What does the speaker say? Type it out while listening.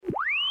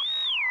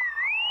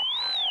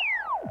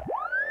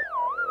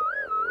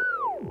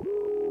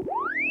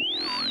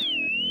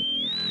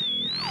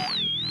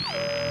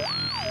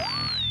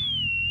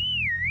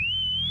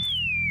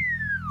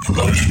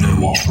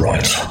not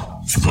right.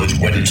 For those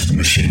wedded to the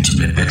machines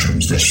in their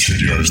bedrooms, their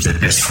studios, their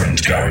best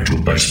friend's garage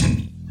or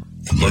basement.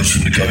 For those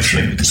who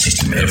negotiate with the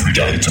system every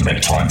day to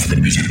make time for the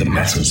music that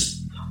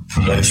matters.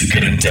 For those who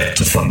get in debt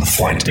to fund the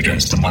fight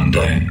against the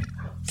mundane.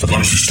 For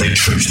those who stay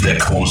true to their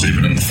cause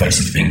even in the face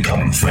of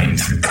income and fame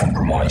through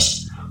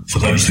compromise. For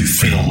those who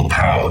feel the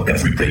power of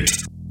every beat.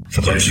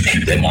 For those who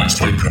keep their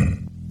minds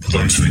open. For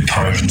those who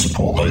encourage and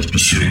support those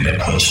pursuing their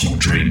personal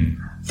dream.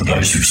 For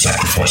those who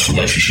sacrifice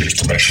relationships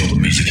to make sure the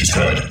music is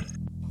heard.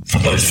 For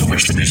those for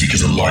which the music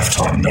is a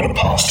lifetime, not a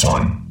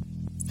pastime.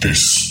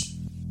 This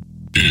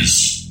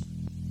is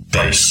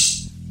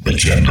Bass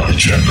Agenda.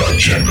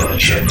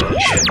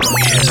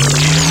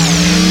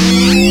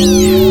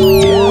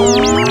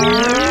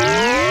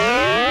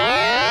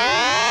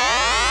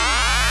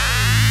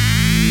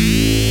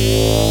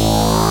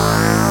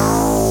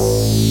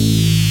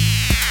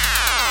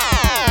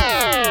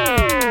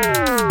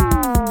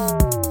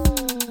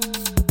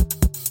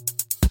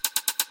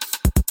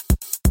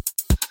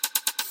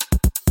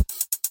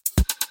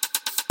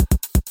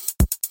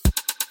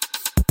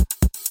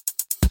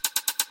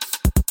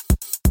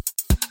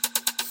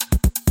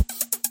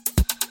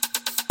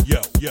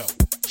 Yo,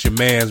 it's your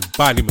man's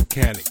Body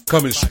Mechanic,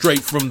 coming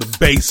straight from the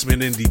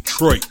basement in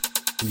Detroit.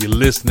 And you're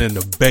listening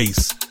to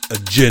Bass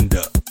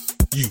Agenda.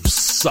 You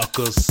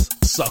suckers.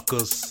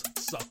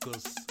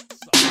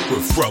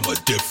 We're from a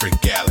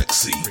different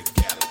galaxy.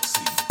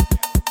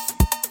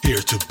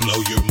 Here to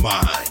blow your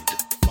mind.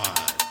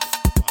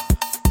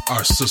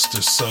 Our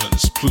sister sun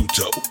is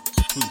Pluto.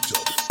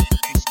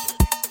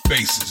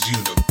 Bass is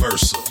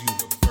universal.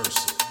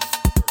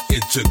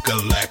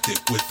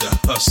 Intergalactic with the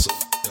hustle.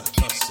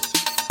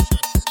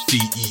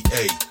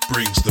 DEA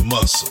brings the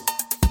muscle.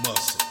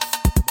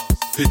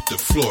 Hit the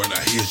floor, now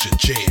here's your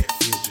jam.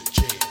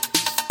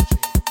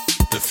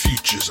 The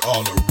future's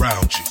all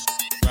around you.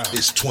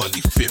 It's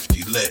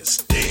 2050, let's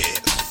dance.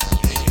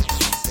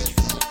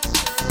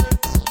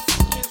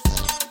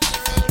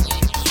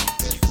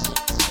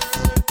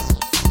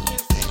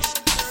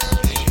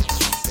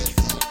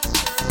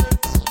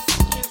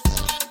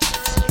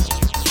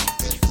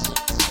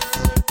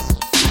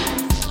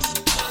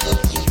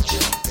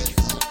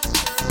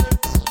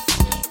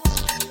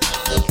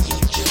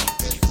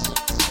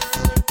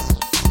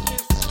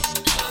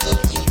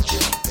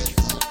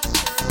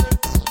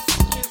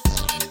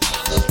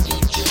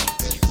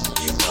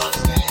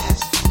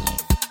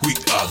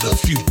 The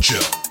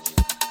future.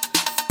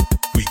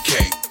 We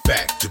came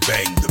back to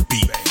bang the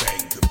beat.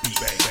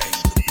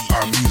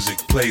 Our music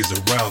plays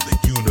around the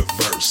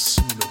universe.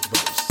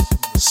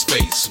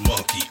 Space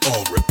monkey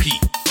on repeat.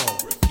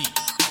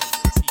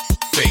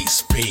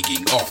 Face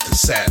pinging off the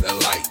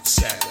satellites.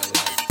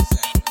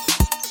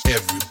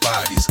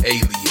 Everybody's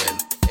alien.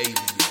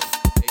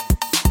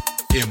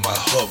 In my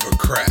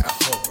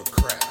hovercraft.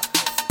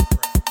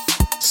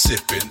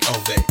 Sipping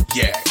on that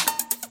yak.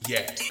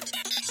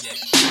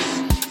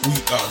 We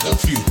are the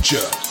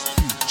future.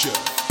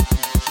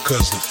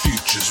 Cause the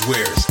future's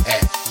where it's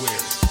at.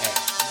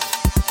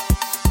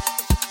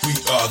 We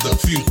are the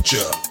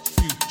future.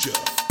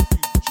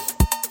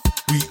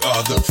 We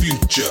are the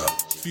future.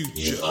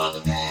 You are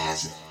the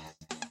past.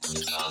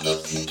 We are the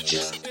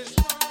future. We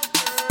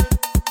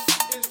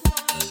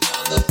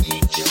are the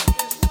future.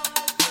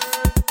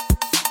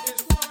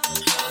 We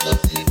are the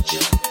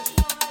future.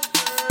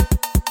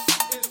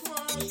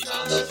 We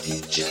are the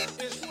future.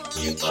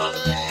 You are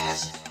the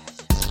past.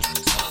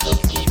 The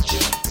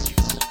future.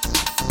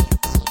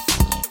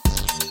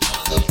 We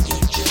are the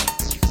future.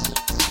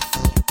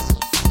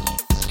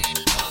 We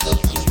are the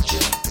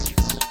future.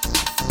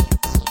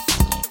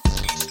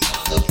 We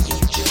are the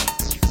future.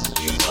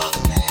 You are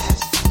the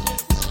past.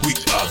 We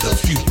are the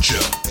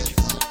future.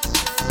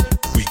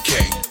 We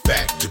came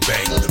back to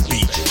bang the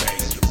beat.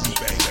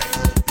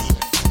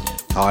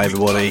 Hi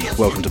everybody,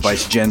 welcome to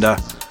Bass Agenda.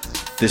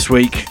 This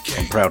week,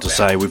 I'm proud to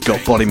say we've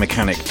got Body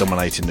Mechanic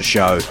dominating the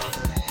show.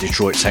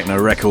 Detroit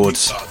Techno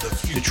Records,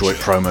 Detroit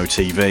Promo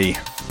TV,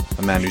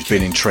 a man who's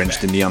been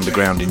entrenched in the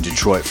underground in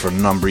Detroit for a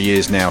number of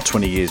years now,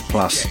 20 years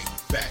plus.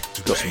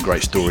 Got some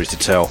great stories to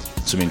tell,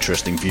 some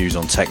interesting views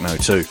on techno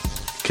too.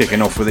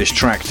 Kicking off with this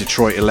track,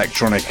 Detroit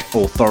Electronic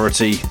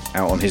Authority,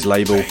 out on his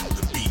label, a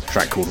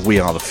track called We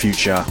Are The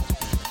Future.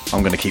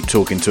 I'm going to keep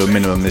talking to a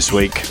minimum this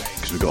week,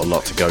 because we've got a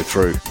lot to go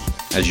through.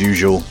 As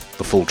usual,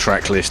 the full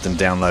track list and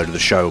download of the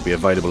show will be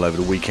available over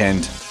the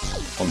weekend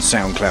on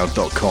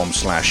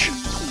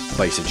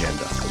soundcloud.com/Bass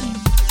Agenda.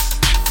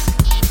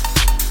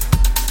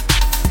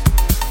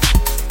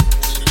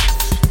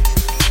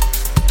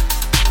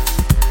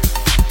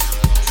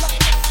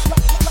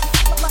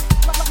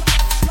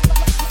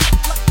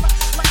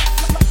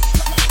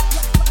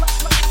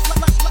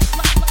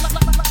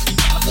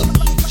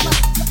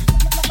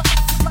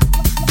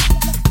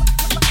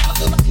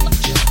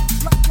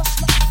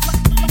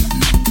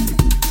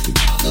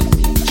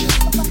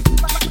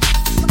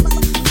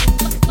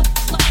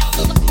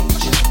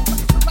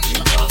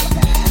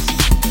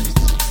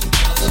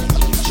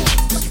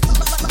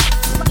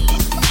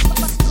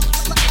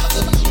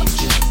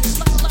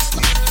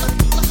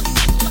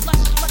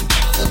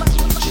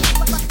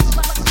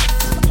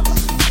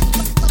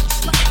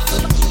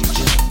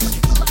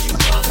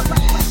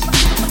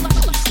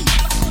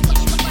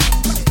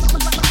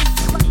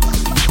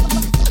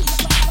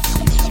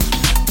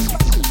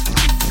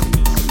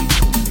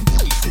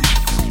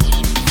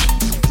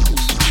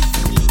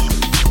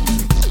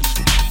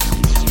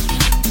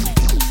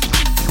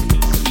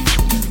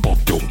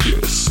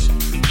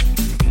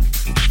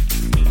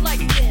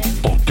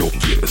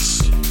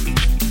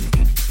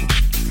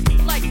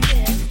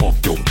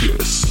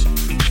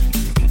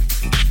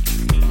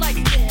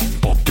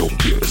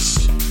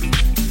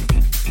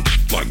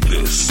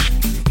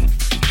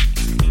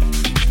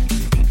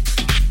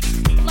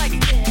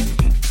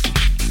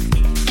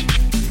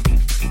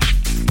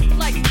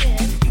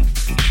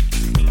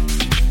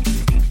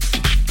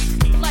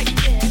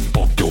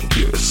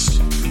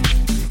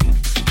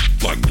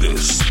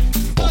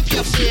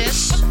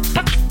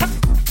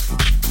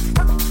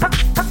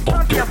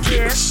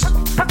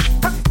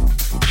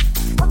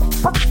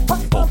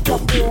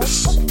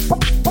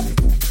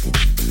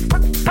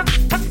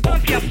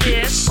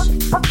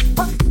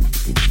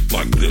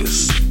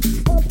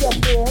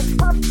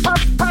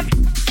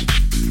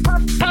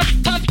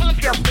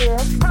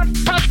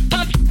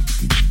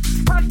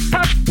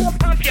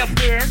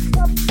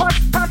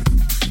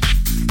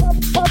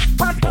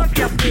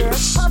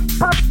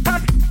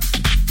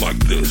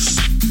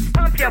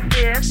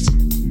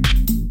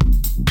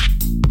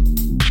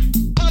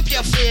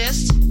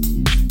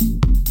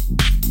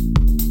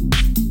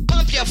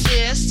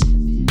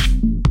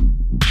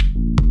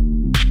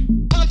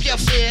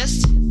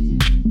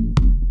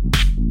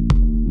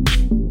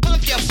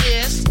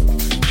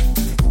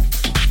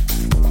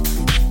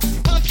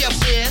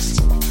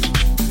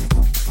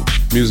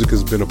 Music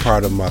has been a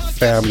part of my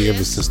family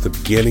ever since the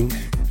beginning.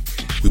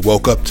 We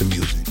woke up to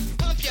music.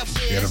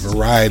 We had a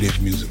variety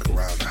of music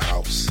around the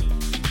house.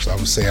 So I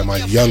would say in my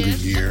younger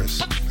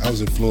years, I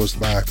was influenced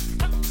by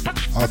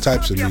all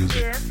types of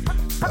music.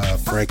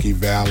 Frankie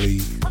Valli,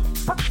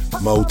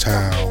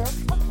 Motown,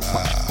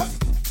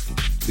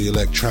 the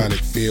electronic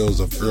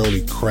fields of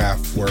early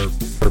Kraftwerk,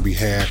 Herbie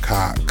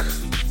Hancock.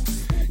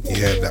 You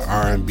had the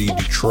R&B,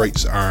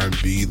 Detroit's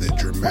R&B, the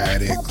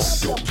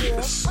Dramatics,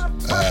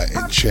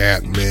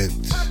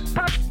 Enchantment.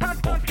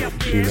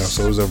 You know,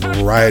 so there was a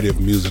variety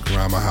of music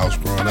around my house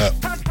growing up.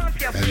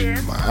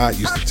 And my aunt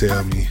used to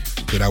tell me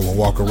that I would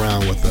walk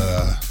around with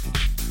the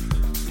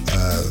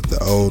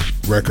old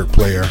record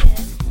player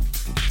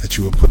that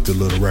you would put the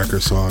little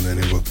records on and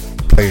it would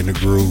play in the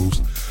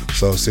grooves.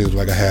 So it seems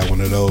like I had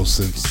one of those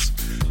since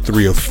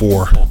 3 or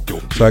 4.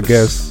 So I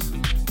guess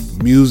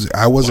music,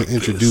 I wasn't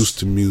introduced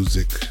to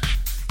music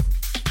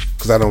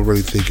because I don't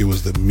really think it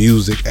was the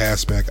music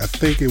aspect. I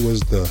think it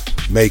was the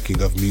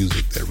making of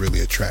music that really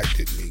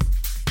attracted me.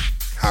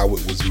 How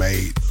it was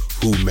made,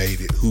 who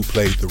made it, who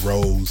played the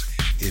roles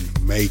in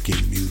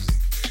making music.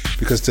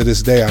 Because to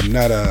this day, I'm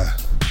not a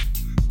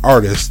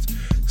artist,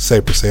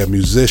 say per se a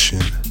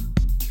musician,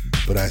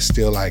 but I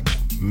still like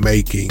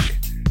making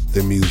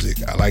the music.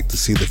 I like to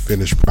see the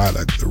finished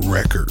product, the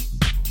record.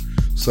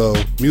 So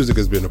music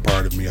has been a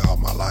part of me all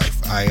my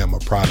life. I am a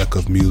product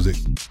of music.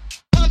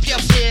 Pump your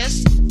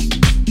fist.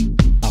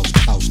 House,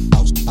 house,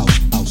 house, house,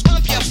 house.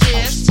 Pump your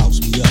fist. House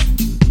me up.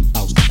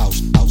 House,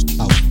 house, house,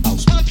 house,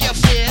 house. Pump your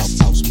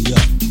fist. House me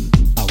up.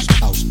 House,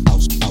 house,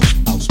 house, house,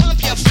 house.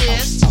 Pump your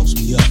fist. House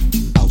me up.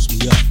 House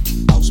me up.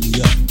 House me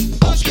up.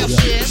 Pump your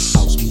fist.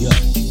 House me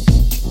up.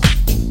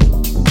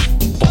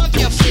 Pump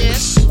your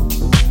fist.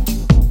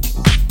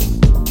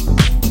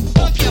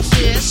 Pump your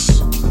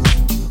fist.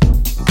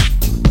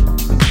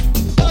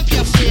 Pump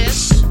your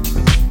fist.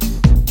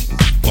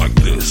 Like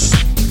this.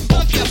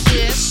 Pump your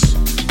fist.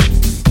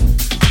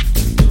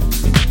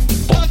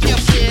 Pump your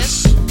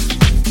fist.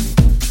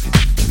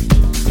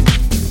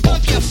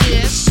 Pump your fist. Pump your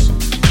fist.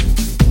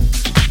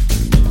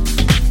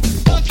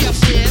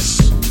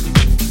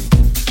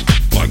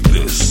 Like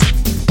this.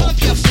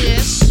 Pump your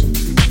fist.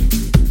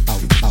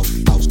 House, house,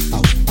 house, house,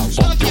 house.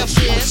 Pump your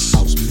fist.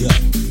 House me up.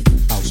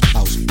 House,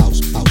 house,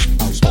 house, house,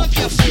 house. Pump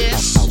your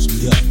fist. House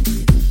me up.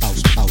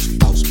 House, house,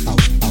 house,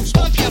 house, house.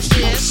 Pump your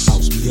fist.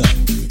 House me up.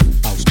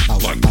 House,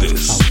 house, Like house,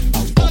 this. house,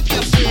 house. Pump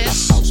your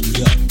fist. House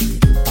me up.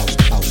 House,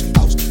 house,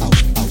 house, house,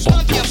 house.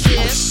 Pump your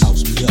fist.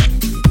 House me up.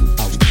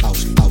 House,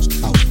 house, house,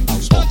 house,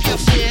 house. Pump your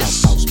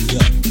fist. House me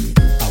up.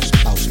 House,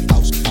 house,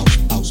 house, house,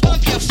 house.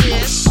 Pump your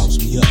fist. House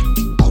me up.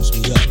 House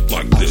me up.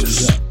 Like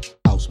this.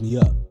 House me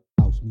up.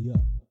 House me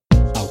up.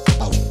 House,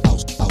 house,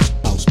 house, house,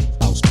 house,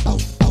 house,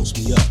 house, house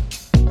me up.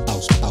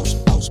 House, house,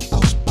 house,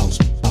 house, house,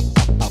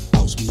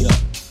 house me up.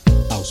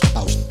 House,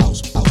 house,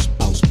 house, house,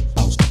 house,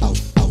 house,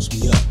 house me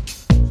up.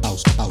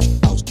 House, house,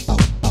 house,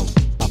 house, house,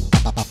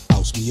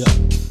 house me up.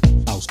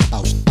 House,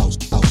 house, house,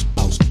 house,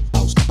 house,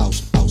 house,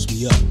 house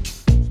me up.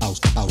 House,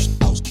 house,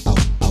 house,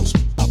 house, house,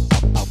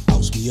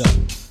 house me up.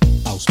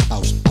 House,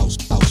 house, house,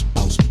 house,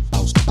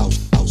 house,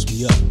 house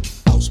me up.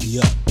 House me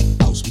up.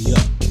 House me up.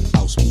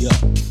 House me up.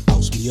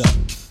 House me up.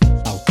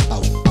 House,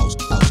 house, house,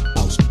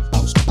 house,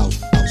 house,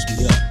 house me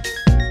up.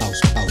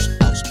 House, house,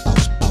 house,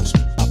 house, house,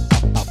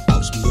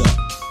 house me up.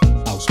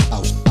 House,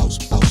 house, house,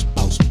 house,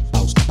 house,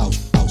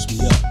 house me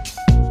up.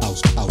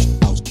 House, house, house,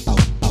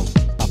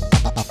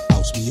 house, house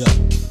me up.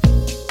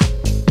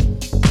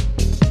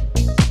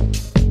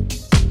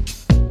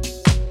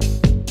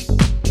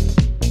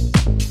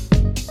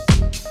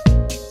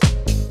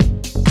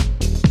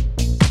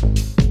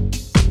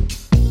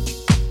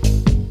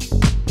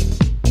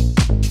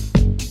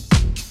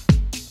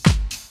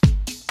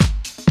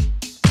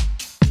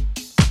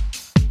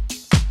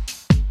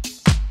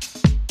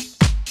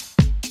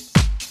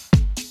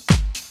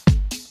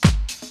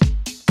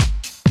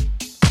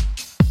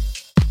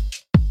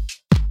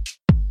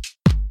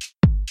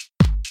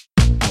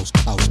 House,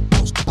 house,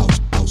 house, house,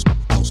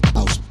 house,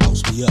 house, house,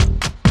 house me up.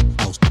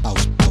 House,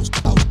 house, house,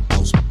 house,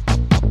 house,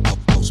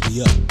 house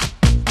me up.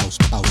 House,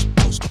 house,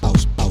 house,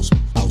 house, house,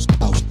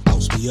 house,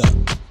 house me up.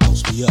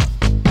 House me up.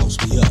 House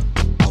me up.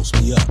 House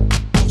me up.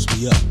 House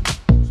me up.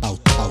 House,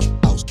 house,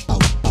 house,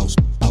 house,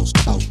 house,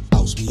 house,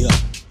 house me up.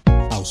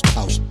 House,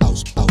 house,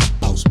 house, house,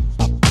 house,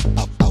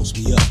 house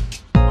me up.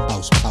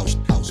 House, house,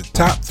 house. The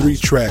top 3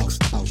 tracks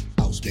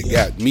that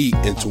got me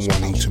into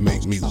wanting to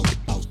make music.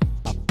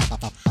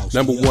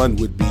 Number one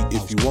would be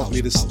If You Want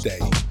Me to Stay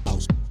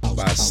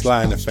by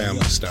Sly and the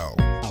Family Stone.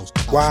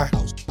 Why?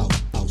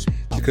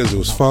 Because it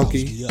was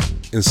funky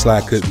and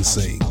Sly couldn't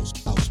sing.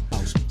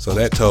 So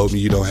that told me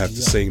you don't have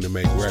to sing to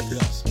make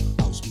records,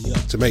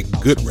 to make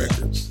good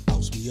records.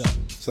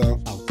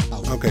 So,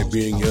 okay,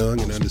 being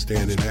young and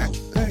understanding that,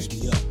 hey,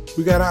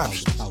 we got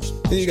options.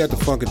 Then you got the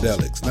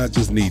Funkadelics, not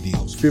just needy.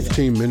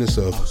 15 minutes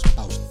of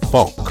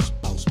funk.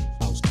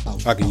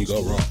 How can you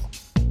go wrong?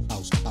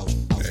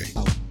 Hey,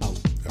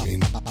 I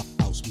mean,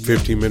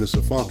 15 minutes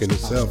of funk in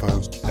itself, huh?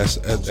 That's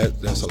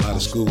a lot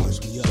of schooling.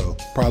 So,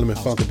 Parliament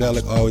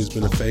Funkadelic, always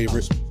been a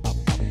favorite.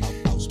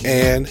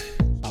 And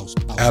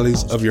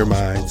Alleys of Your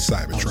Mind,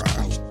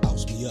 Cybertron.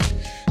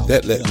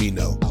 That let me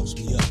know,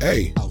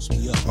 hey,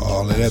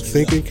 all of that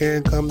thinking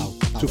can come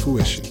to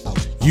fruition.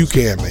 You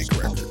can make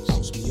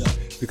records.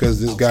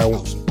 Because this guy,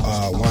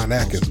 Juan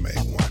Atkins, made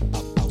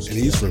one. And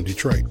he's from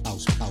Detroit.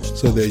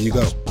 So there you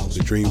go.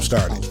 The dream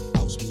started.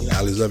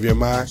 Alleys of Your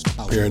Mind,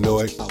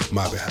 Paranoid,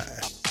 My Behind.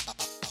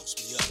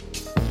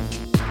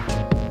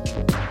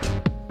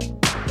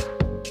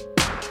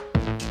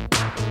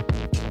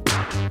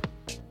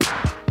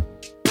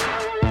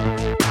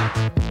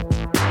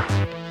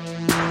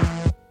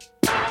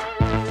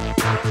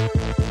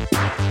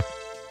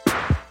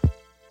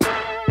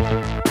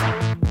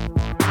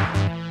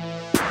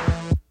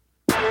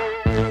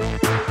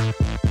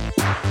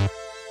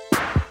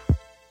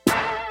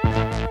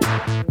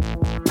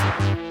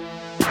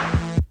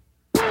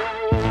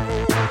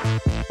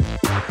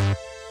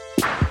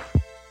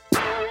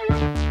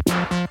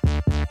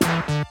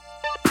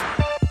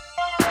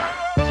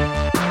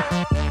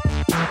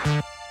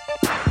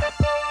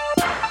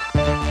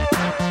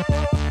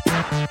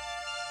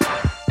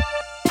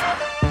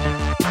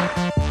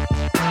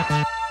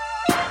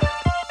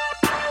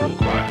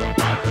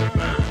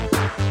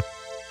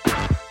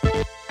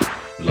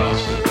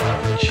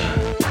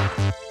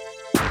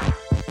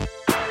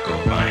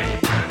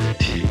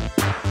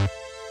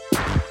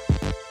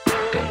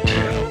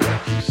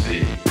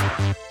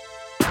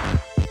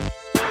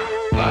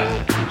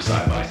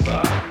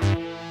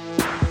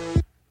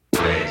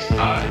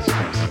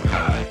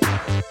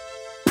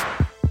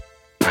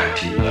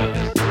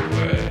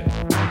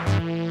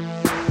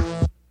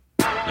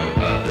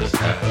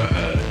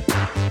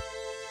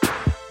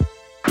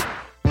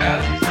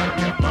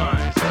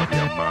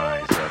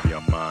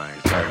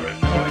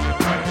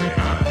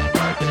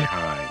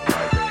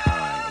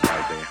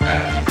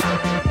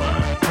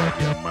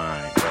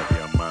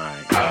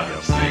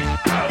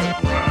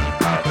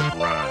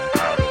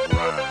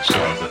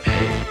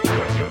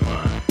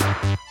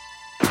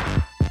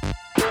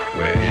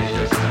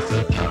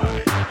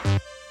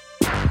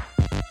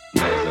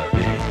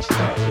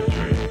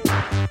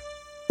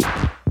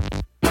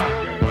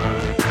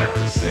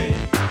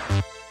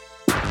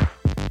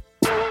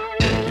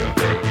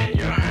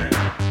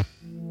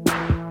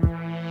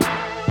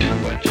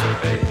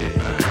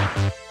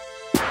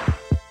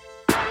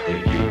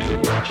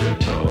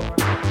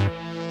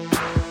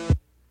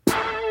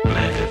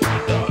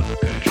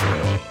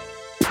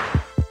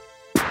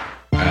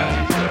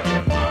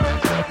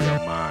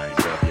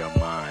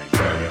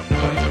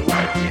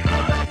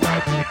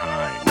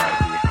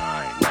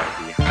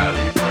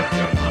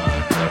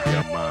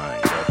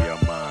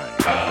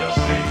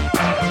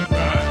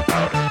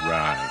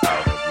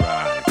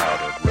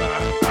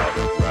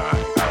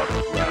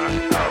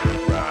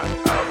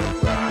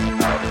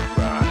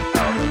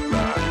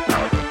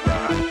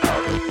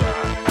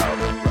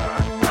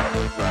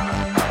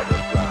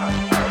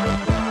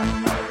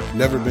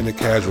 Never been a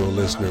casual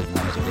listener of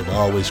music. I've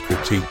always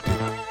critiqued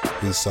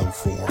it in some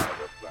form.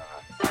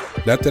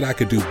 Not that I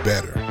could do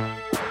better,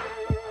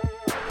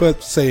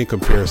 but say in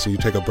comparison, you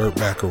take a Burt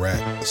Bacharach,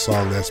 a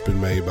song that's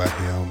been made by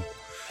him,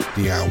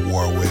 Dionne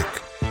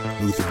Warwick,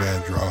 Luther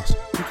Vandross,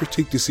 you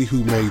critique to see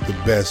who made the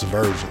best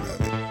version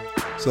of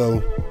it.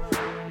 So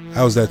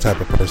I was that type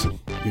of person.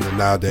 You know,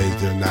 nowadays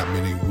there are not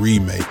many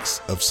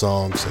remakes of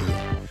songs, so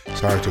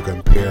it's hard to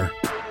compare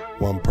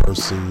one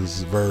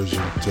person's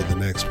version to the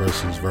next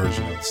person's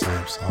version of the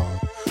same song.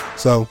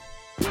 So,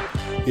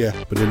 yeah,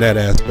 but in that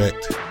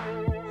aspect,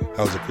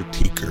 I was a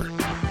critiquer.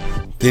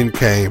 Then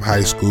came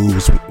high school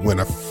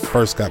when I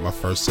first got my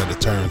first set of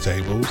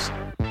turntables.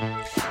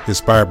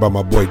 Inspired by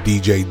my boy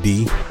DJ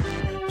D,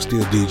 who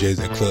still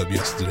DJs at Club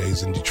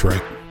Yesterdays in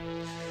Detroit.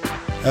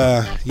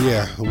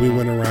 Yeah, we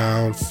went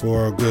around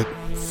for a good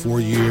 4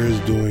 years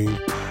doing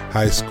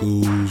high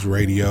schools,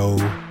 radio,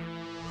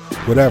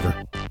 whatever.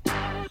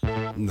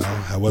 No,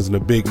 I wasn't a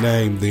big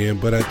name then,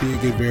 but I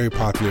did get very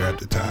popular at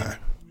the time.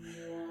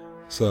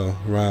 So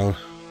around,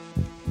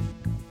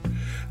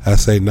 I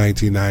say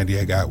 1990,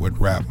 I got with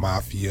Rap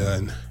Mafia,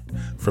 and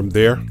from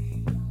there,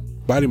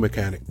 Body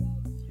Mechanic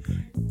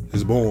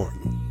is born.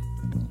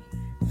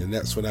 And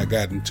that's when I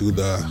got into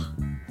the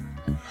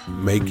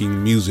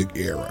making music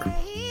era,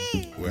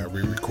 where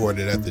we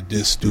recorded at the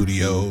Disc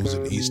Studios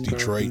in East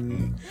Detroit,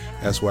 and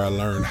that's where I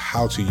learned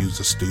how to use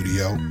a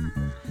studio.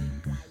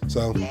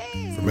 So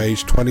from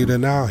age 20 to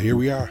now, here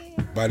we are.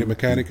 Body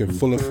Mechanic in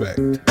full effect.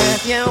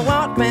 If you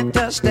want me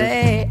to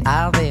stay,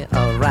 I'll be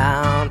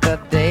around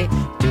today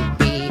to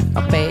be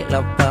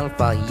available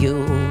for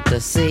you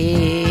to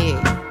see.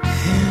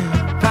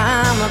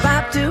 I'm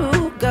about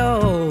to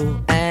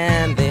go,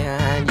 and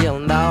then you'll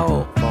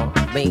know for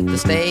me to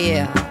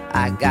stay,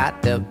 I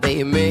got to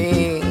be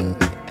me.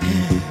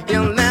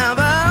 You'll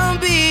never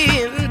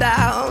be in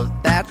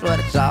doubt, that's what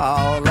it's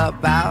all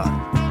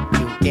about.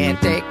 You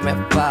can't take me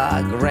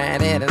for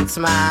granted and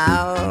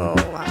smile.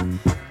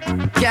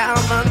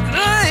 Count on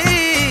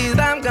days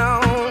I'm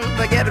gone,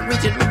 forget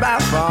reaching me by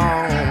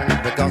phone,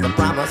 because I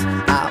promise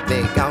I'll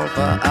be gone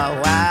for a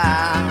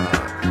while.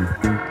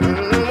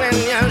 When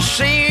you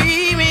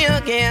see me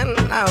again,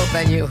 I hope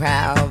that you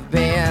have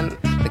been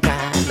the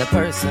kind of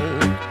person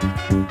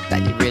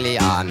that you really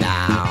are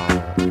now.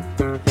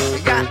 You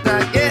got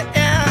to get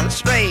in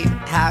straight,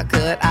 how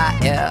could I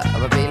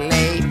ever be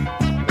late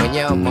when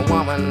you're my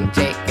woman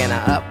taking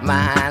up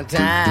my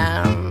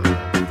time?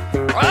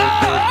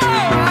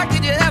 How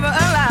could you ever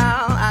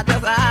allow?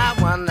 I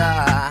wonder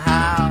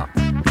how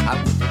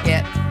would you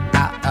get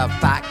out of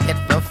pocket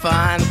for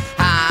fun?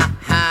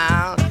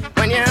 How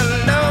when you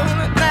know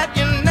that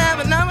you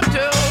never number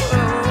two,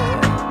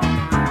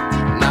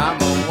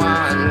 number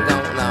one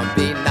gonna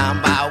be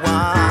number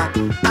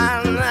one.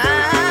 I know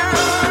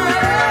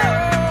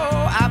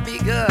I'll be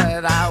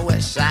good. I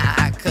wish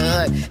I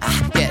could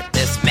get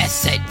this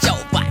message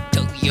over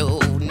to you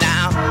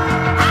now.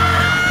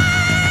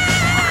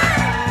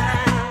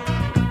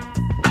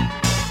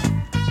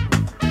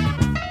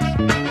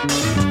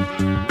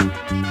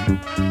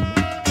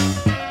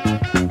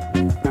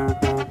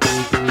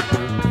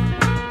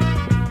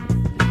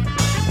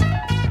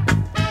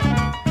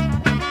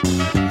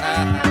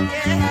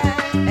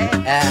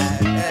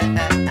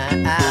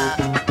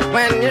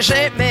 When you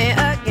shape me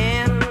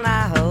again,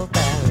 I hope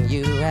that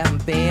you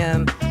have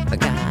been the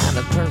kind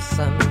of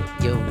person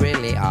you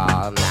really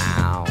are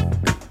now.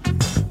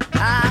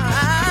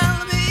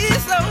 I'll be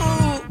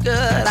so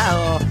good.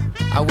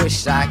 I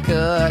wish I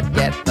could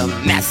get the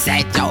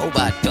message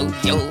over to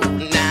you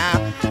now.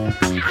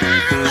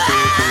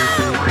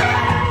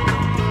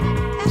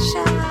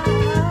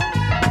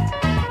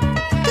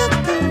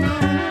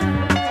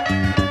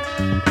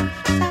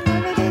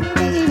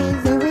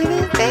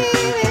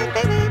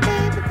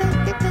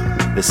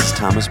 This is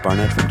Thomas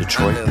Barnett from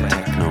Detroit,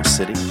 Techno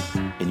City,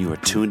 and you are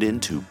tuned in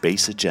to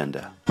Bass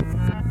Agenda.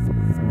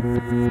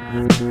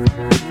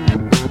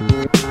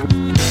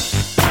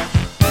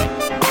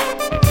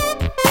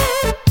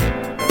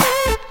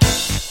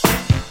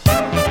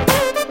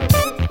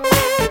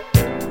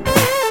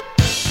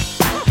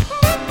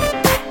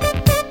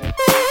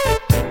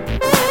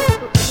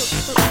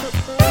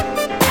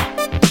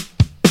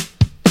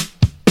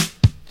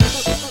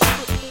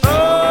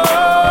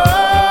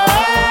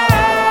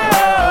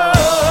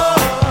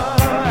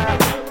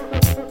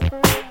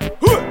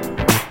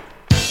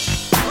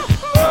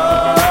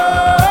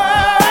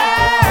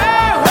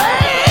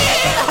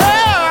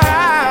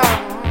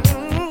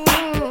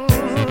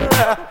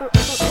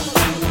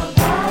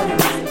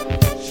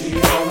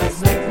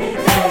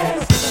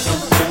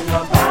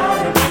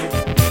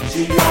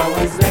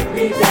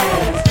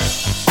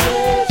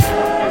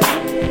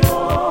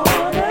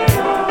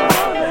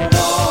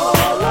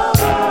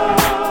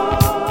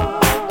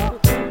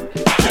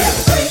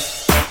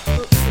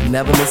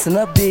 Never missing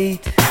a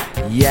beat,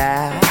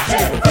 yeah.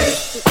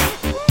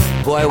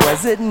 Boy,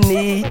 was it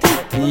neat,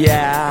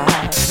 yeah.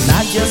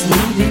 Not just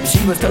knee deep, she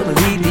was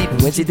totally deep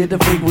when she did the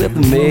freak with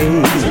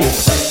me.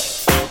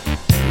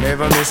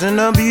 Never missing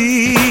a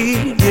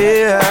beat,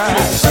 yeah.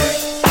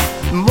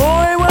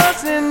 Boy,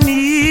 was it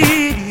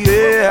neat,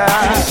 yeah.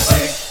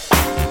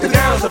 The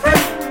girl's a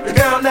freak, the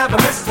girl never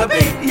misses a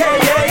beat, yeah,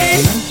 yeah,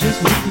 yeah. Not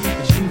just knee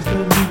deep, she was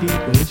totally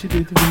deep when she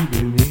did the freak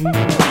with me.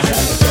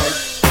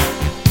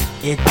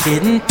 It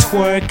didn't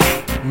twerk,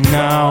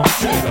 no.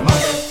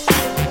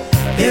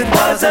 It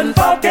wasn't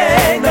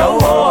funky no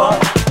more.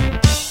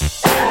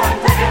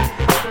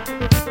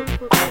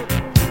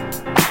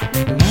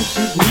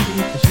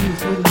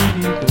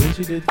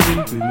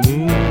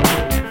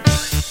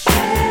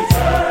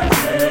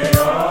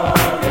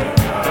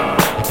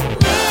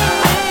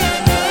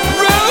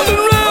 Round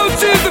and round,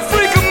 she's the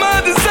freak of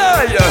my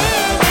desire.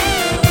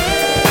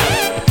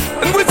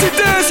 And when she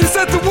does, she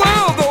set the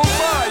world on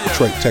fire.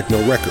 Detroit Techno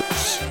Records.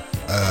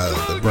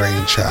 The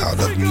brainchild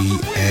of me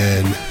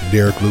and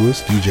Derek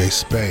Lewis, DJ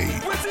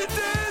Spade.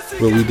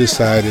 But we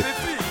decided,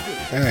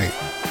 hey,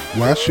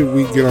 why should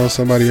we get on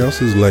somebody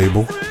else's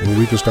label when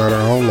we can start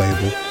our own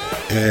label?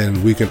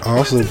 And we can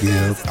also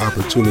give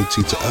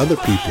opportunity to other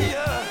people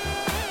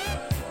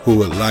who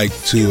would like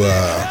to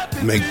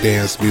make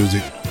dance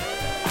music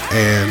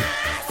and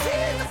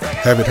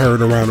have it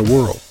heard around the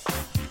world.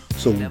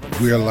 So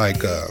we're like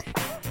the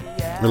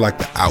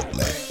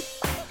outlet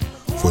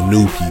for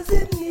new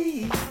people.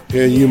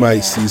 Yeah, you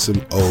might see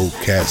some old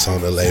cats on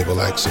the label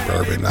like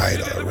Suburban Night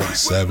or Ray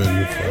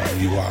 7 from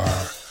UR,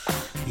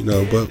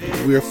 but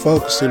we're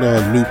focusing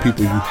on new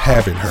people you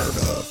haven't heard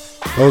of.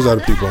 Those are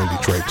the people on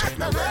Detroit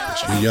Techno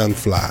Records. Your Young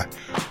Fly,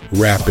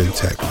 rapping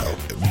techno.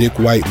 Dick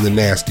White and the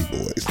Nasty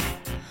Boys.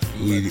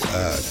 We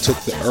took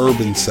the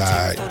urban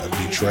side of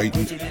Detroit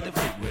and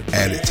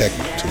added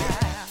techno to it.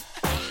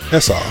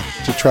 That's all.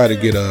 To try to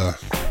get a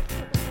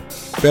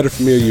better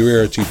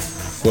familiarity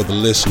for the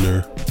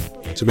listener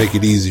to make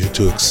it easier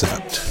to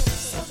accept.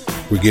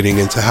 We're getting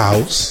into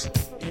house.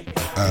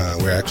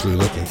 We're actually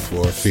looking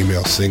for a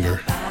female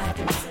singer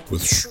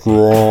with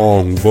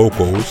strong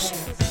vocals.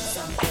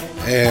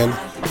 And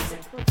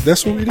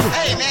that's what we do.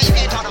 Hey man, you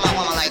can't talk to my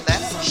woman like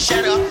that.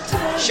 Shut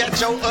up. Shut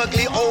your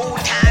ugly old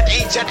time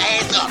ancient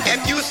ass up.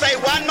 If you say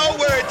one more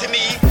word to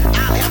me,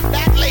 I'll have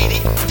that lady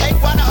take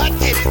one of her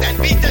titties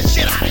and beat the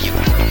shit out of you.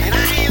 And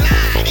I ain't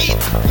lying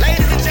either.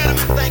 Ladies and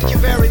gentlemen, thank you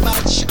very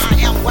much. I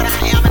am what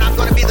I am, and I'm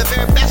going to be the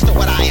very best of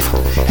what I am.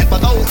 And for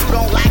those who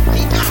don't like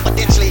me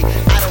confidentially,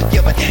 I don't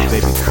give a damn.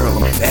 Baby girl,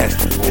 I'm a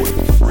nasty boy,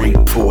 freak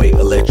boy,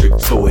 electric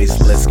toys.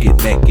 Let's get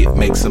naked,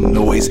 make some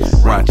noise.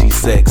 Raunchy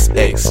sex,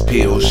 X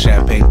pills,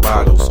 champagne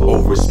bottles,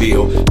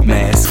 overspill.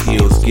 Mad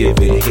skills, give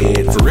it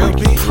head. For real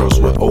girls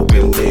with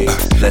open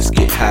legs. Let's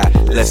get high,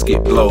 let's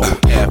get blow.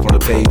 Half on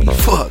the baby,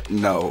 fuck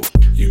no.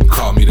 You can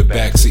call me the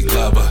backseat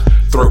lover,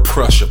 throat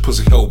crusher,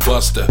 pussy hole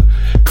buster.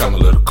 Come a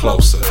little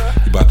closer,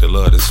 you about to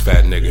love this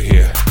fat nigga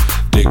here.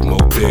 Dick more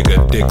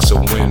bigger, dick's a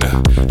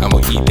winner. I'ma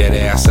eat that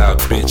ass out,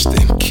 bitch,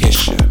 then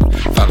kiss ya.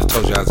 Thought I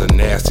told you I was a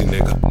nasty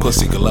nigga.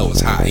 Pussy galore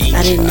is how I eat ya.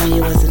 I didn't know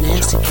you was a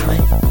nasty boy.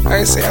 I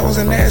ain't say I was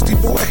a nasty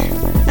boy.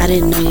 I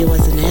didn't know you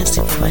was a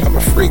nasty boy. I'm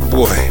a freak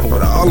boy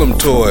with all them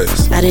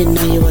toys. I didn't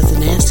know you was a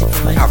nasty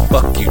boy. I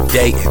fuck you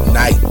day and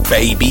night,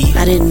 baby.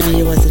 I didn't know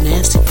you was a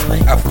nasty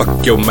boy. I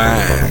fuck your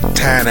mind,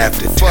 time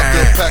after time.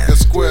 Fuck a pack of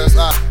squares,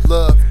 I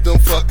love them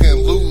fucking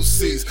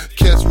Lucy's.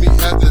 Catch me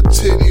at the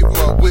titty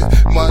bar with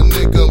my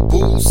nigga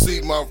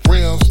Boosie. My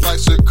rims like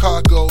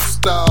Chicago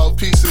style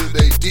pieces,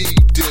 they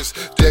deep dish.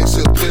 They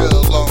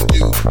Chappelle on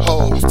you,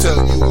 hoes,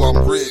 tell you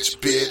I'm rich,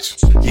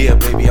 bitch. Yeah,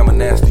 baby, I'm a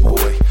nasty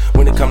boy.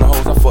 When it come to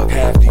hoes, I fuck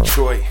half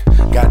Detroit.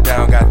 Got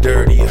down, got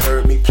dirty, you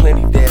heard me.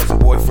 Plenty dads and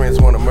boyfriends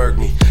wanna murk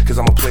me. Cause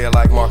I'm a player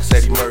like Mark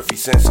Eddie Murphy.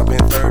 Since I've been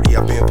 30,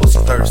 I've been pussy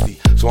thirsty.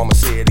 So I'ma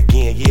say it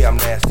again, yeah, I'm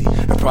nasty.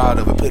 I'm proud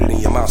of it, put it in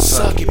your mouth,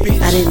 suck it,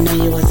 bitch. I didn't know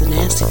you was a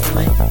nasty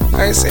boy.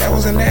 I ain't say I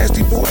was a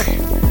nasty boy.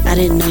 I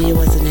didn't know you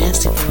was a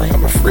nasty boy.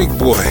 I'm a freak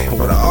boy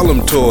with all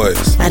them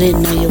toys. I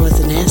didn't know you was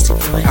a nasty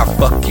boy. I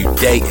fuck you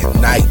day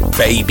and night,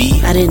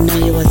 baby. I didn't know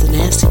you was a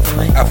nasty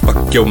boy. I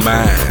fuck your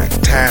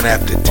mind, time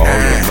after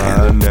time.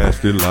 All of my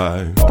nasty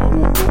life, all of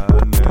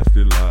my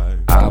nasty life.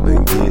 I've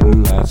been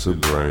getting lots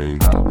of brain.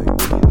 I've been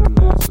getting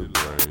lots of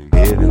brain.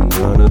 Hitting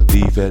one a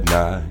thief at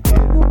night.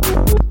 Hitting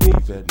one a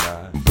thief at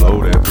night.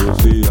 Blow that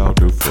pussy out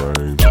the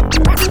frame.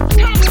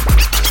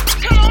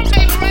 Come on,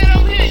 baby, right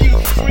over here, you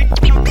freak.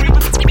 Come on,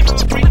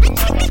 baby.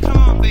 Come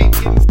on, baby,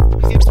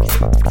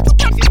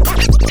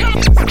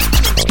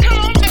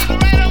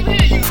 right over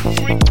here, you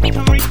freak.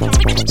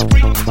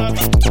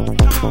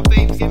 Come on,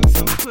 baby, give me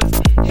some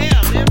pussy.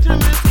 Hell, every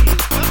time I see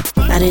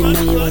you. I didn't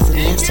know you was a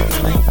nasty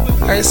boy.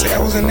 I ain't say I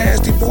was a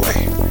nasty boy.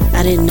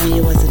 I didn't know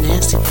you was a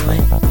nasty boy.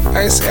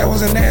 I ain't say I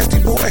was a nasty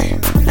boy.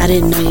 I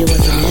didn't know you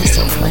was a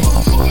nasty boy.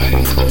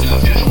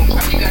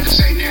 You got to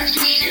say nasty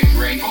shit,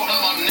 Ray. Hold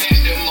up, I'm nasty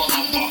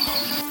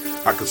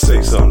motherfucker. I could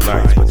say something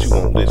nice, but you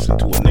won't listen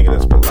to a nigga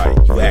that's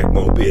polite. You act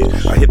more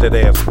bitch. I hit that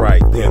ass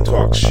right, then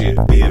talk shit.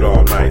 Be it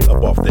all night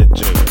up off that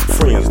gin.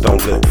 Friends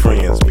don't let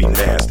friends be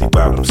nasty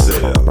by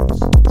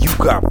themselves. You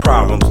got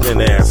problems,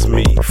 then ask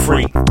me.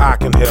 Freak, I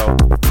can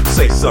help.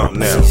 Say something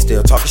now. See,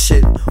 still talking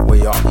shit. Where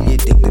y'all can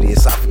get dick to the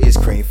esophagus,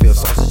 cream filled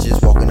sausages.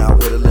 Walking out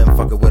with a limb,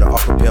 fucking with an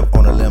awkward pimp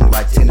on a limb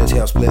like tender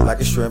tail split like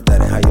a shrimp.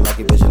 That ain't how you like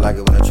it, bitch. You like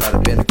it when I try to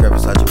bend the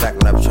crevice out your back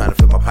when I be trying to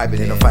fit my pipe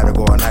in a fight or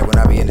go all night when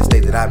I be in the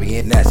state that I be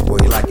in. Nasty boy,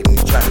 you like it and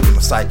you trying to be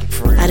my psychic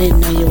friend. I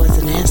didn't know you was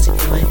a nasty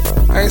boy.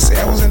 I ain't say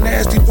I was a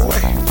nasty boy.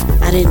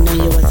 I didn't know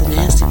you was a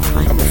nasty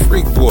boy. I'm a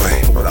freak boy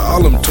with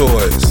all them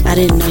toys. I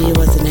didn't know you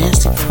was a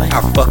nasty boy.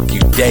 I fuck you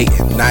day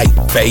and night,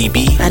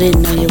 baby. I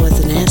didn't know you was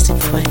a nasty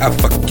boy. I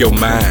fuck your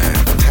mind,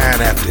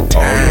 time after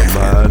time.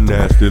 All of my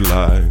nasty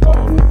life,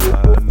 all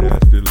of my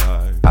nasty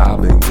life.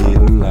 I've been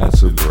getting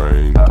lots of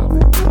brain. I've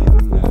been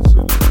getting lots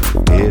of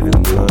brain.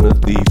 Hitting one a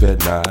thief at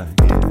night.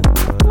 Hitting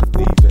one a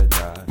thief at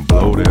night.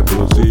 Blow that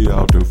pussy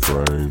out the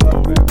frame.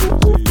 Blow that pussy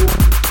out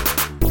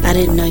the frame. I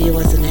didn't know you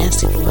was a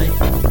nasty boy.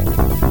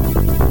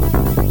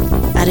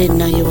 I didn't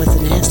know you was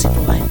a nasty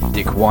boy.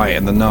 Dick White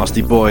and the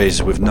Nasty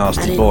Boys with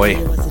Nasty Boy,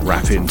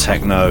 rapping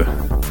techno.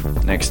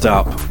 Next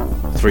up,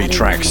 3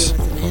 tracks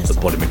that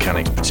Body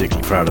Mechanics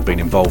particularly proud of being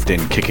involved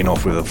in, kicking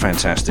off with a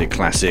fantastic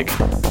classic,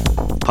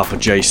 Papa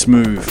J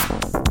Smooth,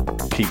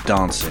 Keep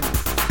Dancing.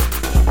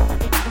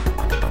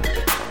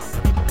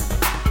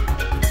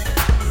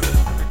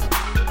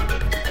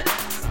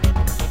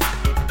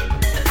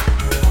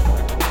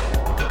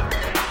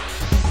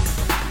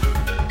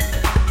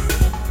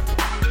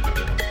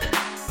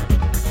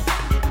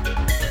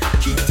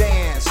 Keep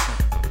dancing,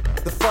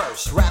 the first.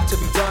 first. Rap to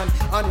be done,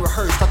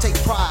 unrehearsed. I take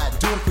pride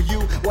doing for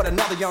you what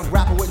another young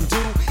rapper wouldn't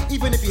do,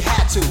 even if he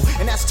had to.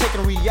 And that's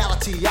taking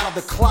reality out of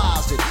the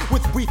closet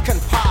with brief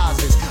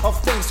composites of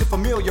things to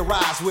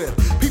familiarize with.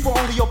 People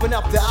only open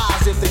up their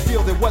eyes if they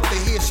feel that what they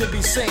hear should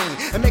be seen,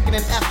 and making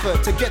an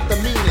effort to get the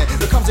meaning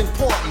becomes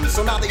important.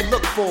 So now they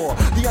look for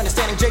the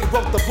understanding Jay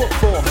wrote the book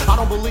for. I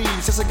don't believe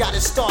since I got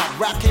it start,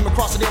 rap came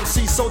across an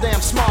MC so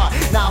damn smart.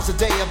 Now's the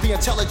day of the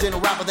intelligent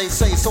rapper, they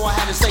say. So I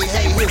had to say,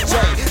 hey, here's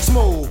Jay.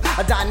 Smooth,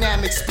 a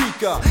dynamic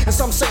speaker, and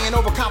some say an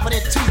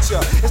overconfident teacher.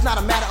 It's not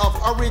a matter of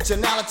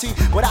originality,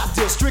 but I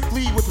deal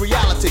strictly with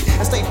reality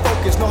and stay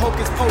focused, no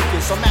hocus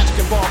pocus or magic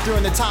involved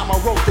during the time I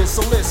wrote this.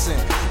 So listen,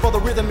 for the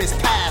rhythm is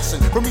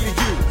passing from me to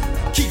you.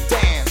 Keep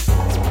dancing.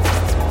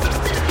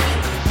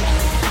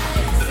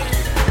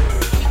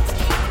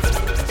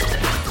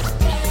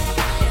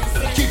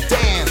 Keep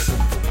dancing.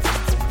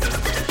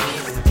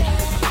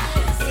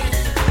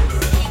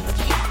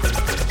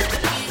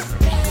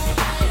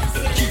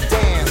 Keep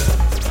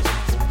dancing.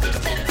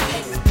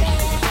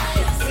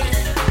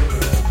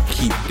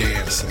 Keep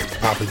dancing.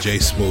 Papa J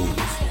Smooth.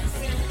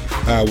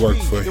 I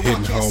worked for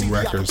Hidden Home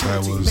Records. I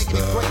was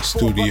the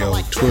studio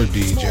tour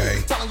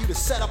DJ.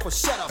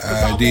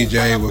 I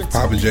DJ with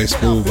Papa J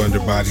Smooth under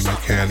Body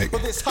Mechanic,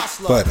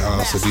 but I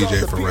also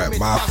DJ for Rap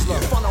Mafia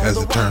as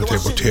a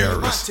turntable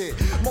terrorist.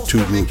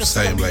 Two groups,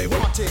 same label.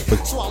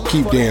 But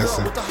Keep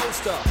Dancing,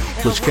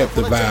 which kept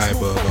the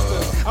vibe of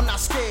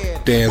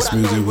dance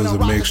music, was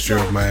a mixture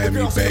of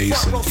Miami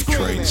bass and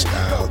Detroit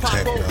style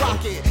techno,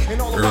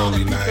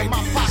 early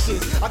 90s,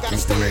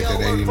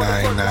 incremented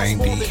 89,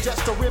 90.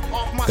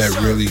 That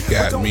really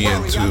got me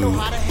into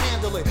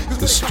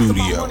the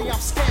studio.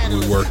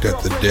 We worked at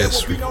the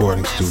Desk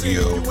recording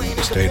studio. We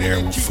stayed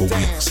there for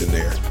weeks in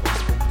there.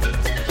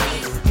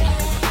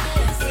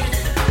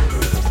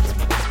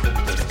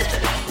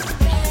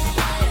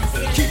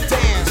 Keep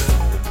dancing.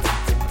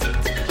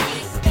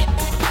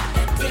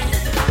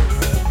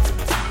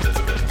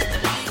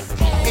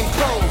 In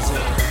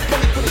closing, let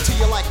me put it to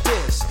you like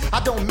this. I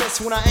don't miss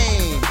when I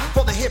aim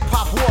for the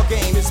hip-hop war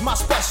game. It's my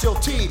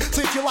specialty.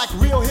 So if you like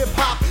real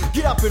hip-hop,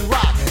 get up and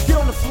rock. Get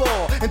on the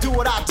floor and do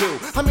what I do.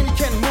 How many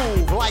can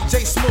move like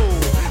Jay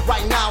Smooth?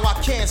 Right now I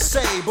can't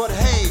say, but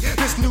hey,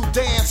 this new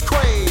dance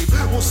crave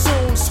will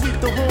soon sweep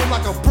the room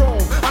like a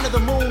broom. Under the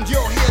moon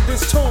you'll hear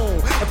this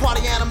tune, and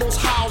party animals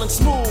howling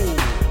smooth.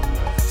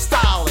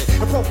 Styling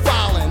and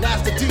profiling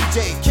as the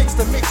DJ kicks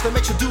the mix that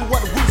makes you do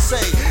what we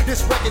say.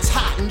 This record's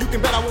hot and you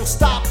can bet I won't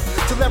stop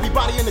till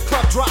everybody in the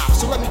club drops.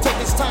 So let me take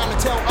this time to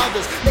tell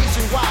others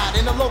nationwide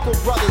and the local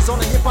brothers on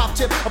the hip-hop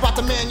tip about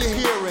the man you're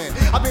hearing.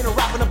 I've been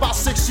rapping about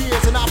 6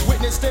 years and I've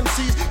witnessed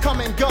MCs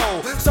come and go.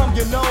 Some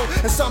you know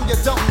and some you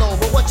don't know,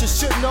 but what you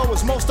should know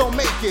is most don't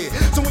make it.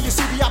 So when you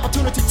see the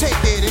opportunity, take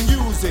it and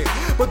use it,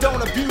 but don't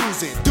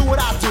abuse it. Do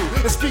what I do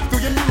and speak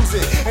through your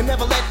music, and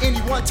never let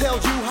anyone tell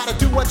you how to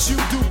do what you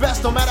do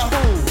best, no matter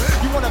who.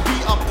 You wanna be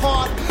a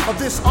part of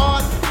this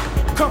art?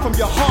 Come from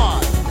your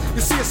heart.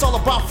 You see, it's all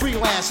about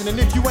freelancing, and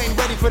if you ain't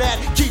ready for that,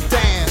 keep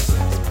dancing.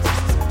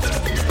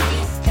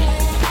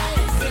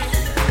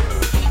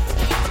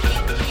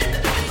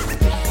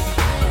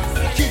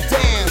 Keep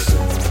dancing.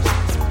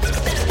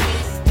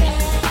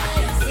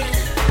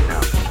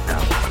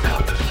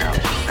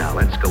 Now,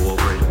 let's go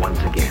over it once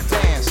again.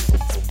 Dance.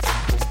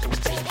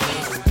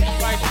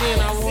 Right then,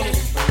 I want it.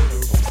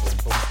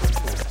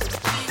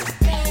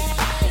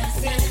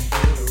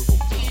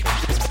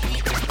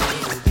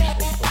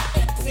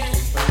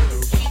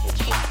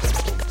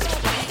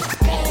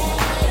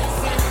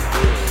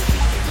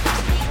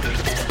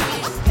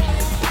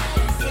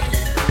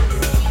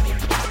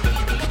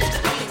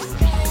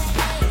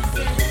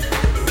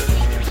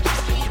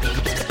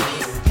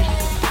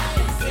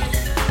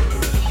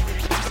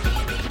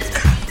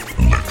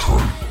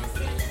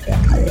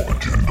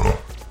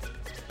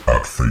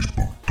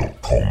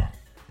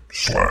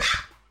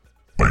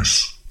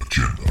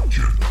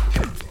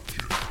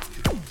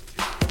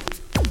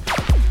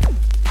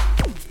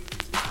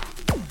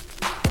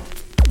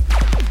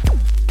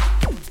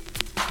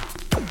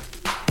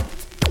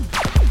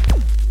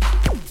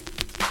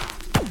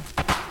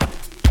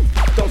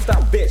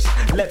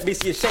 Let me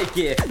see you shake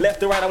it. Left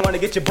to right, I wanna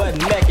get your butt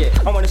naked.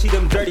 I wanna see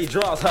them dirty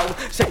draws, ho.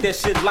 Shake that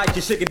shit like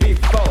you shook it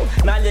before.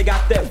 Now you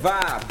got that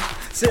vibe.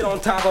 Sit on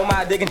top of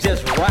my dick and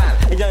just ride.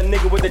 A young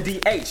nigga with the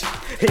DH,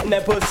 hitting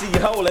that pussy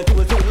hole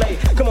until it's too late.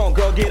 Come on,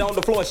 girl, get on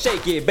the floor and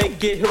shake it.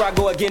 Bake it, here I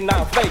go again,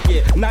 now fake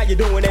it. Now you're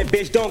doing that,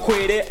 bitch, don't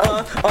quit it.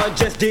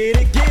 Just get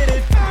it, get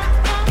it.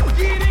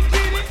 Get it, get it,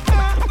 get it,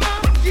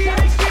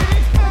 get it.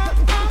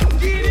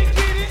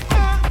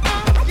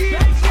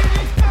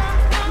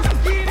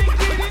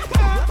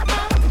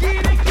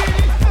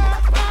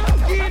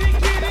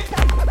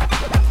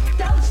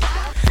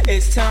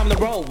 It's time to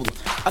roll.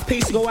 A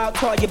piece to go out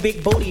to all your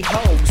big booty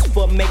hoes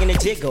for making a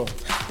jiggle.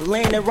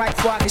 Laying it right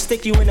before I can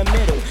stick you in the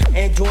middle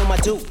and doing my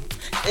do.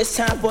 It's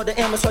time for the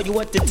M to show you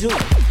what to do.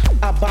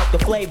 I bought the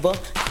flavor.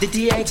 The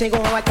DH ain't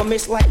gonna like a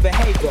mislike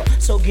behavior.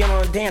 So get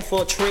on the dance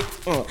for a trick.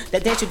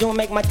 That dance you doing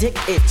make my dick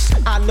itch.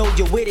 I know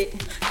you're with it.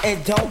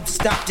 And don't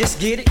stop, just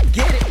get it,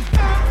 get it.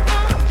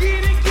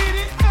 Get it, get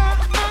it.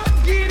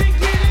 Get it,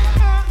 get it.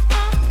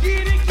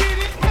 Get it, get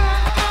it.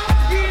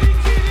 Get it,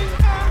 get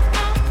it.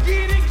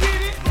 Get it,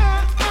 get it.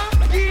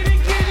 Get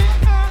it, get it.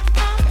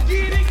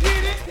 Get it,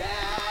 get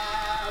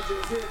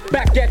it.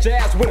 Back at your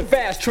ass with a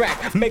fast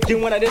track. Make you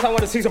one of this, I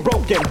wanna see some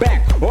broken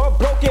back or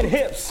broken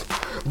hips.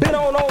 Been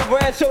on over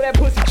and show that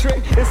pussy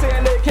trick and say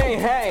a nigga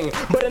can't hang.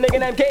 But a nigga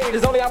named Cage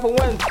is only out for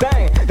one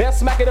thing. That's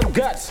smacking them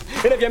guts.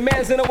 And if your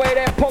man's in the way,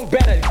 that punk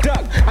better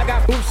duck. I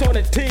got boots on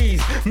the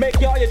tees. Make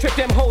y'all your trick,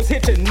 them hoes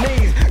hit your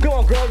knees. Go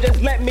on, girl,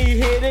 just let me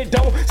hit it.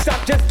 Don't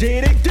stop, just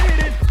get it, get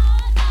it.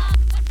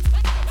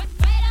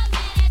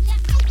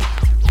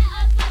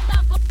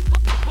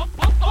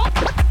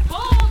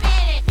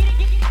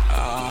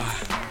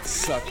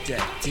 Suck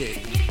that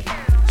dick.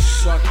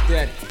 Suck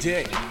that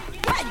dick.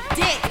 What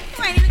dick?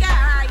 You ain't even got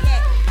hard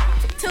yet.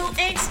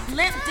 2-inch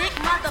limp dick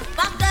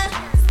motherfucker.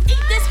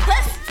 Eat this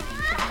pussy.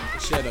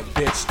 Shut up,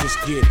 bitch. Just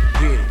get it,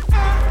 get it.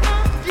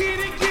 Get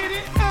it, get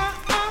it.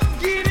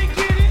 Get it,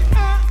 get it.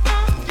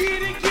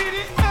 Get it, get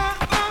it.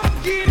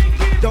 Get it,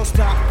 get it. Don't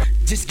stop.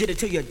 Just get it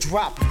till you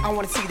drop. I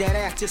wanna see that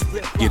ass just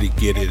flip. Get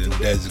It, and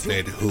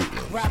Designated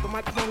Hoodlum.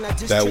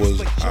 That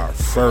was our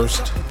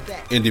first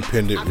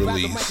independent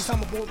release.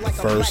 The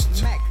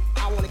first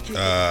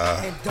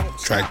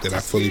track that I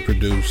fully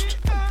produced.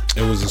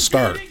 It was a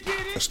start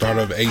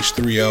of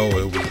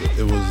H3O.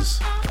 It was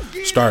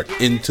start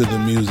into the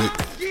music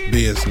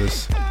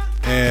business,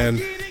 and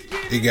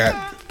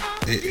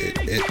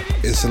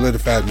it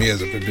solidified me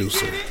as a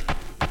producer.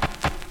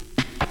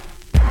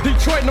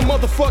 Detroit in the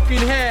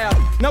motherfucking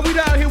house. Now we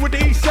down here with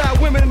the east side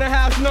women in the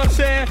house, you know what I'm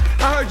saying?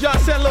 I heard y'all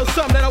say a little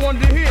something that I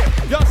wanted to hear.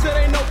 Y'all said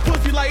ain't no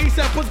pussy like east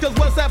side pussy, cause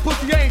west side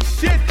pussy ain't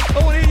shit.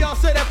 I wanna hear y'all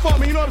say that for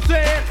me, you know what I'm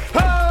saying?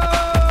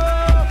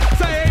 Oh,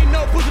 say ain't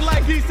no pussy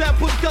like east side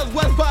pussy, cause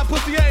west side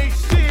pussy ain't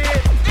shit.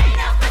 Ain't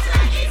no pussy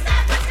like east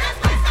side pussy,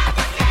 cause west side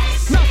pussy ain't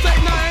shit. Now say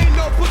no, ain't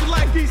no pussy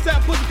like east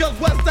side pussy, cause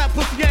west side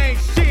pussy ain't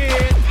shit.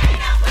 Ain't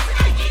no pussy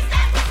like east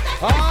side pussy,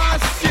 cause west side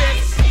pussy ain't shit.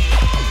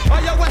 All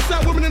y'all west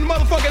side women in the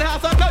motherfucking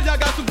house, I know y'all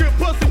got some good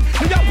pussy.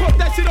 And y'all pump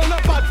that shit on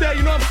up out there,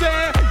 you know what I'm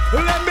saying?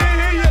 Let me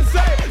hear you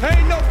say,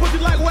 ain't no pussy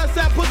like west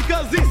side pussy,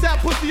 cause east side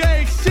pussy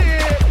ain't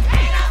shit.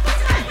 Ain't no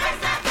pussy like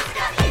west side pussy,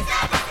 cause east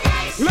side pussy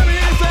ain't shit. Let me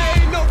hear you say,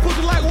 ain't no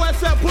pussy like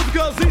west side pussy,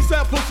 cause east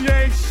side pussy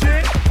ain't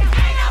shit.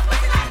 Ain't no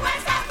pussy like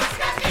west side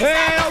pussy, cause east side pussy ain't shit.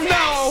 Hell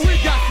no, we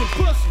got some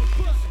pussy.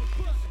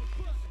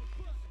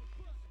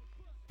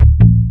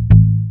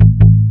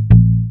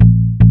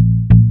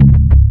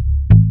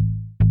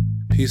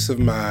 Peace of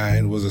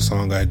Mind was a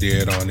song I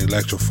did on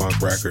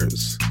Electro-Funk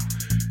Records.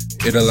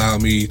 It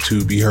allowed me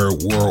to be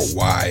heard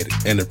worldwide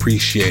and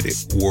appreciated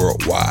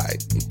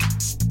worldwide.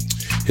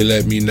 It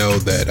let me know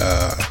that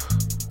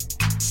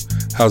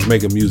I was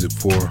making music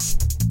for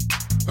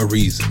a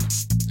reason,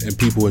 and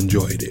people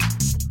enjoyed it.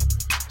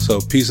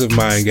 So Peace of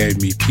Mind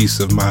gave me peace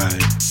of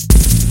mind.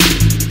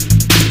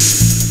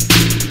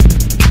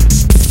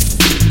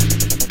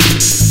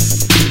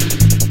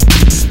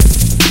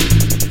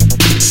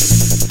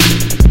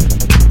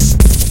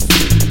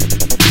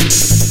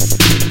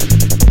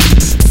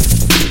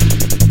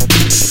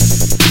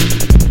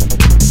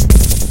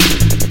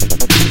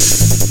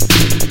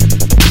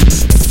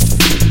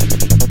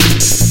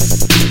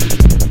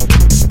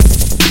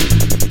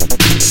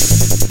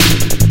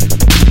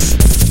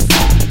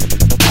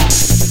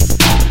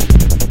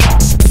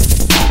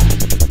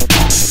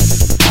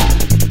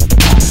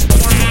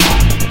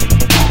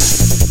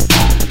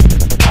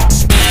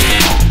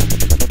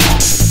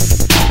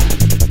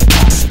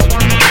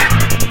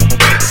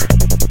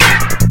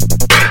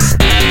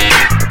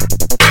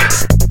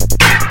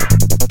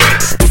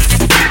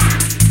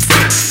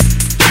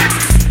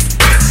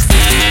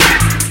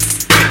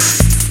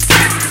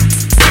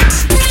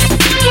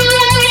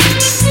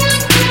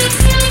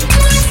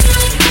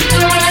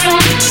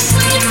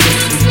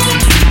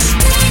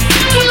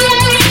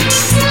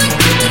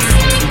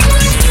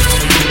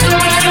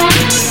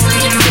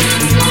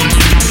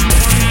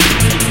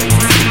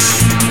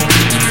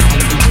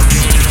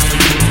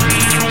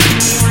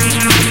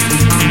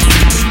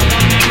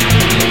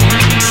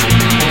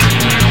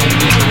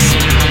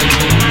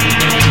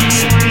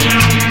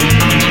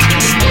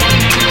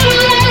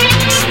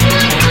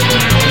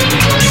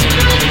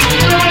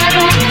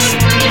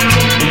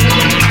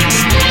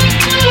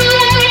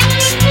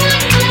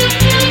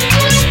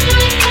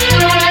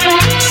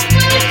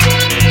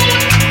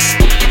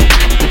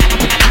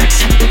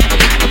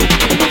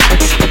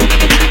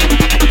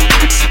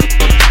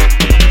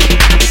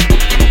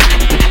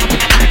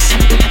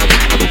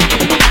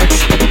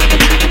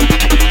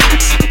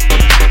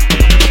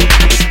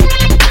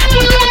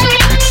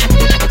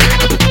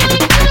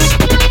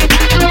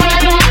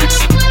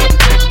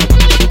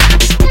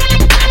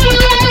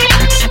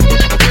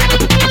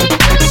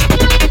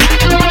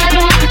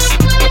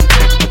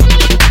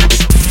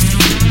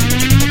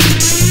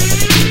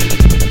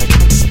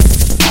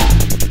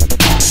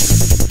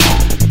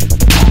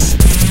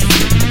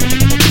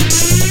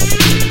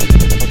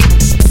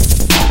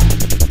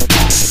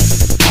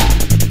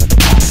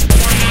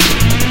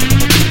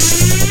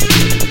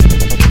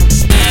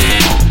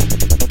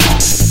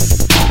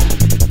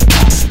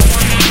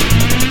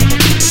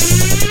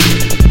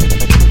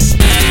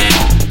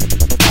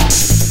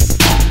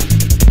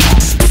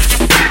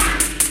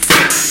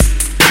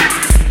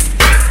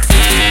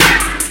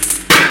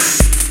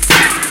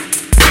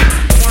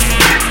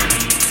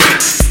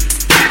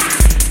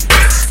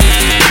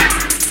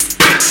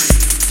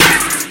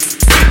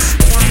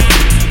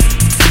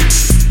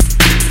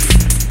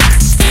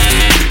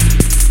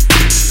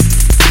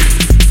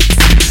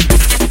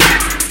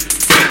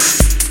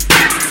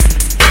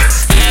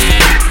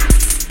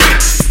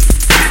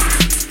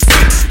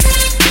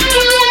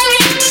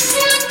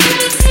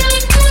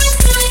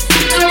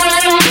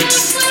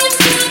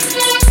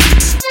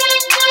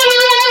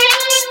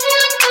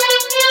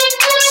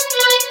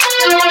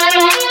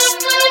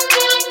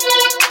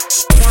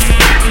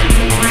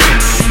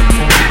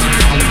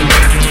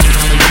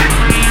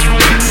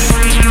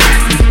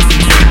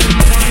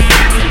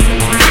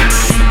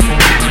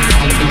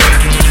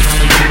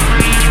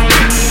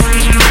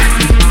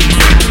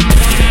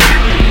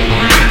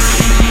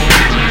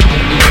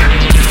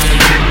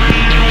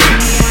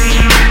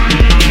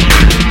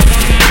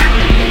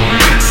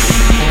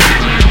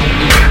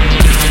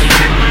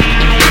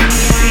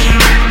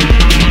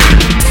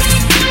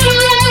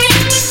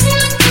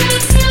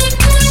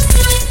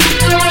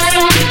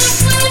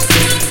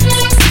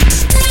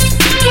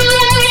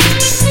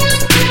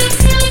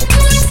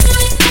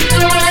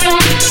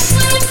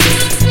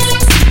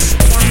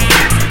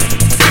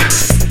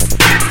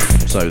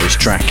 So this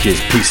track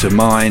is Peace of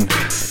Mind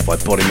by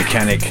Body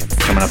Mechanic.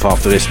 Coming up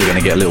after this, we're going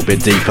to get a little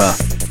bit deeper,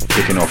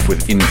 kicking off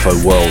with Info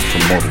World from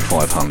Model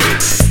 500.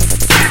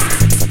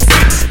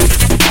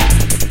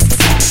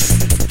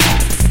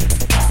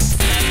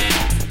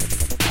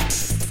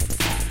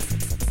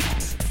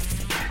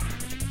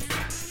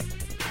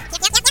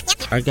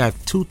 I got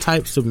two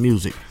types of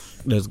music.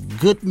 There's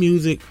good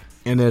music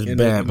and there's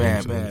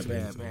bad music.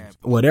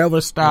 Whatever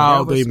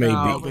style they may be.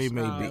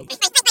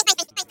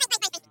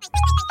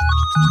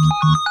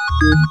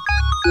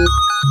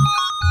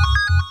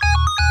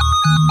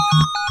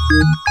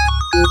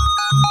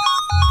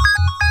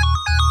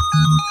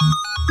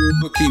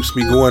 What keeps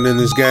me going in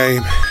this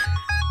game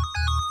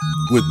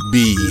would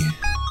be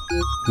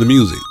the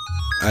music.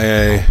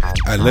 I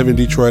live in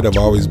Detroit. I've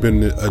always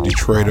been a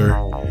Detroiter.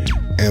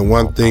 And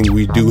one thing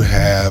we do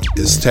have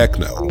is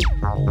techno.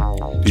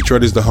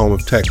 Detroit is the home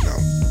of techno.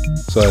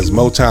 So as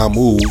Motown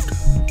moved,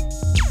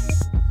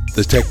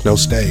 the techno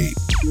stayed.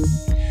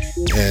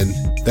 And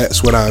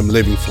that's what I'm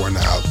living for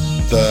now,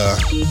 the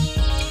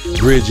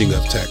bridging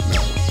of techno.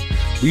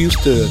 We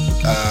used to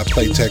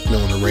play techno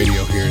on the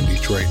radio here in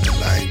Detroit in the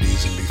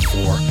 90s and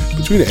before.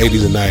 Between the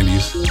 80s and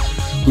 90s,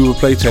 we would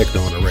play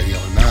techno on the radio.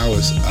 And now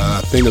it's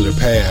a thing of the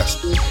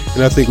past.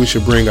 And I think we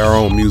should bring our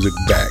own music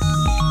back.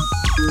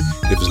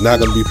 If it's not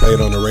going to be played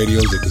on the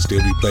radios, it can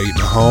still be played in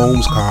the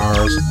homes,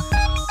 cars,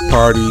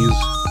 parties,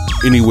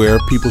 anywhere.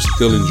 People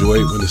still enjoy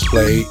it when it's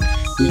played.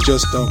 We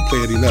just don't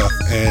play it enough.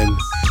 And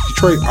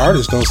Detroit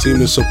artists don't seem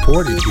to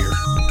support it here.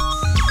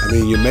 I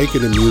mean, you're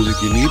making the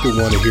music, you need to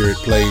want to hear it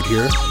played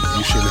here.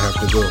 You shouldn't have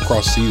to go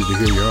across seas to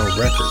hear your own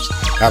records.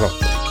 I don't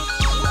think.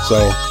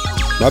 So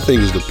my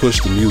thing is to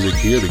push the music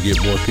here to get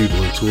more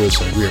people into it.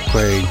 So we're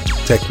playing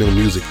techno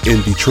music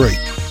in Detroit.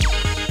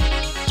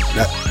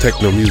 Not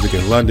techno music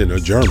in London or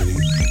Germany.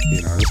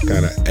 You know, it's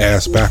kind of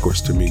ass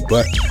backwards to me.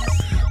 But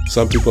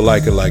some people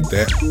like it like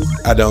that.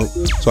 I don't.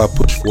 So I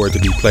push for it to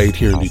be played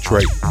here in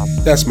Detroit.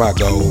 That's my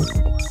goal.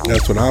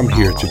 That's what I'm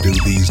here to do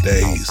these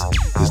days,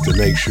 is to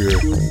make sure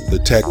the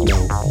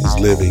techno is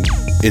living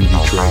in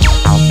Detroit.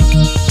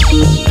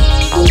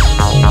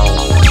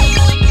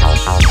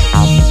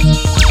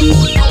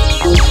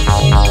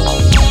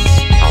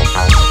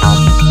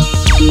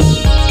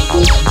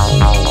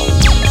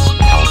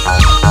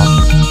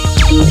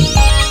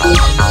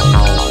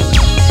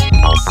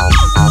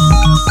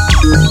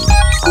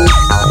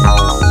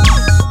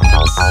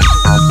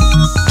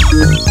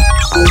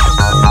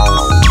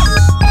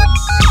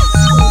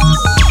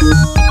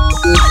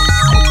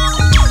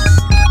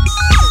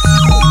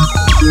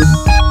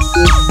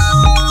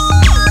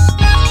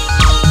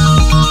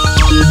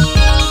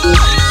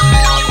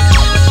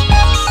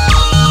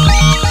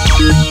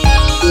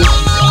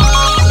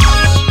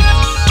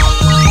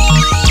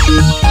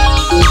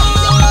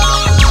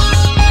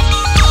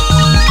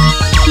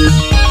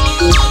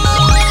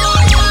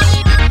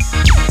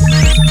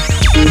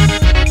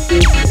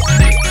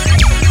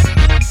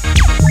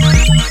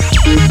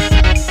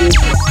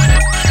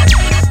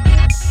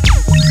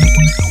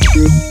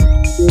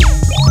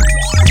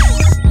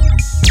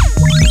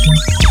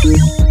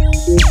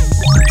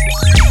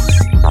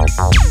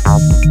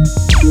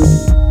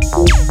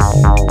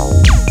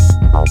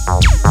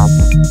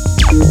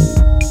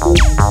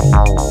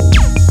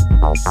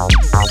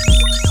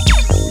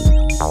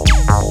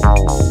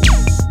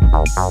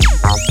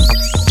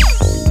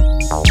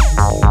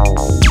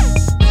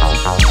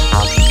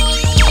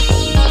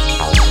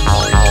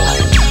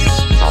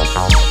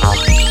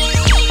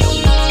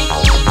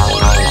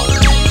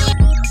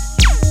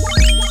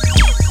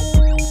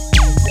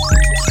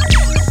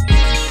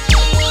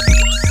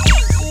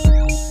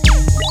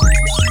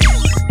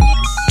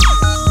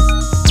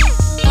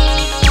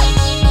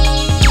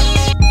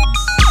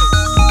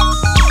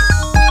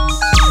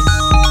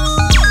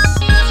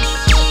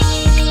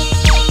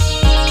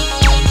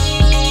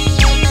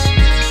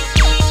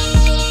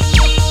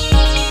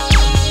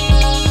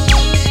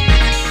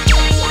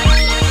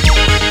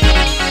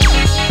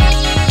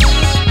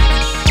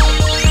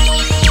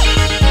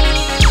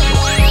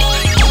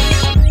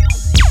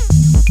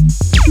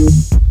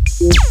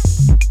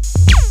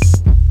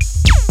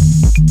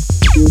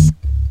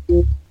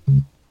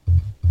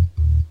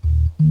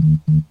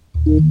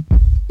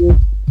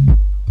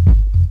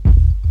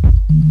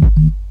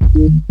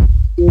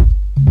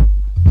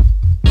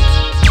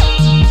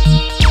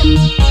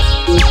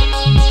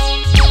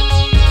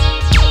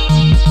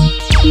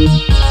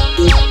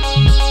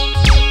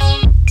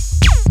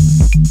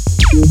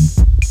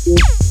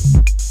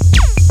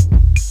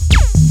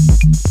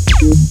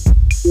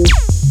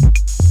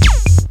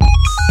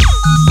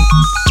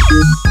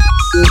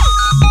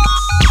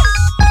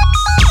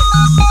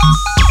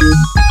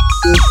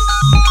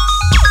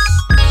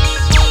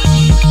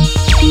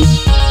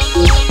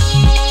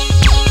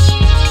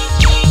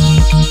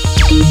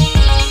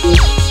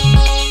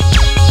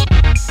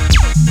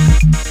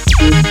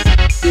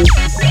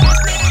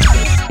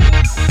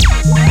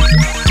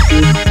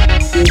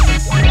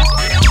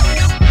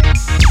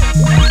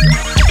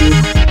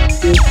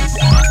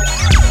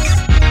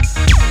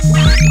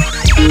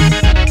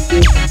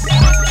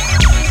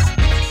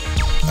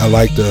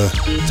 like the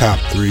top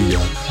 3,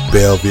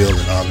 Belleville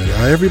and all of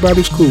that.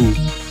 Everybody's cool,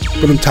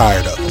 but I'm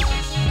tired of them.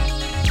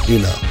 You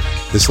know,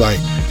 it's like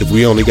if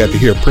we only got to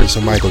hear Prince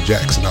and Michael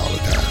Jackson all the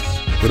time.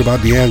 What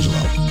about D'Angelo?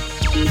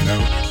 You know,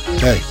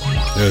 hey,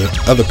 there are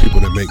other people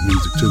that make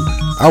music too.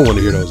 I want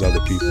to hear those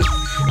other people.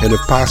 And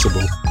if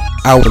possible,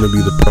 I want to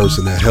be the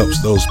person that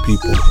helps those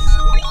people,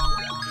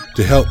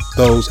 to help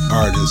those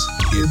artists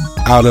get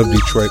out of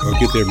Detroit or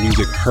get their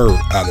music heard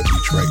out of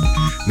Detroit.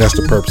 And that's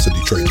the purpose of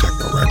Detroit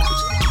Techno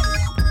Records.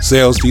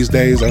 Sales these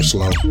days are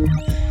slow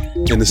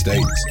in the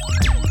States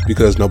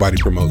because nobody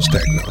promotes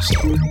techno.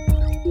 So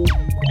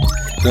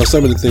now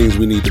some of the things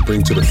we need to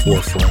bring to the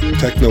forefront.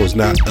 Techno is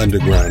not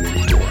underground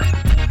anymore,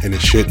 and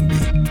it shouldn't be.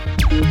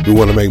 We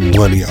want to make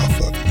money off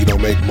of it. You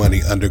don't make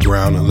money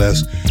underground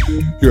unless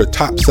you're a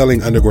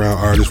top-selling underground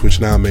artist, which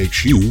now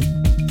makes you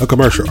a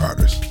commercial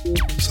artist.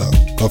 So,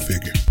 go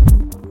figure.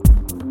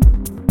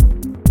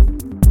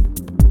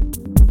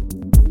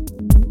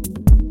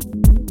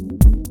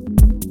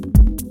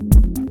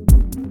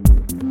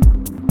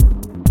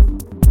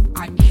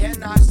 I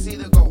cannot see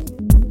the goal.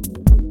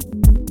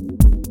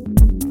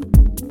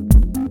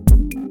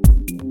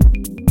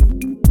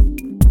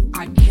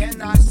 I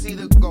cannot see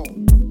the goal.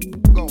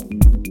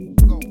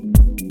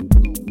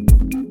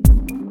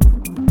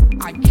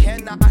 I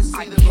cannot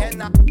see the goal.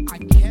 I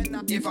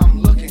cannot. If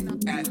I'm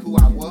looking at who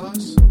I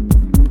was.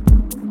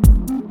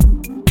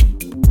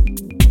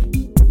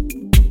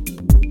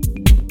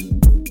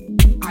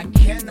 I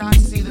cannot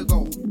see the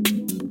goal.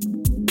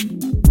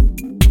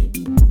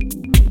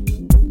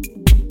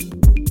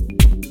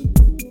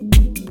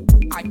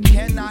 I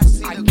cannot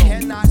see the goal. I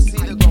cannot see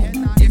the goal.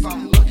 If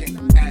I'm looking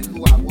at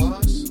who I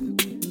was.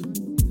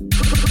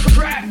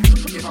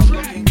 If I'm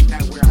looking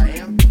at where I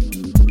am,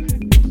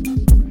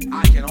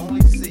 I can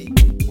only see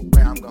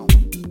where I'm going.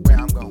 Where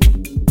I'm going.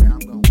 Where I'm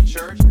going.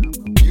 Church,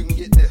 you can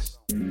get this.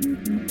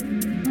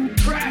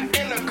 Trapped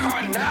in the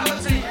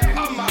carnality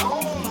of my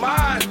own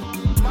mind.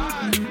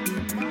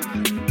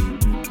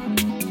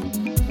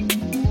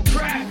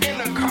 Trapped in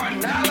the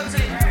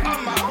carnality of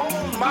my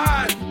own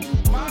mind.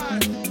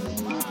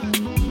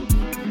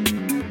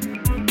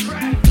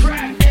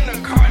 Trapped in the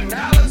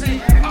carnality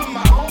of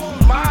my own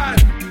mind.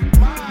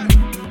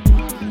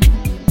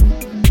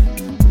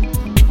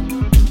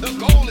 The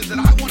goal is that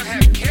I want to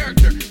have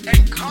character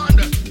and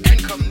conduct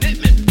and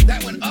commitment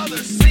that when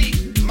others see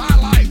my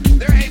life,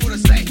 they're able to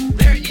say,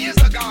 there is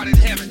a God in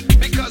heaven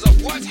because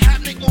of what's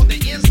happening on the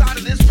inside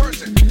of this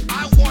person.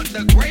 I want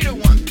the greater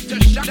one to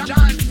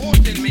shine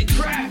forth in me.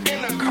 Trapped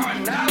in the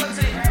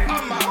carnality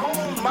of my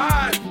own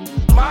mind.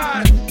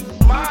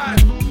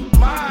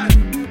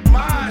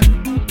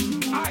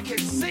 I can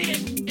see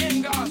it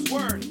in God's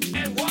word.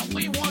 And what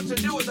we want to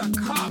do is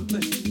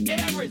accomplish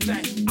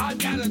everything. I've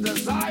got a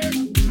desire,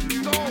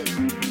 goal.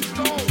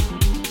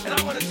 And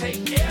I'm going to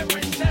take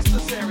every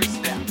necessary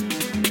step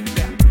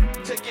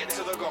to get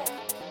to the goal.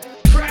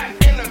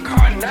 Trapped in the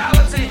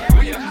carnality,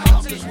 we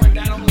accomplish when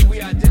not only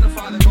we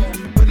identify the goal,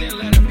 but then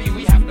let it be,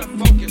 we have to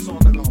focus on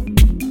the goal.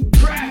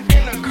 Trapped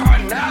in the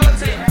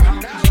carnality,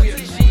 we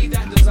achieve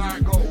that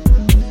desired goal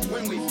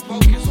when we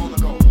focus on the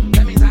goal.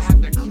 That means I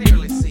have to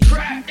clearly see.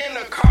 Trapped in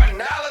the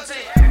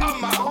carnality of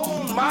my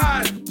own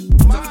mind.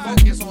 To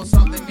focus on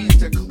something means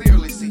to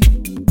clearly see.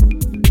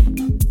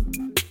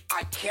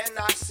 I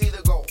cannot see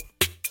the goal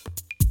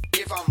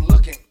if I'm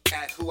looking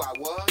at who I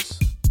was.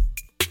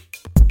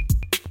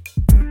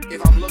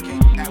 If I'm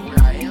looking at where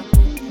I am,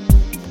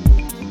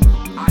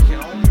 I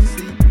can only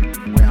see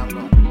where I'm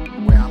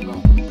going. Where I'm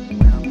going.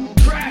 Where I'm going.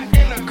 Trapped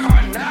in the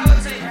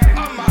carnality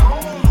of my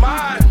own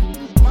mind.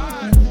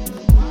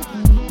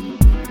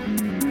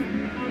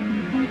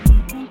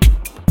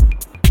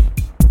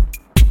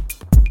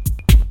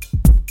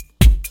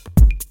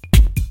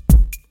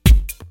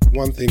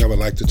 One thing I would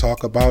like to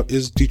talk about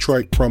is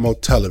Detroit Promo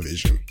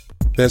Television.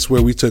 That's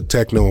where we took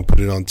techno and put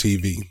it on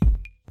TV,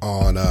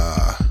 on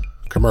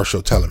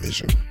commercial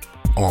television,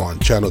 on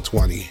Channel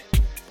 20.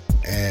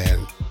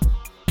 And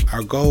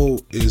our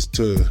goal is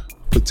to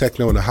put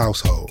techno in the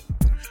household,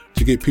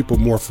 to get people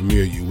more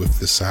familiar with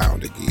the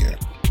sound again.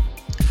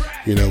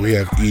 You know, we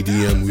have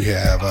EDM,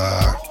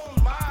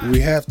 we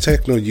have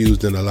techno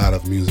used in a lot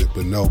of music,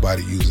 but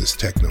nobody uses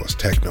techno as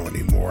techno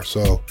anymore.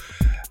 So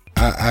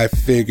I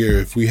figure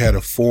if we had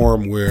a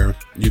forum where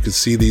you could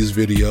see these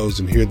videos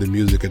and hear the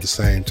music at the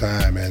same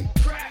time, and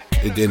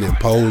it didn't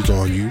impose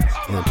on you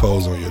or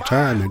impose on your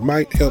time, it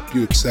might help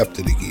you accept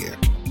it again.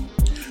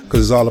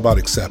 Because it's all about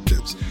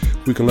acceptance.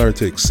 If we can learn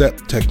to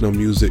accept techno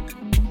music,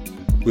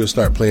 we'll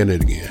start playing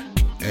it again.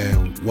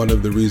 And one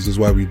of the reasons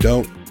why we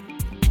don't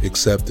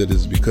accept it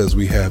is because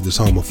we have this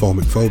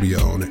homophobic phobia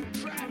on it.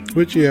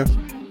 Which, yeah,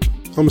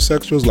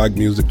 homosexuals like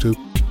music too,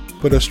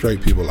 but us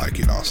straight people like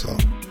it also.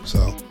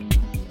 So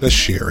let's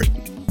share it.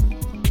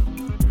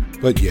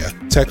 But yeah,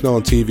 techno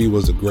on TV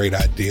was a great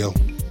idea.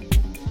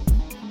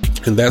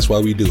 And that's why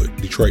we do it.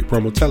 Detroit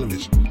Promo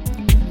Television.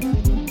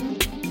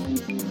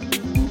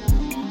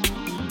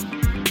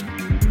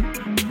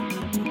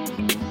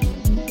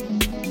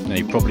 Now,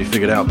 you've probably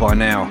figured out by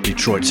now,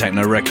 Detroit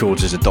Techno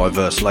Records is a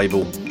diverse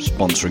label,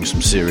 sponsoring some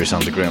serious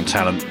underground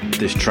talent.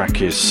 This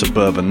track is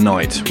Suburban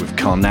Night with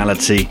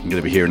Carnality. You're going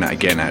to be hearing that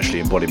again, actually,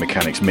 in Body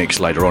Mechanics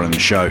mix later on in the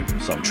show.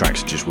 Some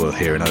tracks are just worth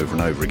hearing over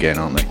and over again,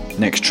 aren't they?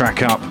 Next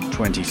track up,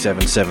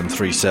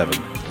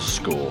 27737,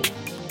 Score.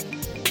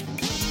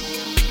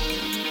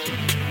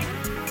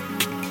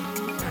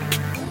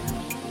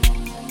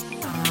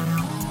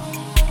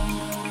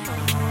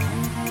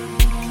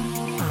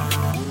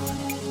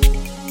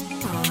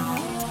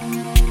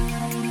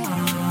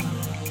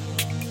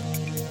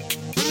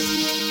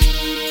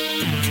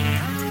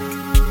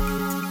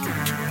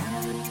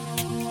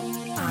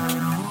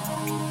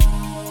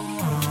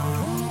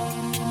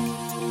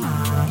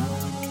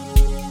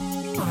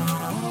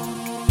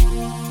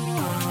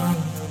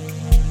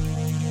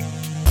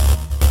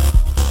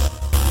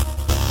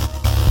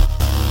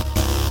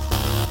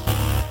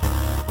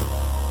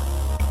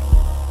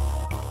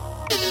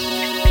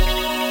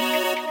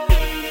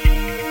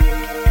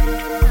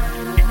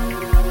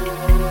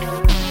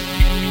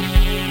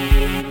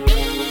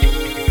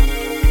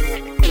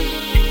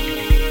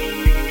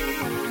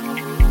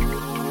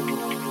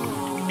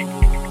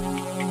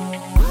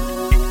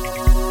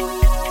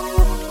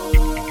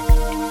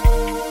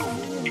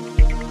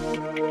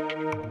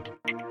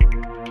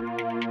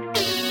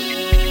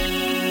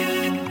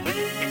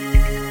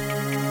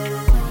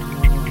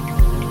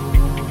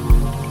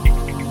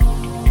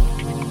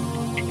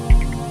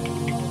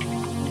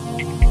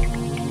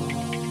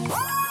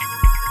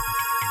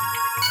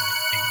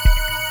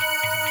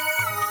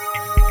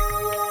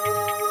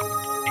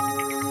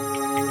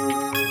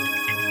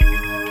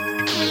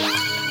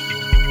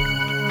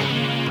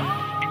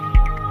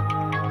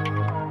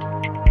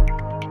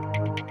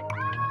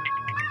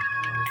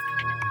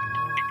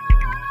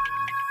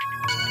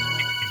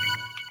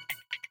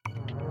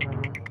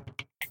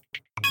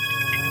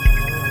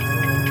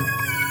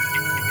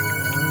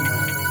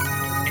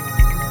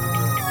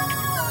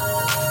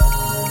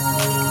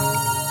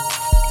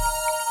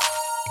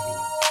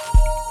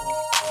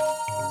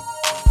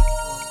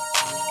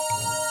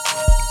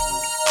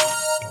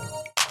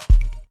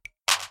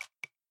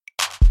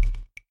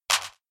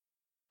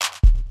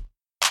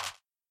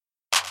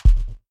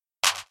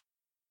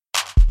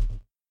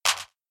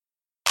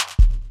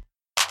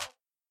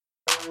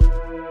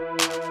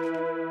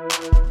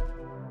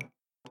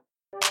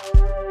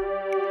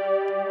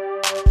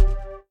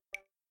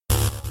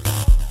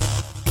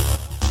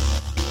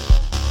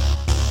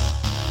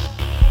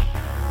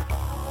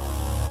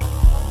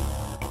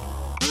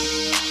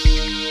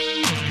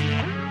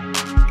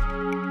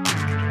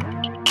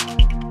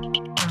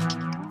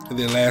 And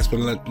then last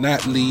but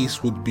not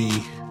least would be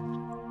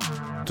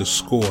the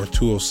Score,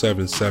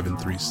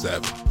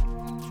 207737.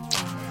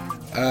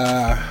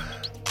 I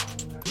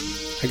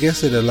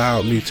guess it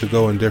allowed me to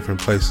go in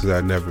different places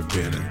I'd never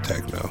been in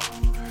techno.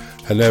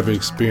 I never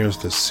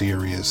experienced a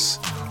serious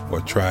or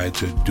tried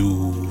to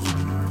do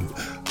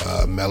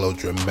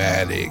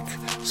melodramatic.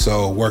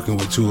 So working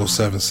with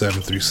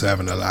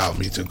 207737 allowed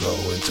me to go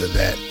into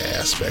that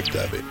aspect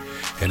of it.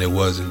 And it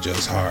wasn't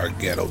just hard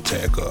ghetto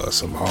tech or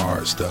some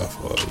hard stuff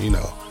or,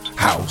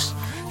 house.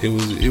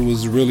 It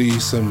was really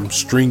some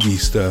stringy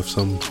stuff.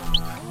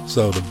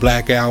 So the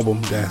Black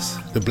album, that's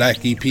the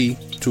Black EP,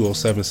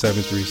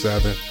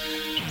 207737,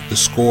 the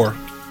Score,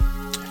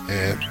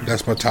 and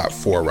that's my top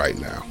 4 right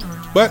now.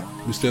 But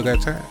we still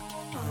got time,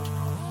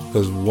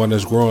 because one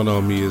that's growing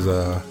on me is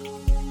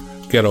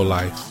Ghetto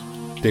Life,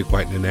 Dick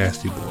White and the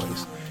Nasty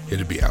Boys.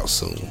 It'll be out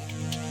soon.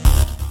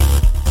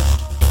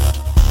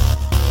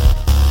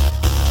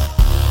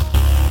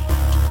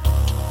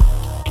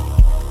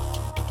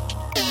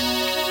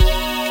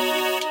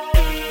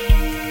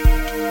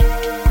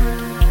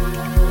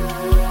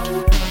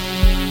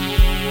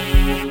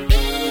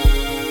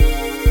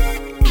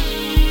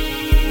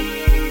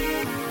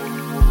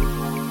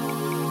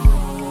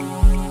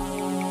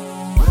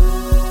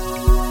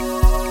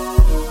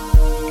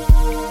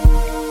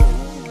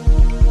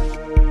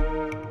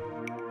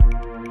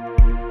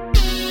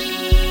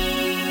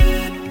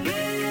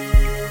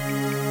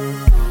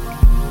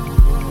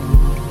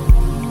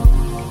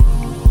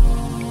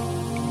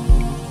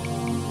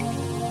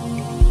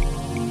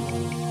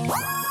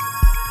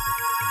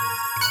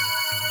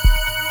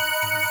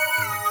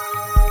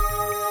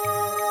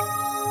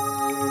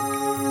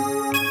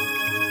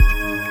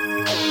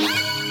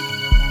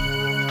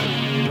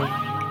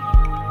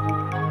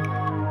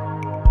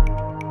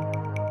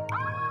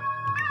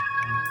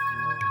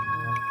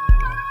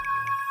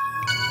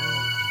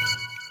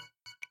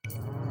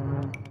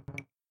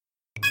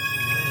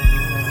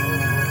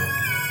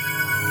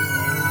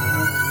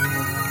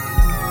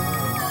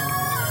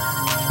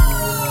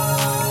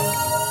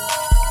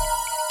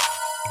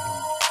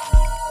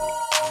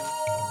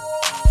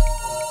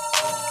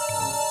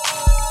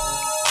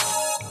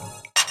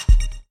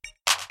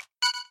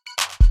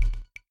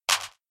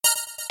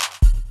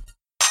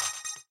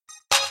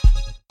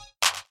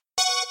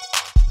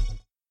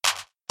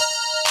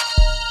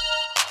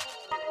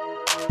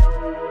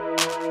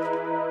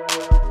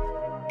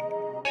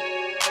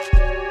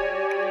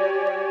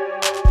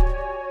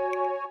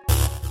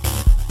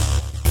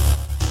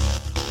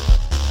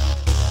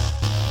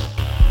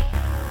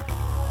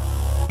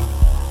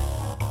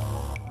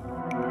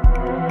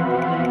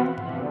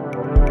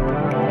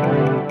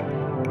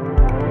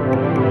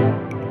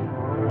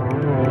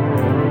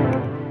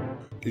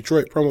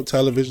 Detroit Promo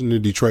Television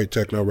and Detroit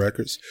Techno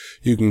Records.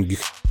 You can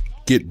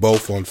get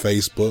both on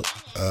Facebook,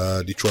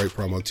 Detroit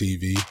Promo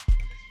TV,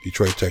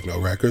 Detroit Techno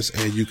Records,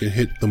 and you can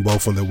hit them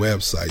both on their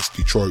websites,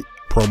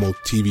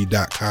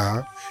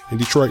 DetroitPromoTV.com and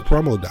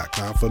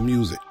DetroitPromo.com for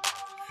music.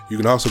 You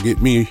can also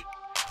get me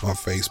on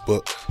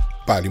Facebook,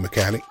 Body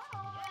Mechanic.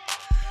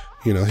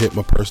 You know, hit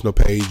my personal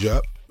page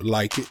up,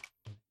 like it,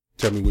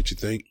 tell me what you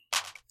think.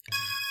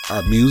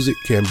 Our music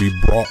can be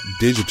brought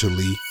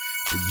digitally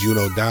with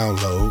Juno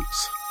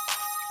downloads.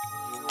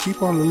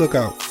 Keep on the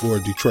lookout for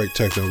Detroit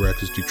Techno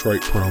Records,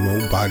 Detroit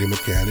Promo, Body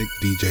Mechanic,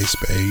 DJ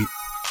Spade.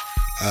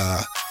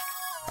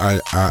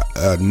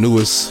 Our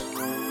newest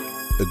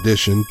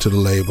addition to the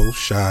label,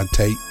 Sean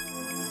Tate.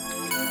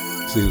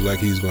 Seems like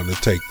he's going to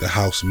take the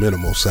house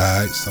minimal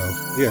side. So,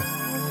 yeah,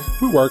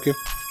 we're working.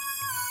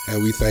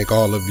 And we thank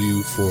all of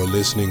you for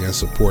listening and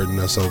supporting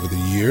us over the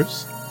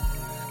years.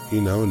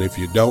 You know, and if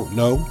you don't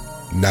know,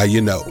 now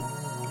you know.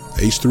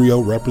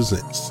 H3O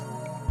represents.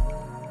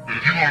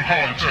 If you gonna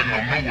call it techno,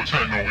 know what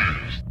techno is.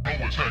 Know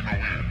what techno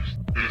is.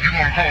 If you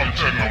gonna call it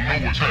techno, know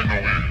what techno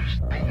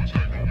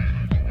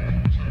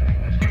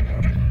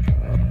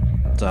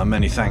is.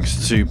 Many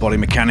thanks to Body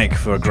Mechanic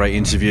for a great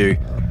interview.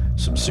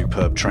 Some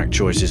superb track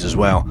choices as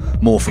well.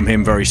 More from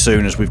him very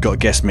soon, as we've got a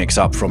guest mix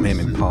up from him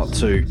in part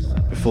 2.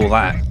 Before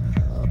that,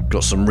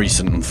 got some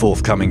recent and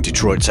forthcoming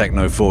Detroit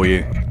techno for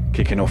you.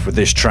 Kicking off with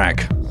this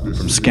track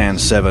from Scan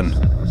 7,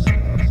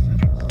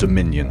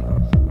 Dominion.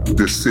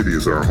 This city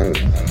is our home.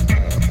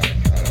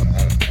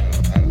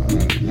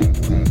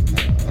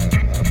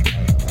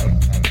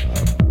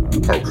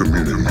 Our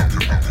community.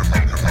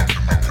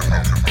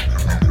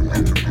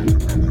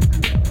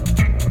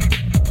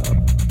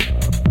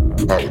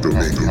 Our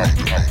dominion.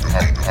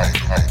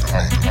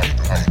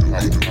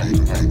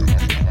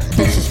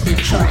 This is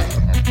Detroit,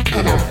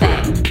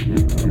 NFM,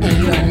 and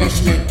you're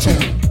listening to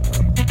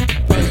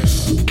Bass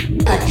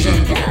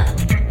Agenda.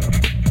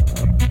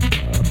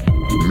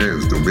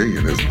 Man's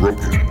dominion is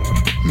broken.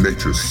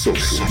 Nature's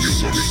social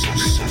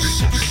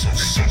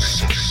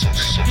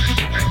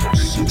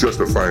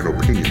justifying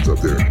opinions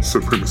of their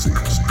supremacy.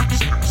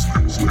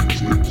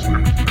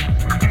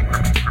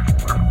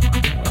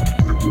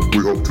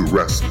 We hope to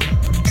wrest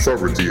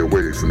sovereignty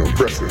away from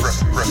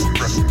oppressors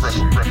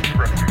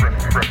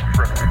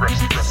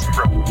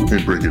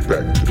and bring it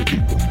back to the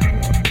people.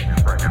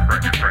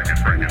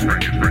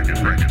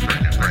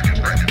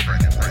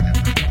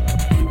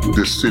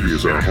 This city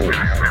is our home.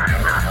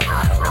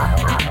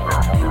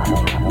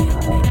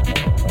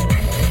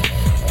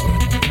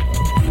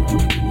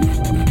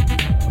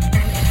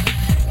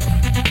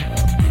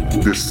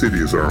 This city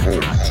is our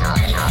home.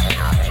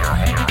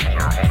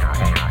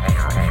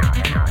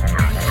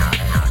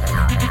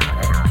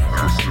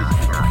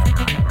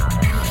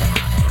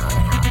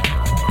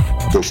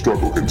 The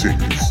struggle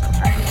continues.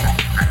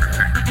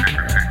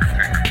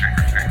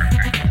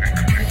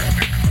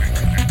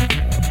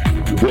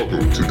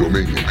 Welcome to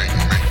Dominion.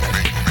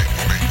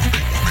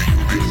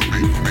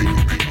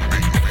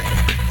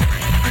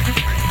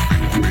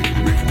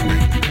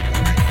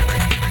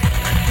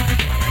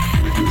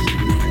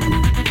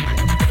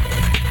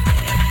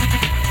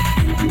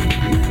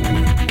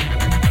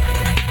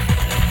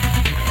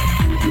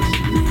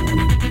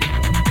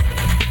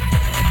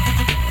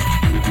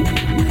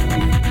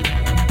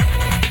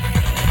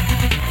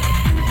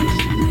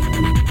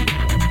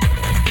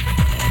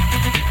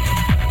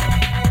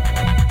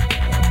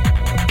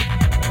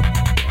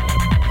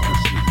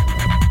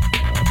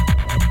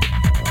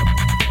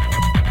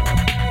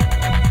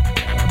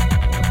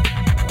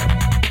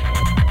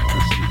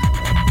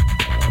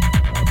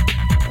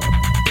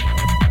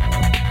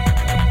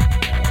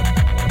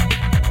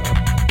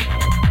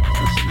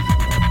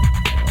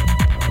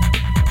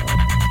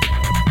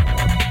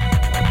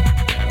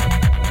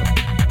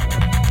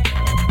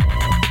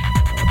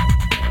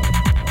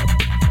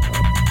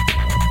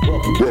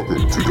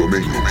 Welcome to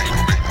Dominion.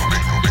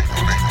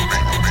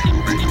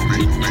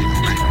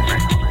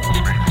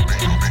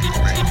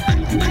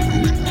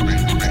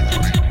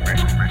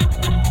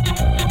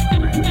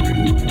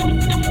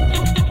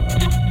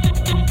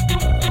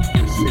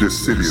 This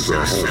city is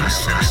our home.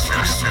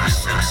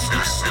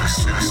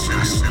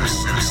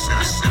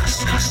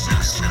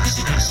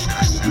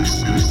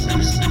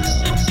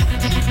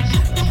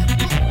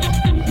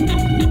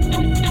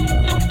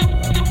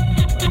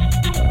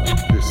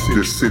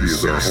 This city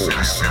is our home.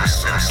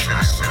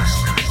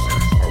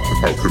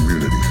 Our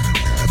community.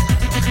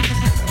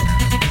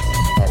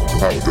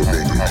 Our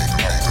dominion.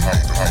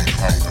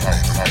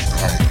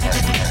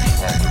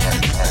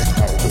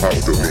 Our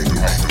dominion.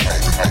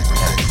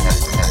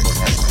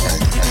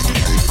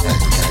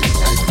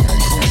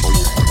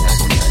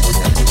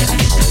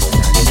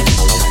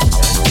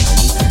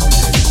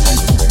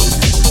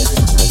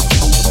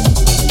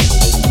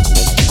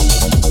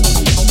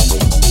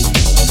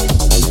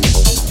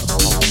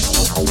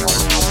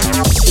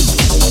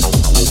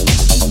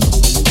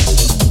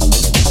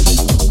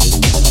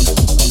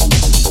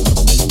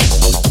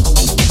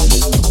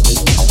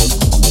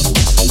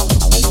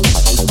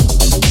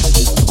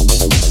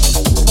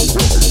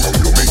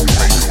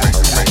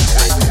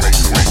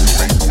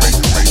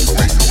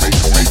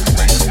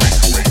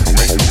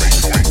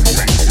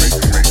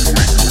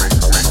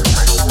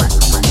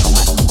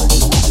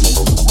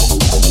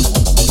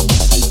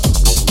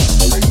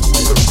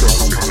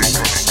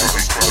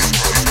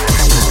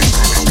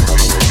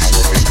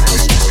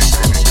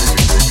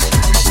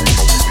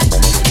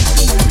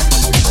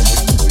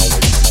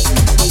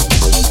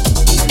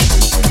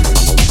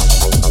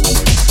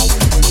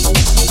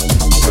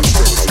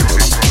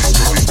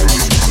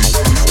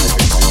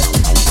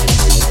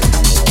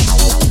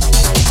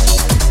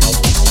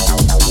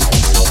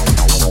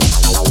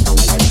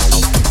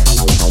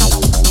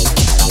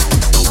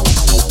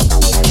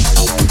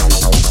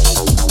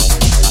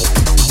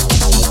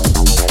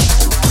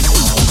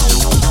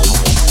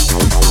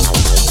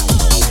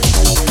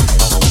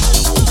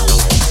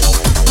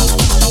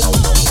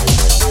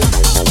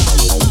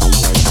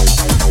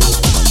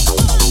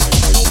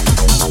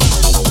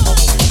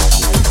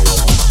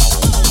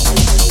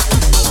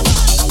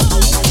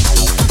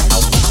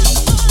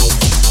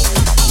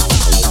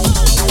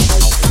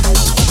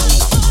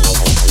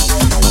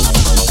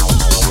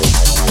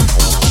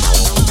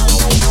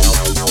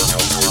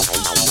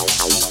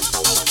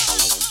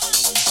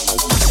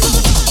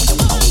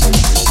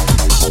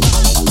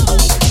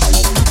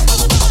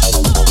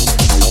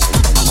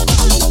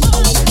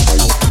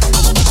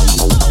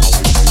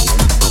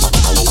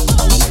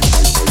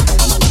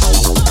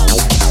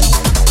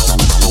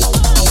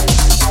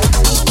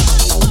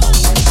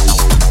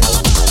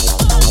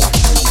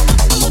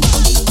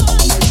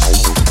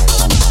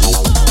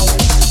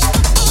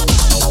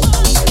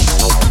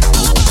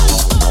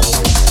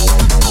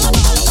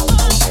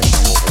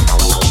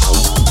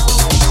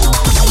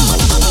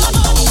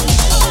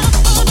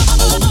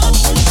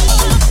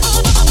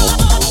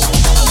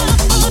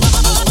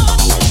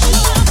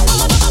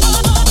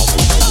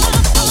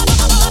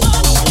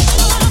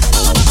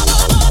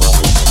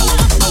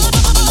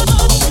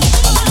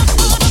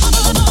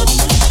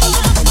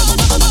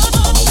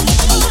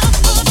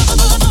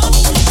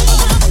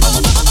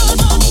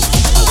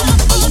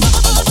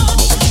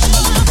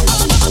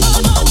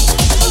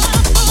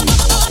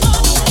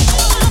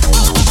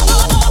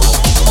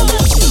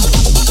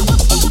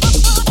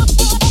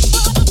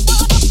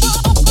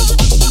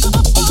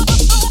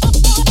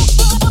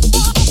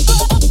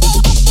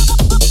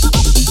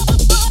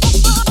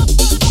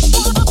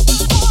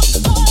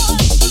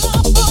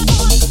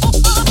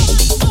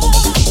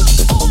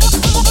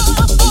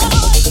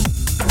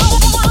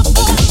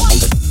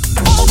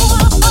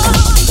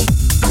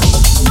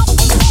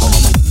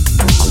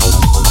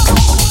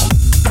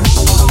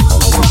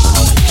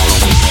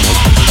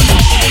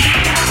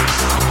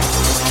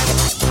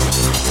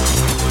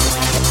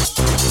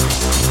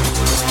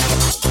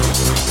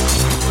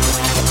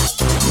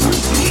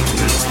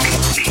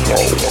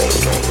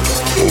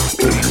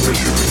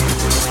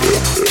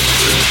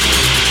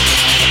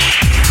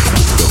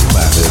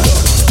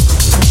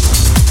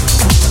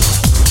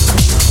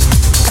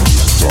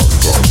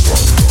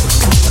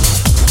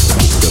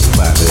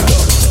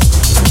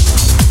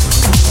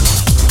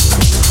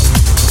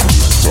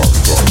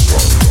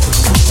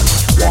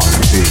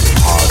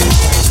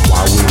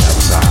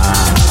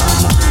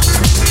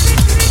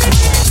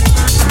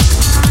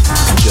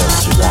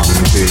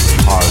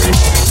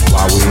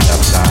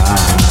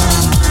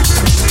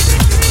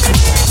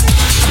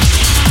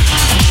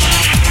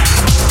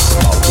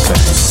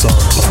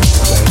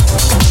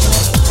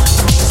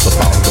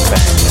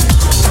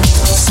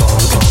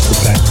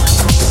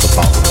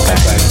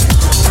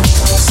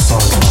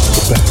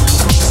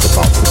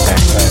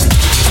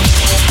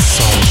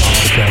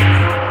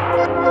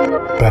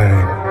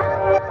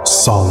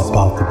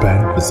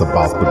 It's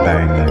about the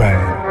banging.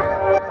 Bang.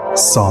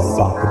 It's all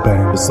about the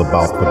bang. It's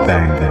about the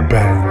banging.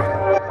 Bang.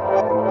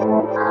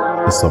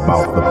 It's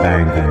about the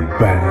banging.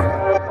 Bang.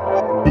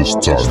 It's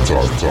time.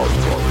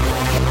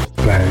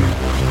 Bang.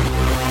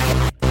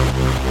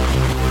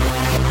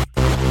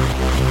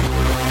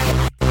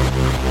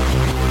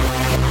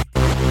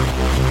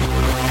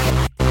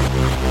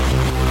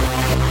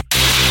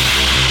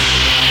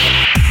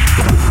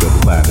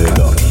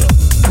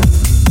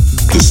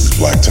 This is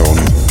Black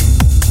Tony,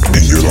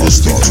 and you're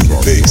listening to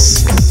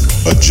Bass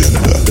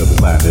Agenda. The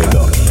planet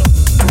up.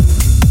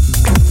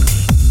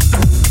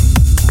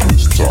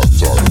 It's time.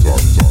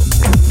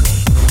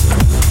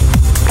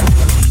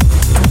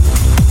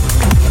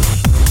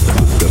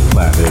 The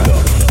planet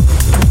up.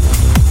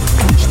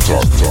 It's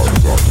time.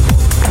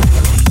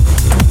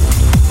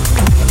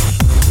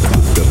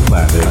 The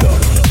planet up.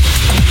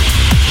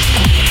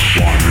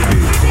 One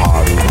big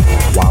party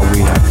while we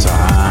have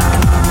time.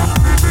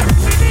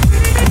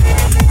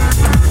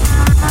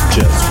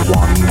 Just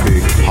one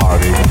big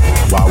party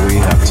while we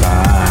have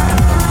time.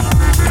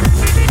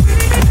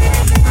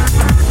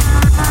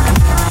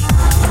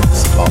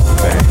 It's about the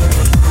banging.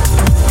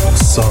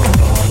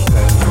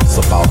 It's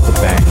about the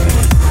banging.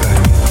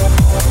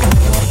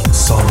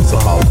 Songs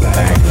about the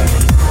banging.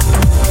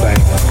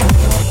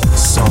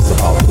 Songs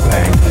about the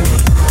banging.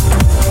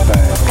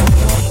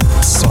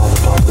 Songs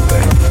about the banging. Songs about the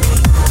banging.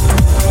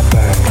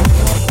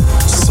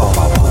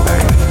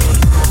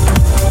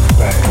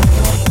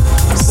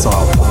 It's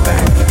all about the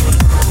banging.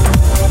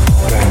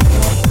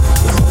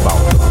 It's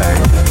about the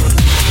banging.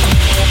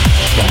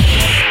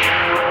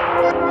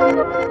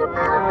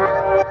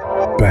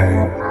 Bang.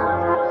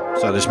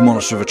 So this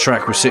monster of a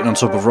track we're sitting on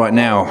top of right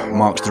now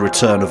marks the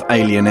return of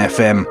Alien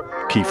FM,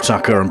 Keith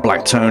Tucker and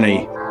Black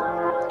Tony,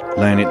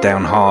 laying it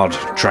down hard,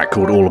 a track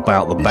called All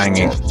About the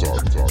Banging.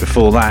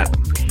 Before that,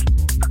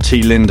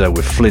 T. Linda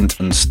with Flint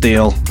and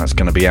Steel, that's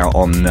going to be out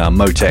on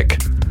Motec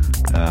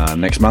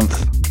next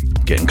month,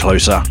 getting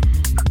closer.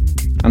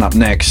 And up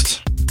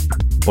next,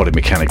 Body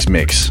Mechanics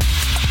Mix.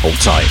 Hold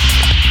tight.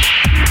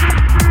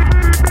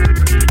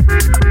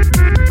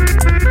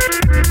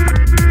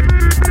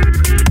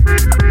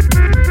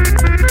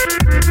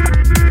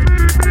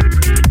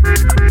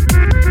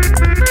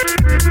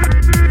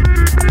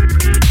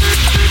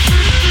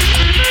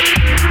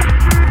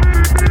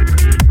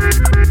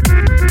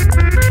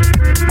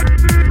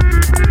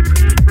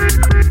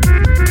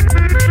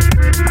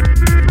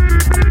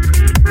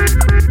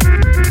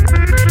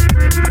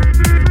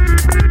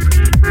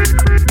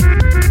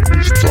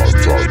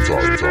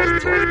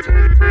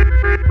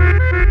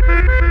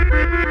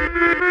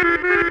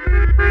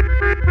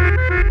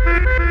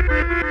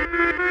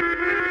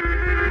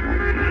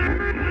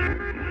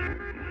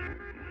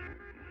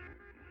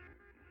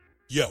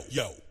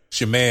 Yo, it's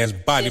your man's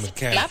Body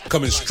Mechanic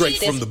coming straight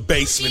from the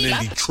basement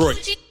in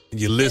Detroit. And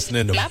you're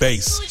listening to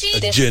Bass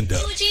Agenda.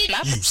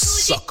 You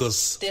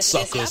suckers. This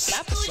my Fuji.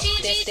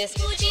 This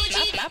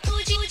my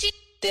Fuji.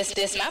 I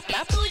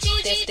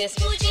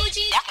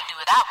can do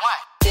without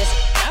one. This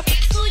my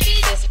Fuji.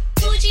 This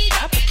Fuji.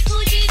 My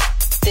Fuji.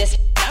 This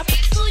my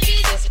Fuji.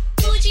 This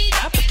Fuji.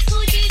 My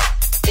Fuji.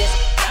 This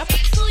my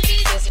Fuji.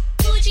 This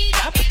Fuji.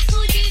 My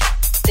Fuji.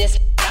 This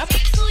my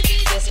Fuji.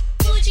 This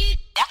Fuji.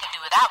 I can do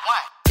without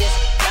one. This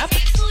my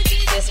Fuji.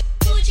 This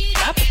Fuji.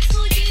 My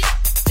Fuji.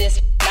 This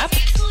my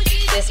Fuji.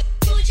 This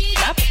Fuji.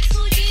 My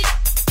Fuji.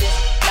 This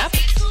my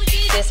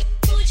Fuji. This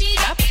Fuji.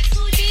 My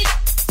Fuji.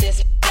 This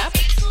my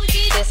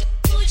Fuji. This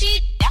Fuji.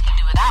 I can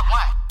do without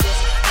one. This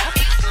my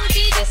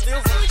Fuji. This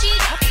Fuji.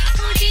 My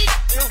Fuji.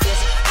 This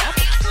my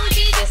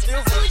Fuji. This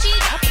Fuji.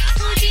 My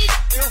Fuji.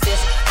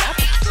 This my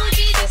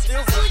Fuji. This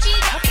Fuji.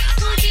 My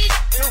Fuji.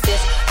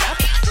 This my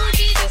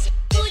Fuji. This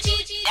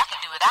Fuji. I can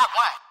do without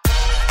one.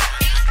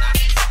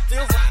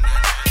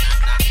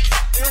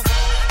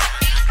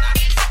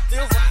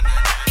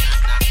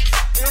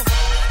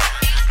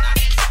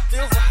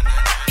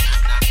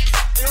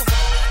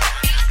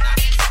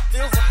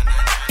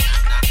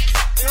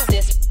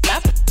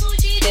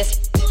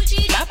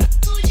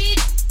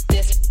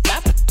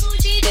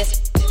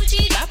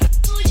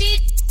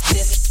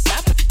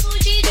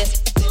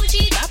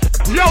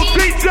 Yo,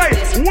 DJ,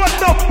 what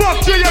the fuck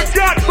do you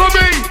got for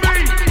me?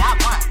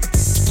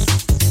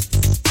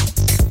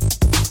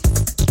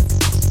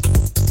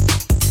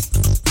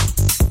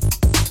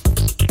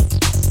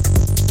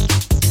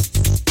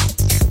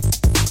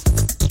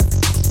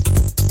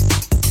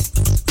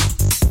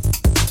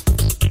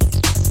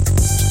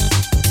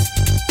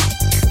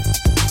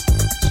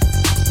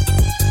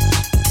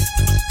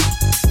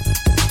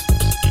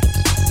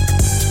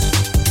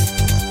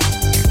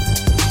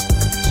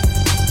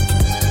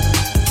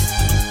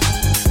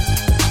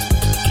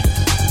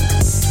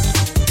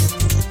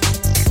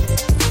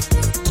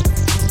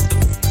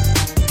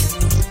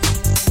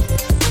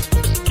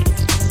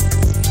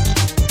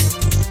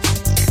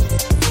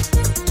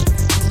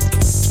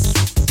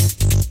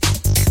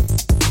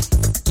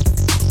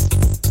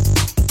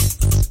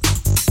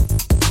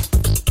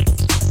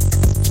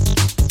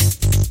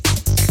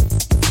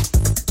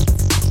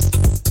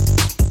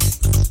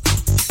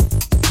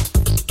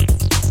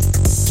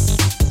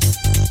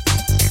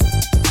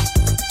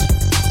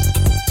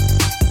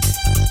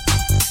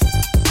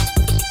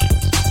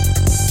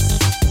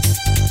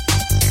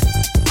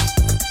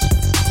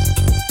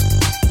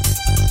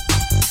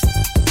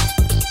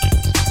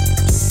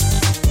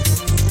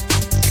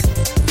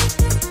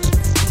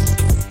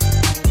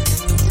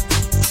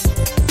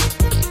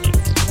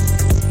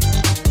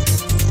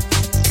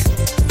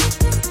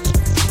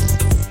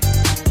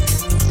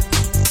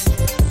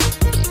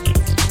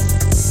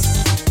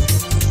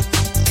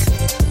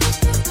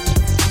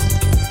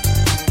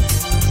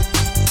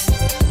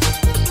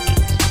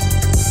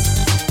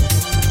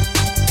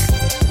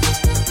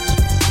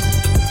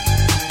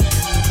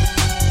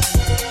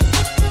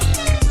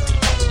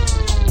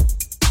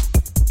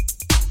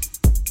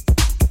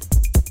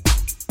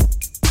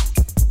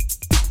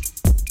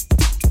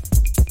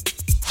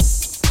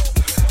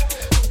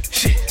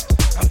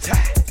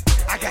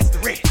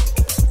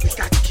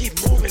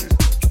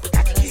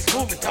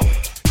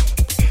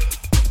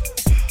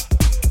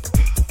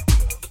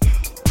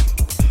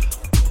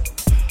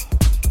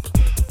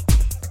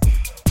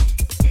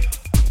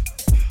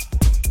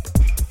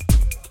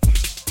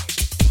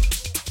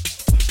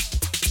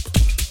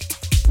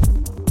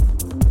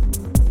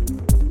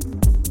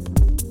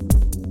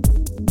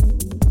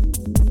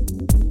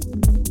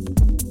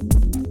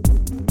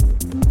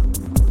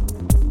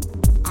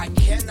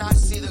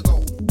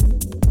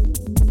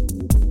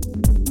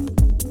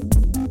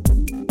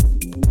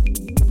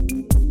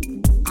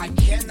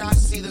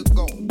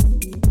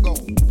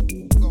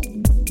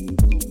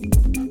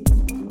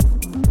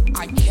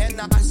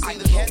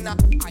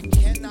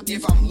 cannot,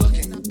 if I'm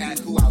looking at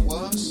who I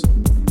was,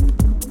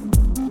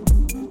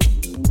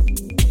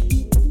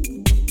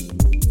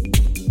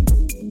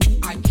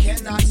 I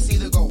cannot see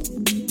the goal.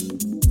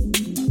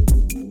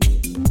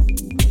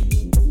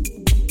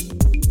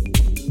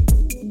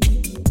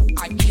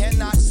 I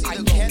cannot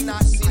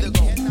see the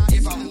goal.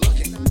 If I'm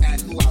looking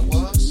at who I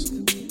was,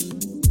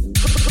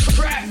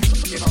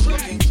 if I'm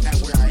looking at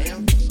where I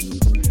am,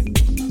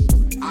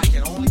 I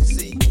can only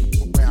see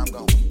where I'm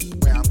going.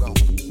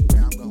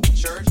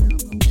 Church,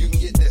 you can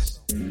get this.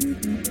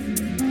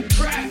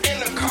 Trapped in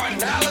the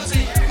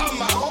carnality of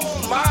my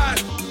own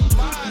mind.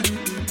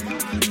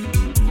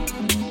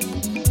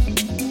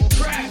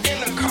 Trapped in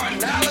the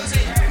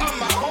carnality of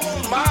my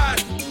own mind.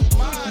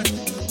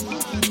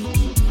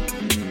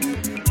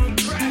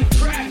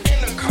 Trapped in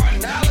the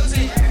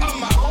carnality of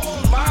my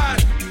own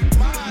mind.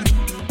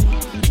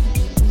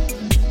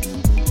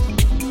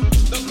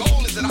 The goal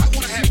is that I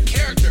want to have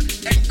character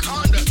and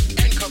conduct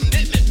and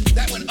commitment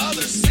that when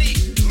others see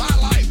my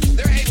life,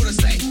 they're able to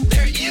say,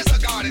 there is a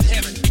God in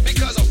heaven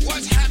because of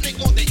what's happening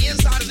on the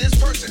inside of this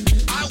person.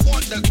 I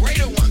want the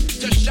greater one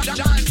to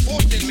shine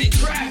forth in me.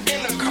 Trapped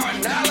in the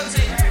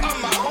carnality of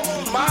my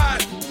own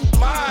mind.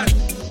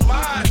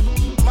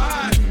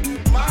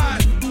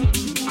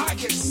 I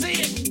can see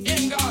it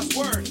in God's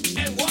word.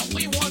 And what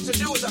we want to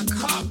do is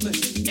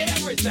accomplish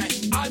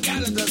everything. I've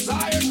got a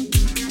desire,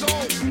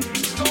 goal.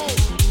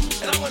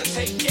 And I'm going to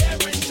take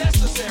every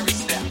necessary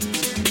step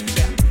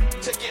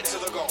to get to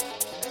the goal.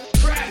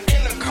 Trapped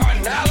in the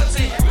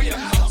carnality, we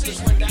accomplish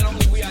when not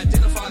only we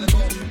identify the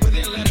goal, but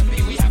then let it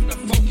be, we have to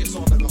focus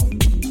on the goal.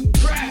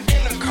 Trapped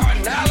in the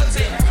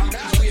carnality,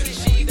 we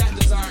achieve that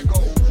desired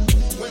goal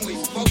when we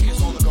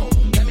focus on the goal.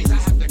 That means I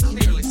have to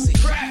clearly see.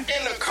 Trapped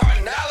in the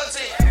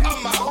carnality of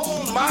my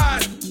own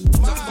mind.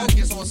 To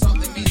focus on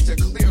something means to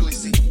clearly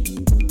see.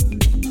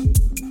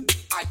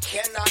 I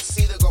cannot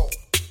see the goal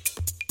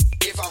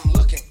if I'm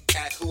looking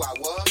at who I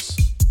was,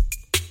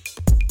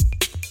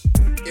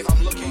 if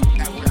I'm looking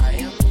at where I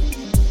am,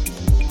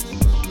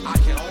 I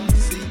can only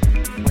see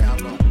where I'm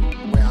going.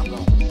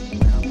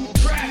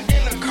 Trapped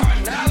in the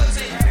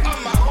carnality of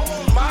my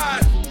own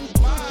mind.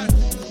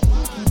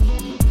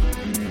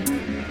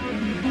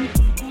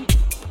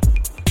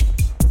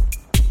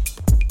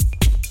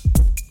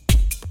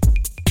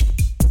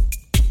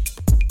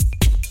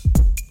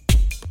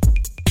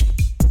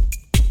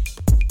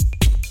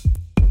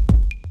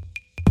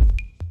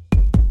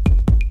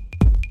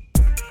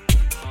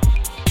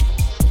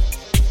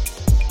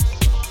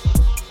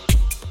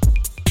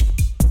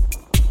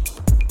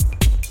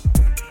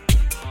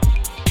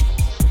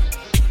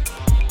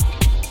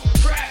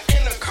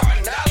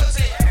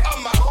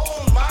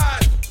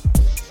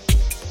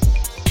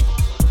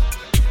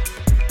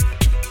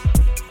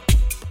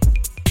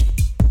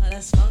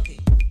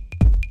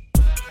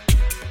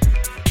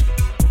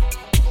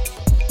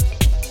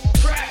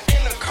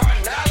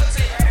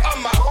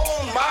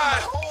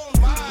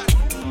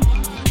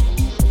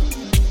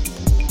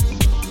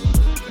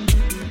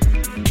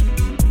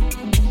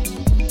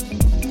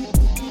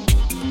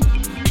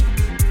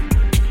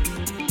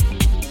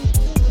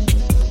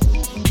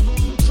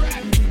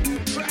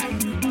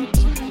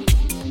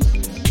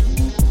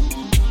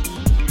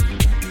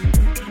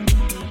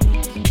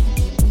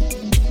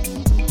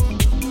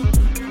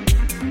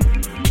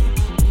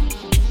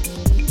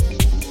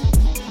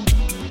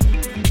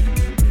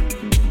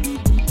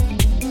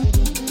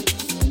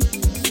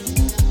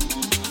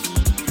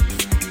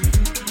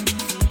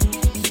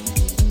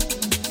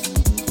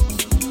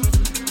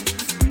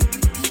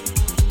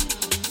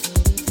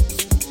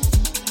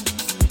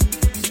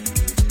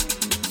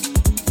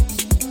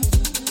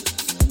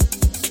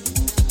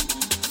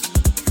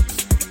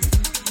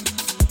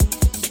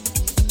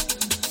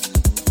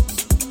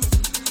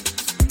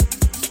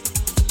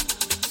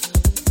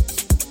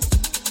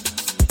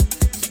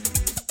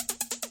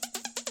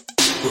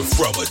 We're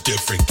from a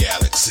different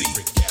galaxy.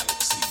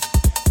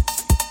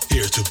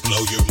 Here to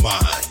blow your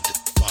mind.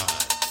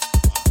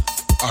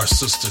 Our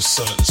sister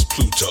sun is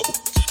Pluto.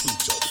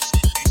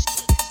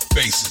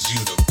 Base is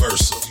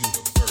universal.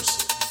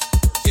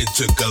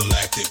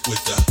 Intergalactic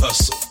with the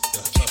hustle.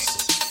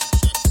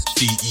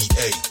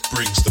 DEA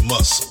brings the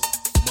muscle.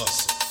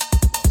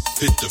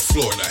 Hit the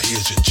floor, now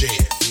here's your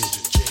jam.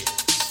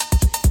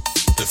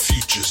 The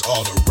future's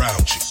all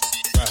around you.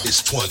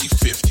 It's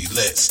 2050,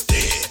 let's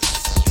dance.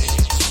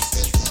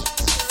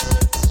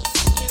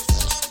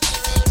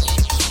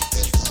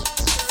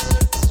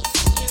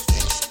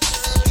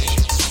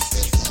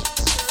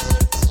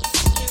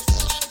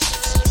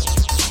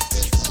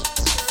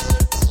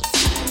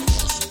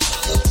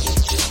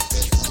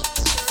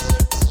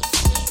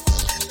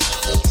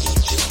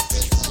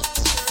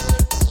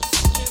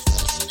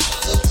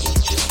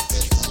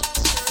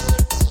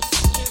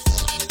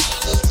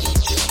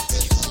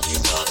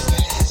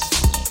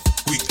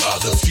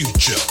 The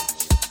future.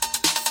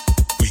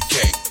 We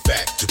came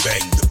back to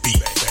bang the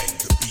beat.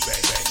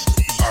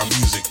 Our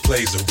music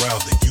plays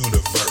around the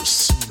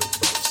universe.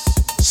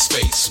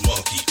 Space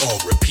Monkey on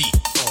repeat.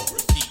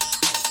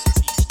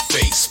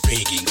 space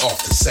pinging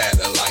off the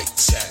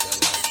satellites.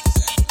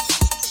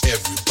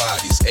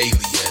 Everybody's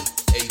alien.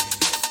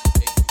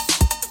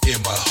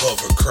 In my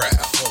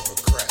hovercraft.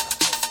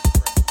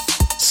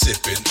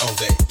 Sipping on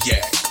that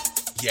yak.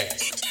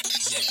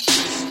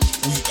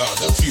 We are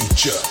the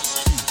future.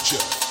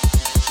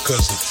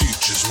 Cause the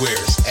future's where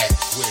it's at.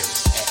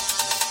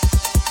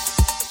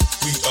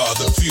 We are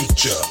the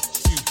future.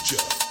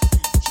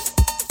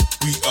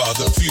 We are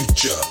the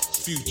future.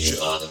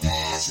 You are the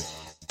past.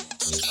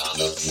 We are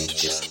the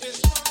future.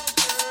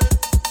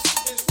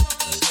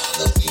 We are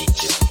the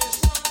future.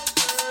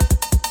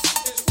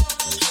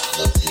 We are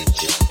the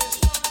future.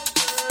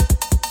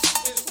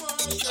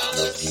 We are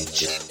the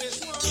future.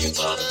 You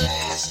are the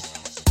past.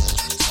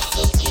 We are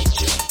the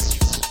future.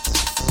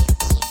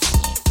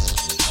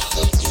 We are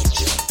the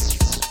future.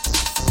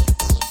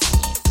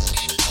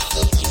 We are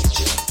the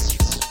future.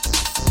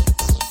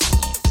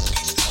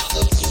 We are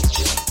the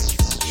future.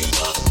 You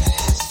are the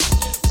past.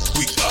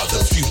 We are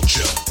the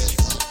future.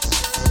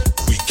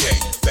 We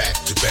came back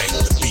to bang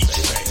the beat.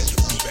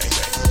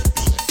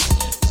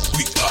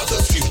 We are the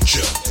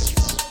future.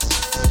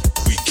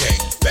 We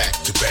came back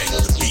to bang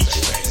the beat.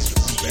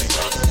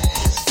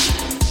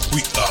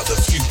 We are the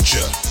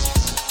future.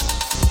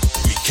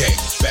 We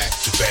came back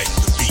to bang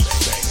the beat.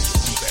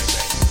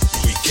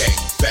 We came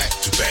back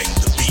to bang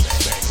the beat.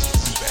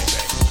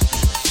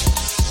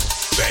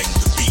 Bang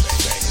the beat.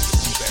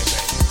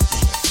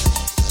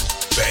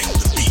 Bang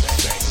the beat.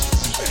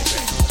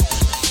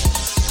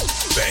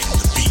 Bang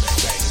the beat.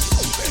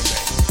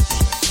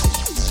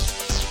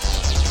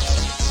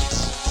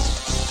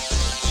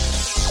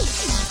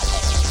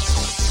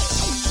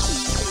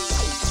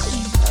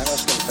 I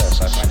must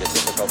confess, I find it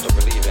difficult to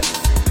believe in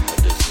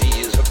a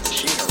disease of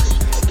machinery.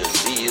 A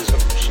disease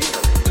of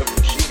machinery.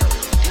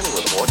 Dealing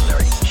with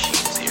ordinary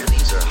machines here,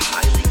 these are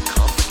highly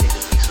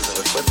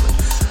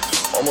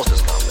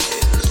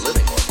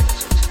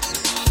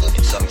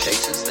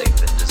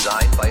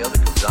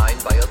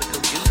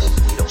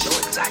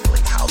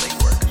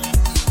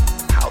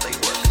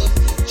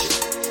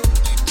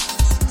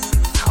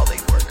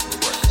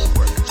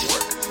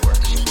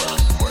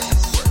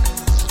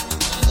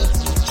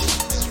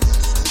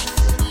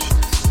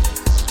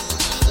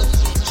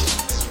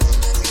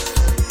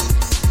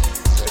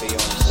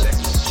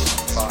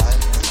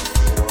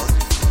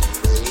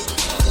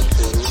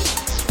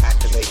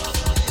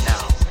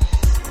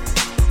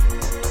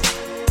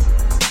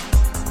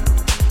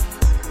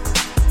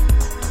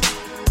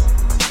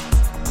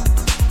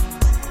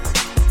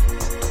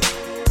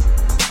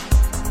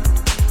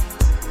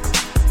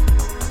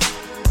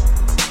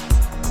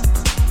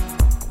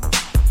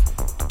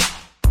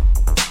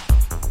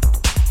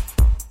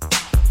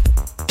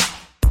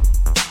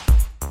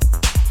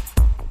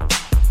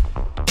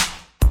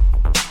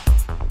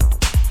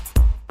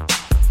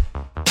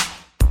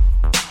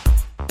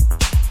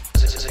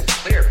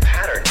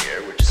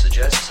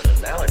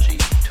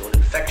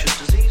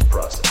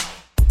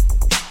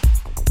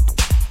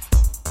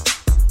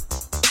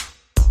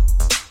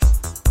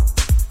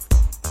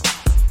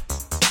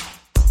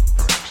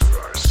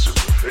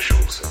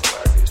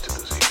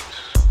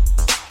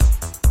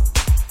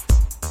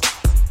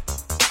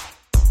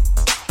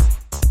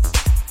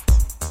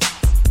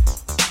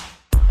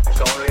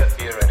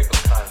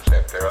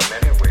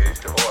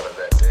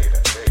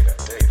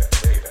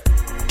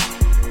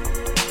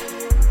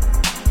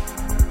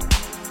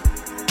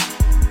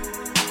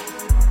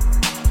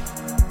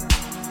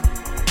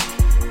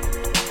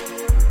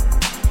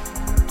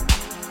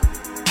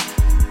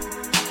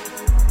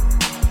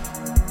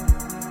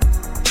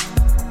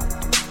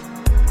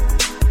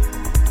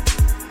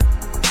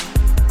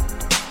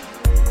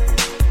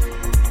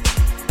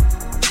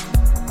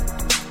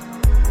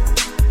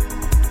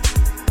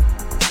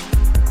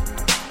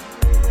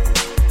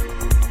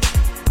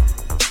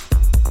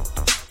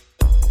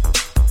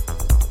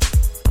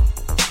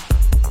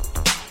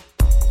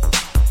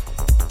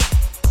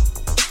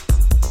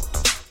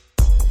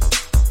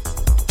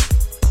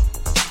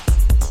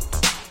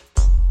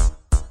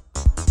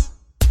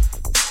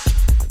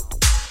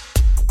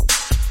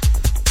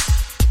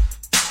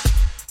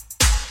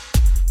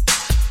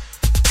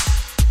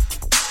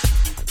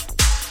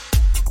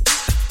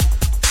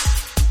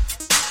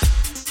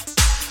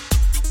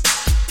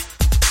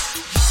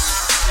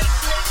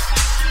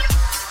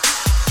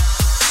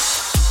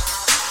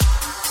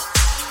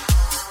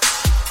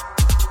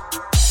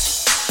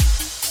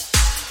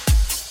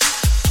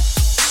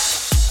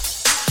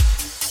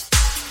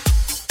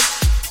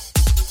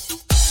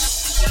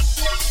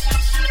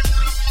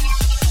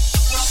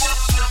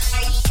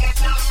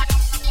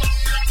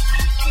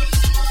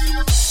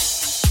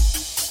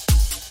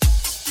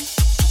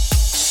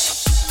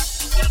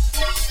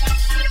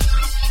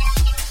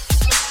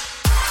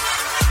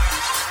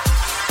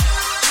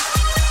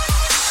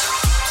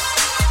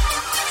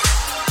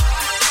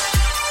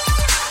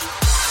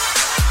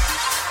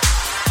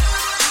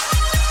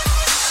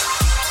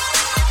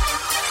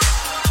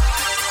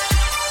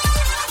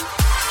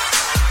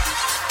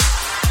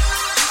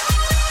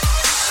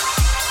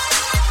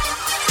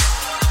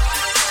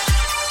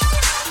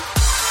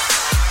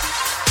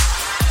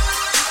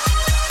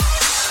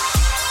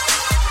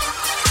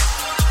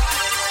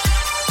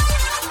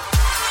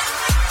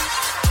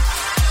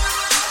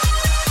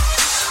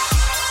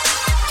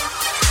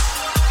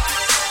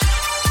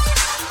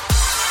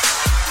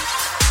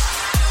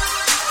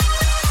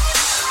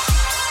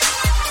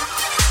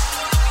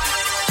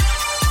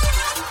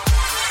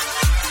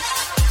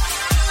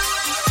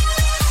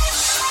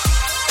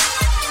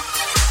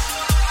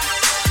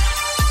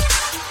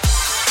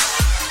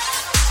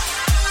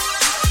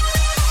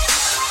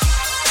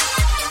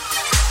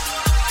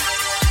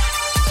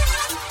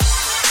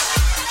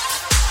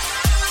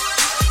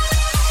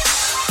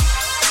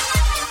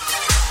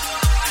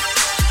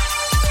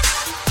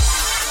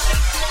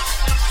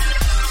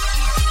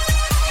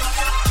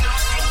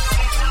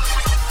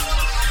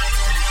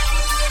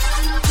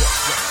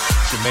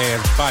man,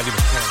 Body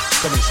Mechanic,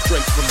 coming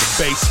straight from the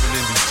basement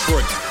in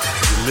Detroit.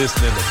 You're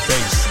listening to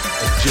Bass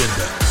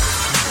Agenda.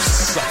 You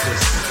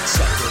suckers,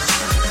 suckers.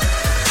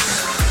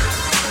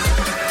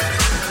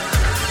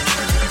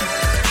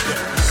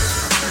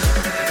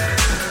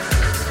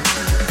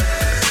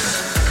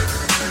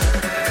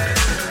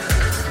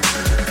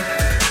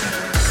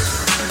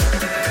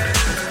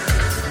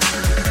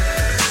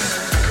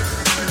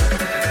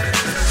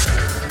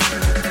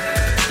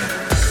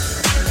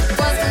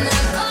 What's the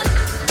name?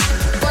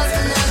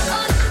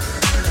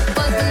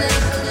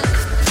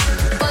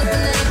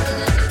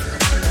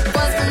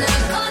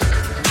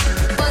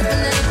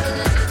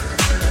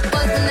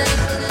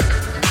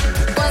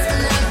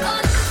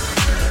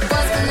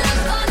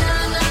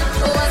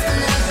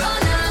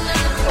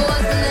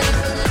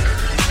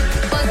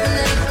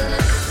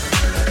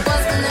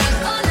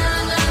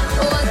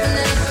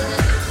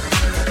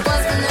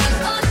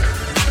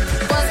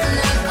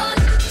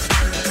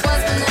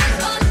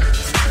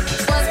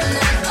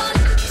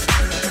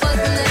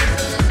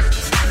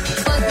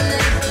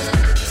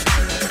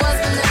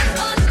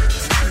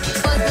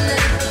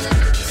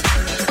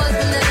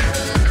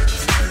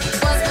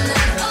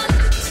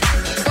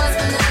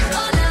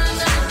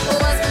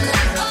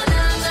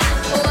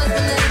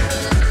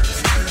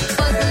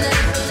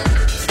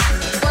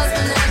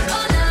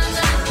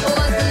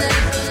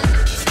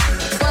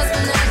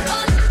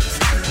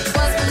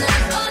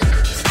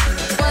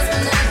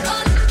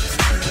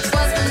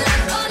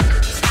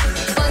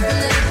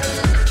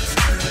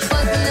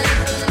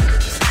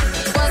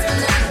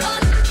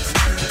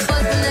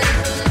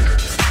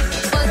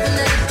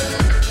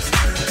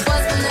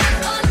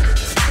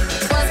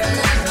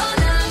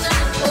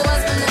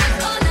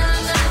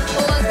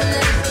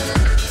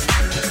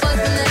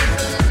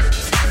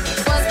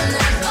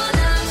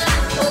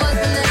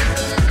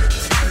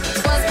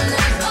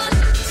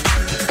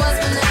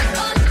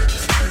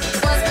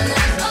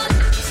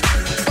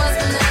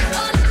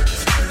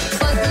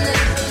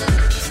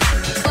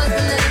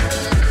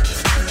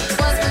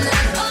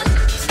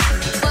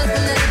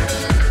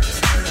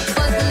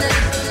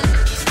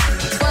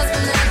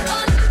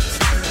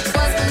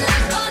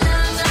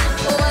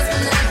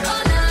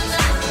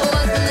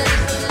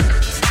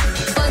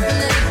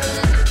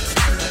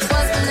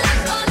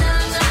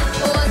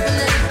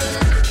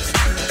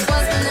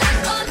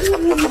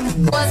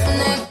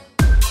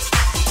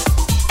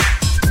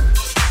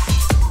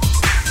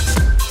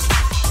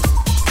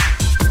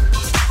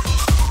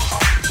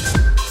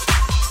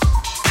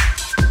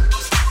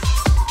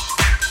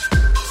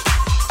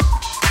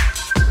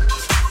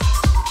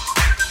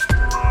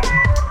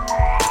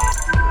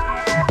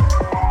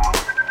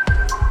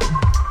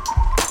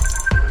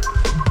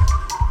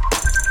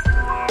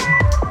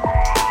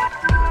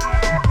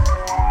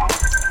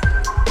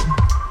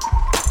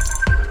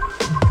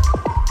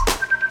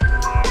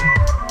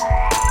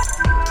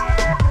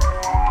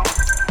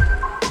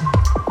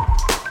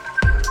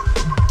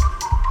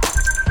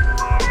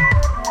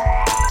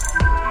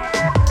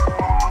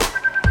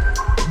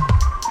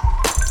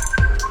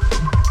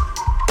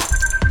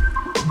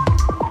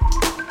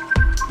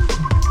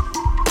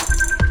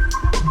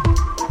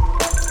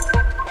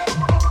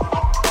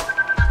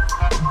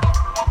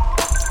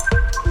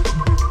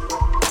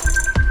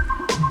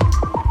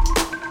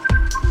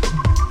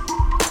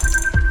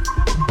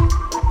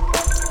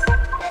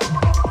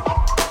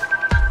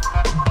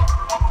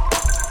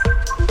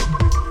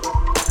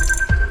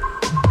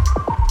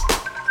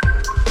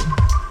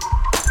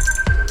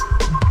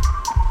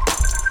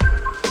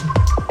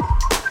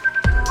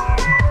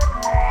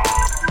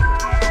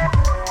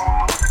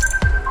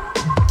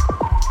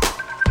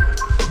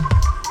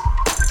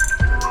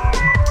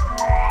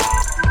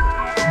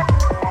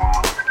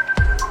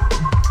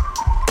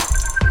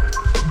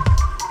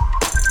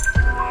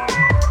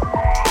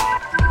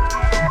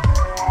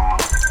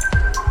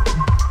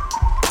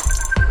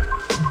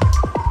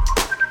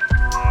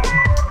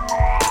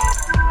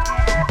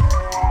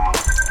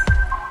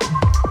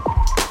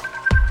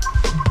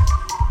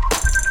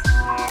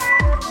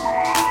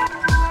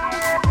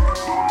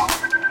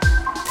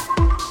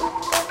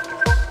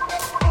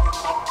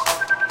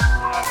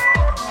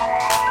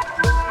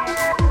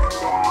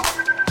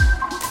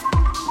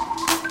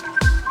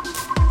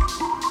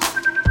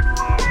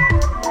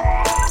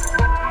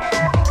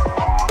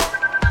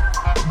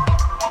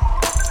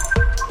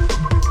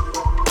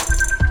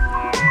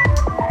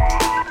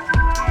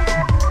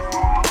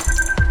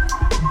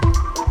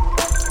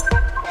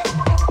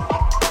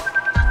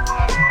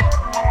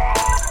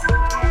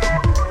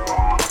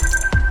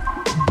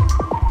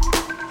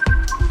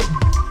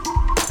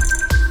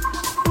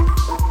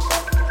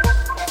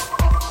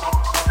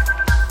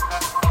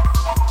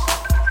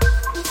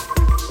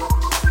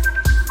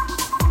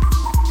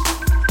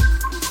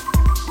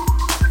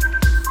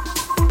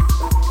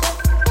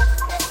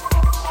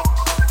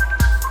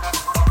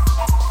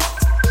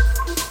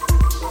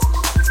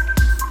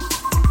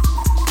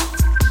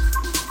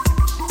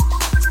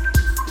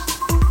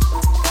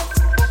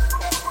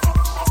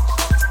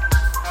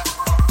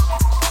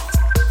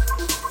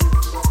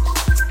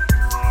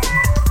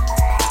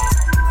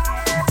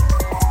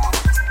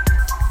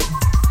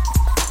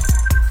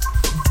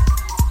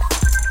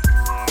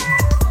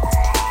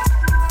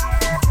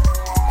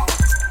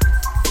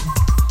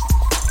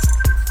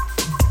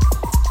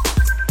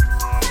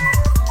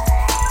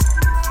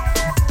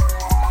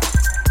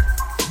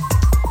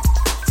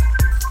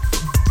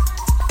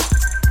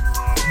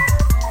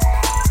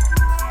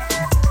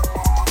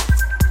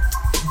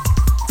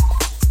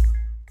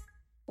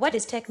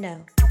 is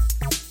techno?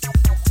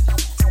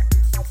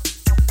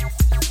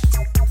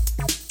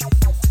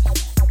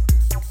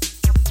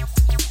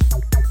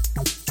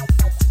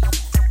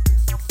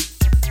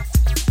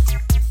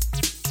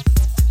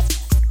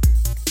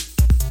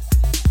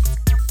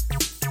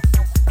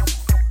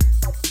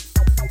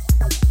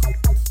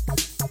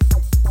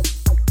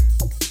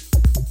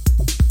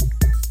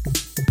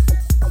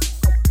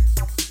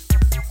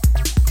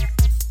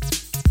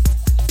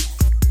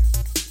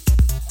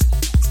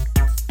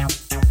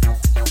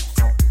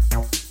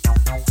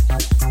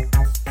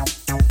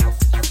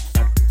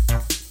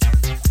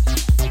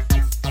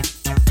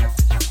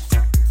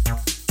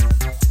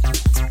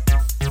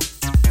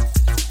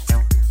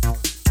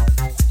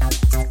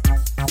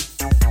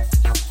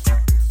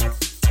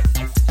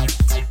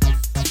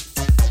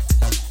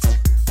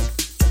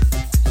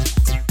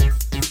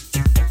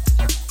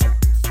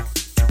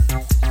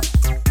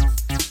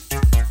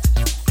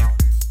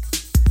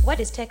 What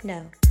is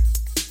techno?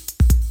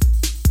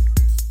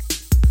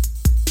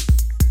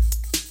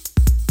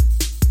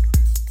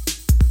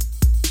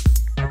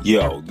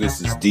 Yo,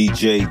 this is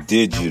DJ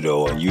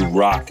Digital, and you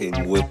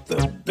rocking with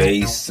the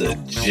Bass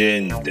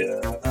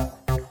Agenda.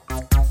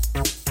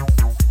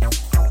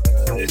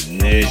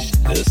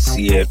 Нечто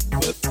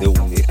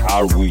сепатылный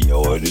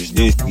арвио,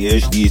 здесь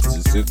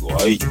есть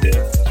сыгой,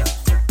 да.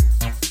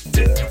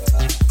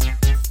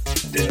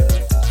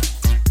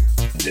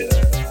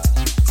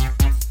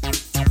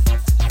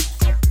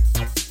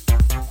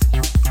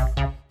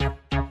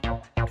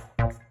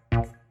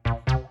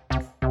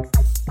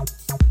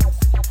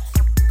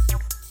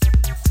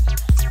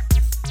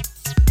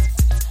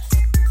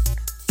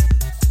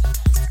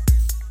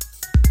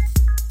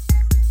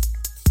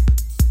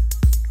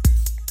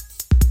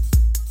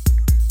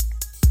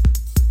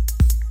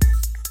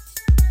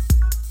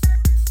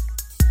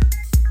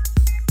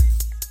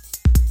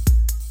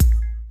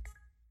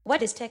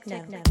 What is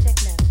techno?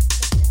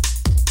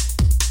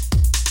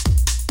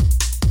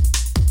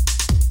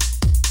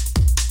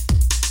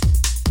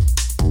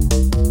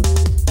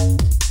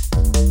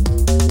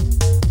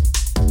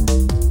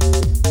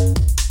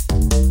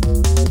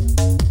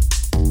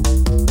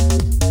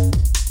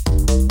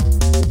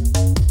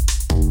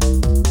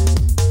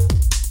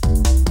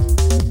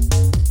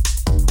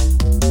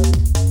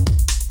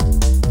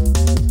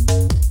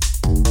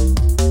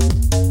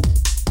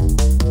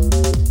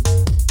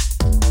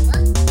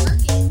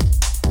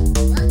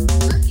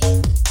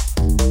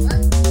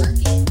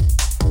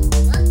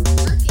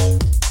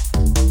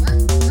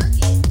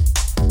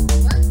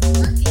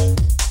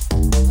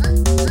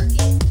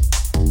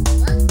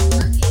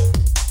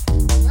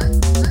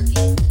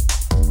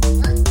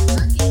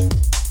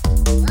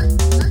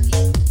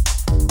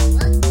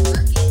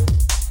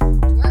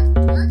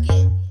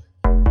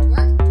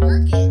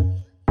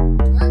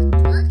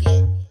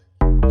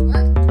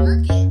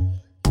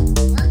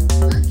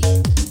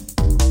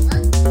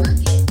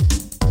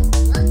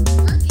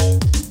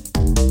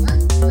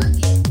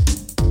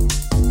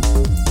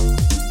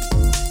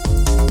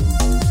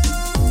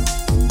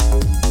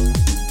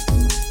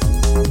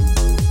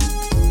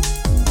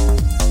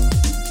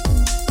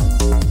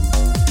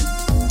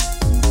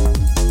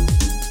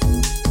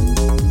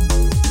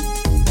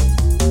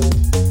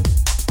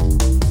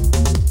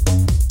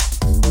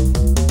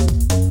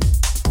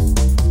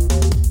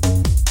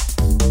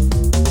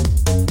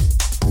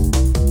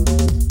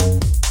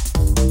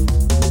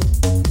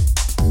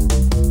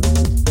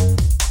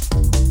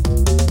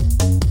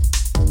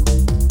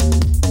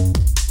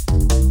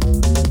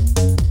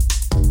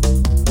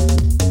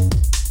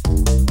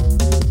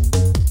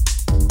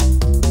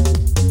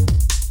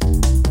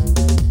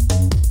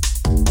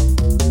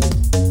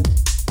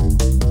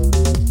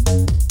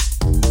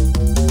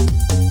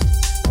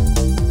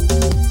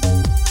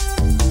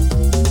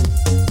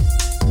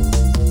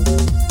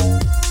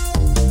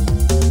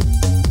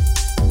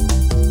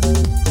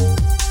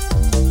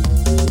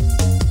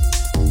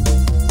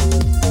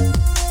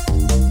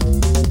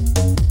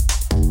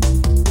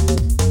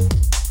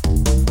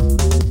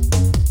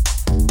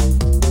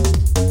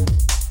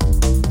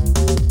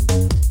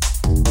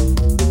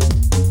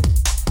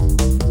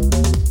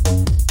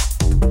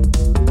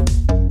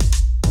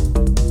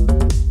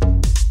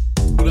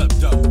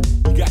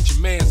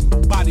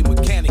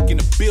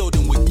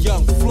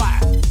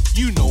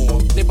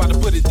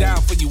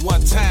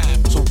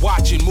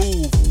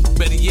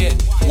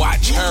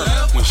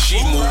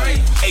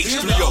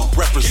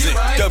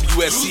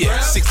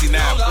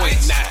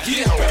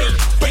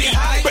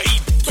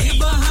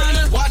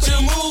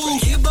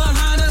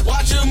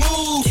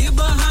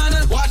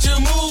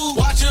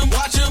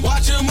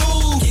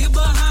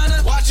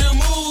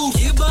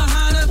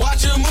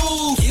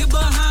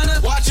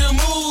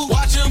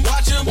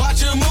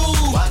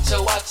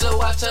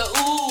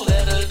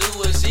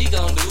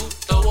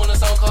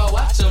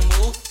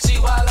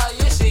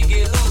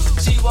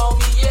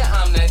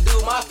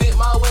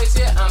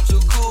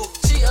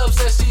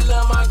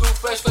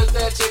 Fresh, flip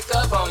that chick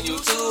up on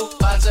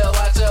YouTube. Watch her,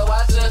 watch her,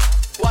 watch her.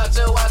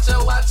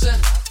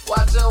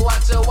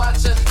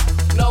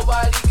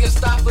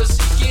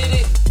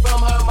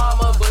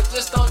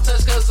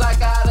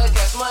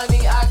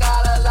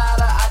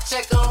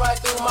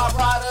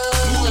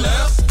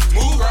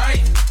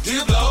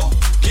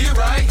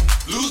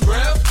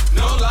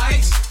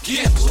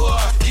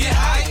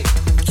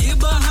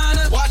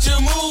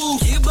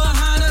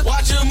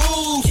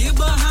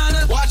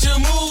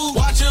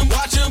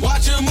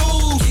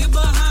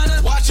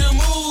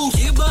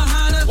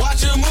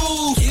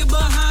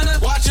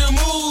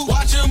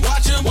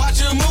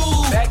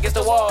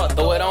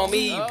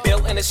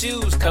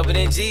 shoes covered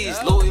in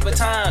G's. Louis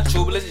Vuitton,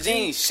 true blue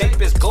jeans.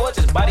 Shape is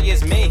gorgeous, body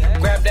is mean.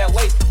 Grab that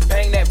waist,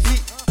 bang that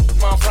beat.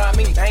 Mom fry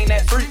me, bang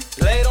that free.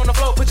 Lay it on the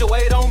floor, put your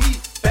weight on me.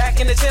 Back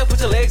in the chair,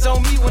 put your legs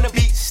on me. When the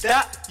beat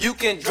stop, you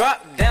can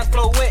drop. Dance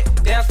floor wet,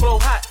 dance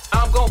floor hot.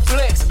 I'm gon'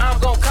 flex, I'm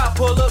gon' cop.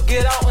 Pull up,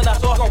 get out, and I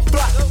thought gon'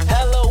 flop.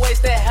 Hella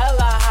waist, that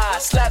hella high.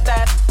 Slap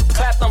that,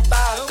 clap them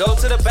thighs. Go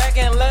to the back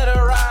and let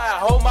her ride.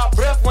 Hold my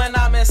breath when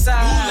I'm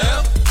inside. Move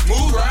left,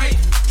 move right,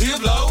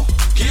 dip low,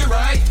 get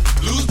right.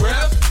 Lose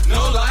breath,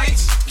 no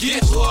lights.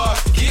 Get low,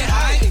 get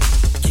high.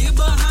 Get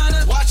behind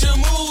her, watch her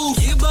move.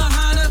 Get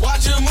behind her,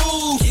 watch her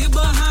move. Get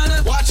behind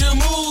her, watch her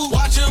move.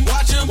 Watch her,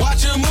 watch her,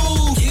 watch her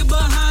move. Get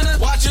behind her,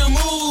 watch her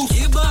move.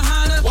 Get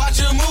behind her,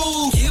 watch her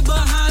move. Get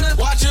behind her,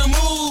 watch her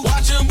move.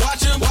 Watch her,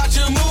 watch her, watch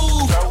her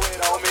move. Throw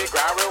it on me,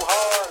 grind real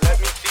hard.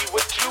 Let me see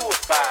what you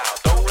about.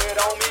 Throw it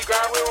on me,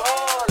 grind real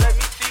hard. Let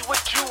me see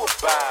what you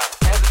about.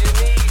 Hands on your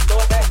knees,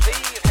 throw it back,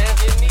 please. Hands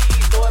on your knees,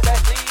 throw it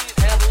back, please.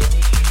 Hands on your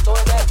knees, throw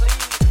it back, please.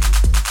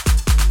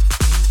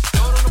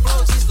 Throw it on the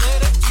floor, just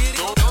let her get it.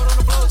 Throw it on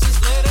the floor,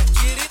 just let her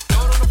get it.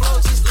 Throw it on the floor,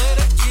 just let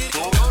her get it.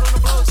 Throw it on the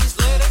floor, just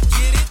let her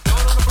get it. Throw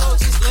it on the floor,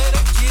 just let her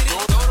get it. Throw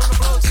it on the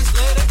floor, just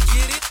let her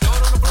get it. Throw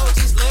it on the floor,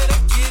 just let her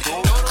get it. Throw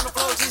it on the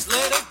floor, just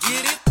let her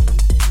get it.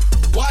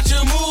 Watch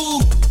her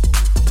move.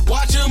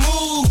 Watch her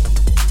move.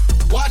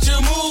 Watch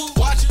her move.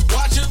 Watch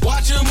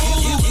her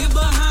move. Get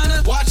behind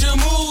her. Watch her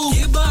move.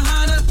 Get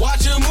behind her.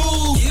 Watch her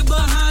move. Get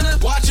behind her.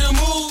 Watch her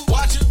move.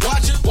 Watch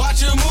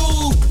her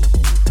move.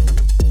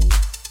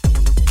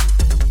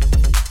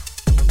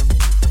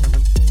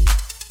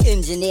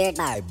 Engineered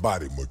by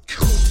Body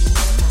mature.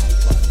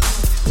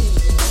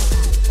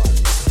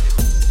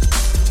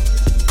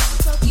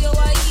 Tokyo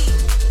wa ii,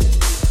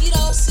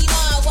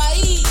 Hiroshima wa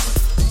ii,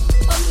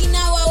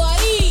 Okinawa wa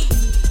ii.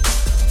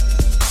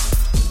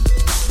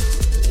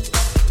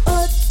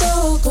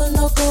 Otoko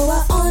no ko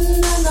wa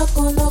onna no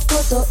ko no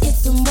koto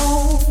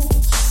itsumo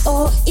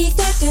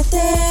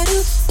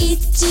oikaketeru.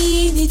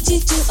 Ichi nichi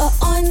chu o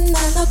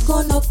onna no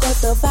ko no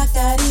koto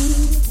bakari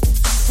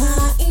考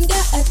え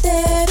て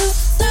る。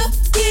だ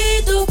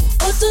けど男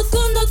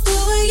の子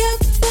はやっ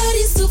ぱ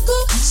り少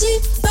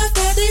しバ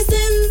カで全然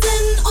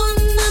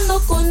女の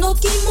子の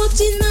気持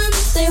ちなん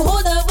て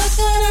ほらわか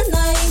ら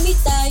ないみ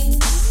たい。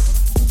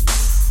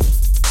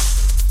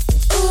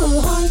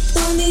本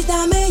当に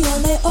ダメよ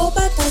ねお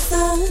バカ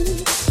さん。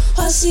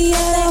星や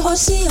れ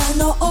星や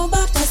のお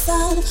バカ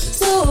さん。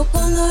そうこ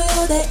の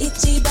世で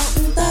一番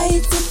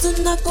大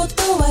切なこ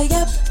とは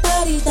やっ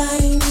ぱりタ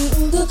イミ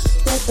ング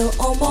だと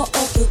思うけ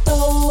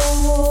ど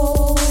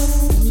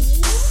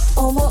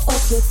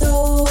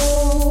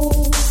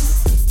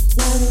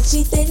なん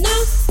ちてな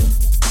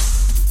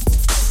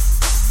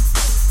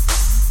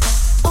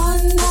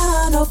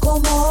女の子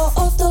も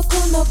男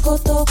の子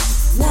と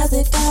な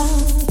ぜか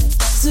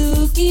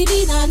好き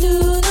にな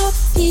るの。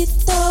一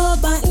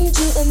晩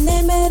中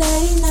眠れい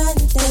なん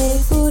て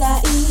くら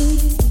い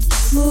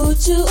夢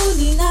中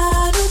に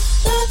なる。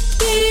だ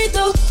け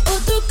ど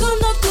男の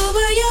子は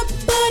やっ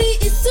ぱり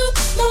いつ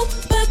も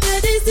バカ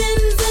で全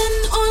然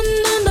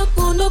女の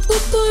子の心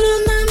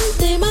なん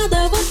てま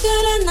だわか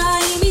らな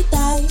いみ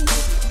たい。ね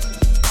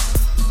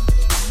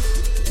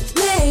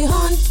え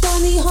本当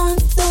に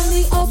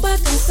おバ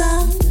カ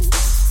さん。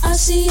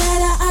足や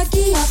らあ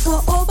きや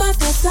こおバ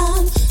カ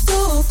さん。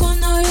そうこ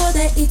の世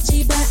で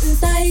一番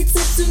大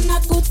切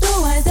なこと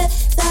は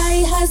絶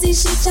対外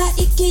しちゃ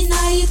いけ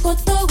ないこ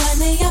とは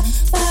ねやっ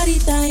ぱり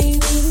タイミン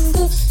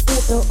グ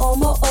だと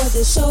思う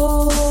でし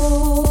ょう。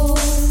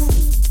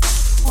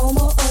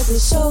思うで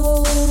し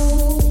ょう。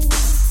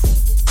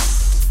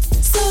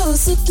そう好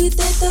きで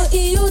と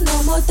いう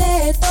のもデ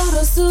ート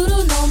をする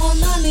のも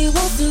何を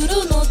す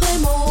るので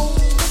も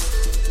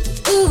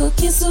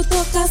キス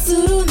とかす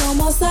るの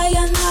もさ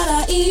やな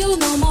ら言う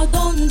のも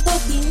どん時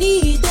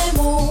にで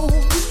も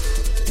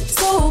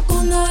そう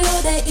この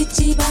世で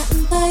一番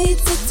大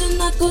切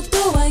なこ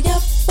とはや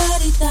っぱ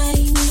りタ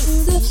イミン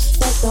グ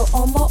だと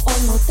思う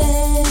ので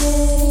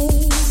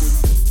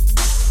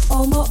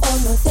こ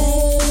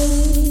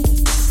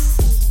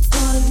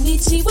んに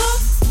ちは。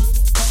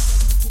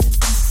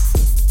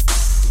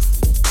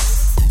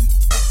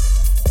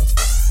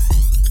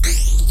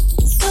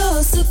そ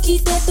う好き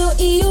でと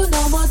いう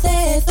のも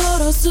デート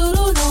をするの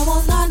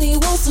も何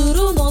をす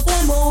るので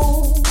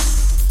も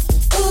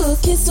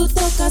キス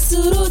とかす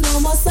るの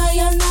もさ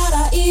やな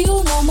ら言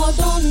うのも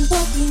どん時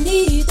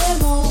にで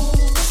も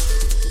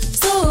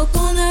そう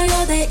この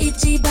世で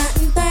一番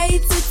大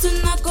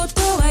切なこ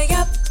とは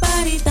やっ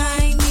ぱりタ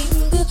イミ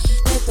ングだ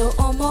と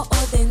思う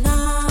で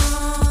な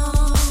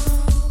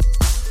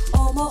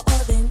思う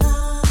で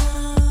な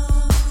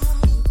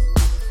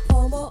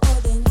思う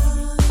でな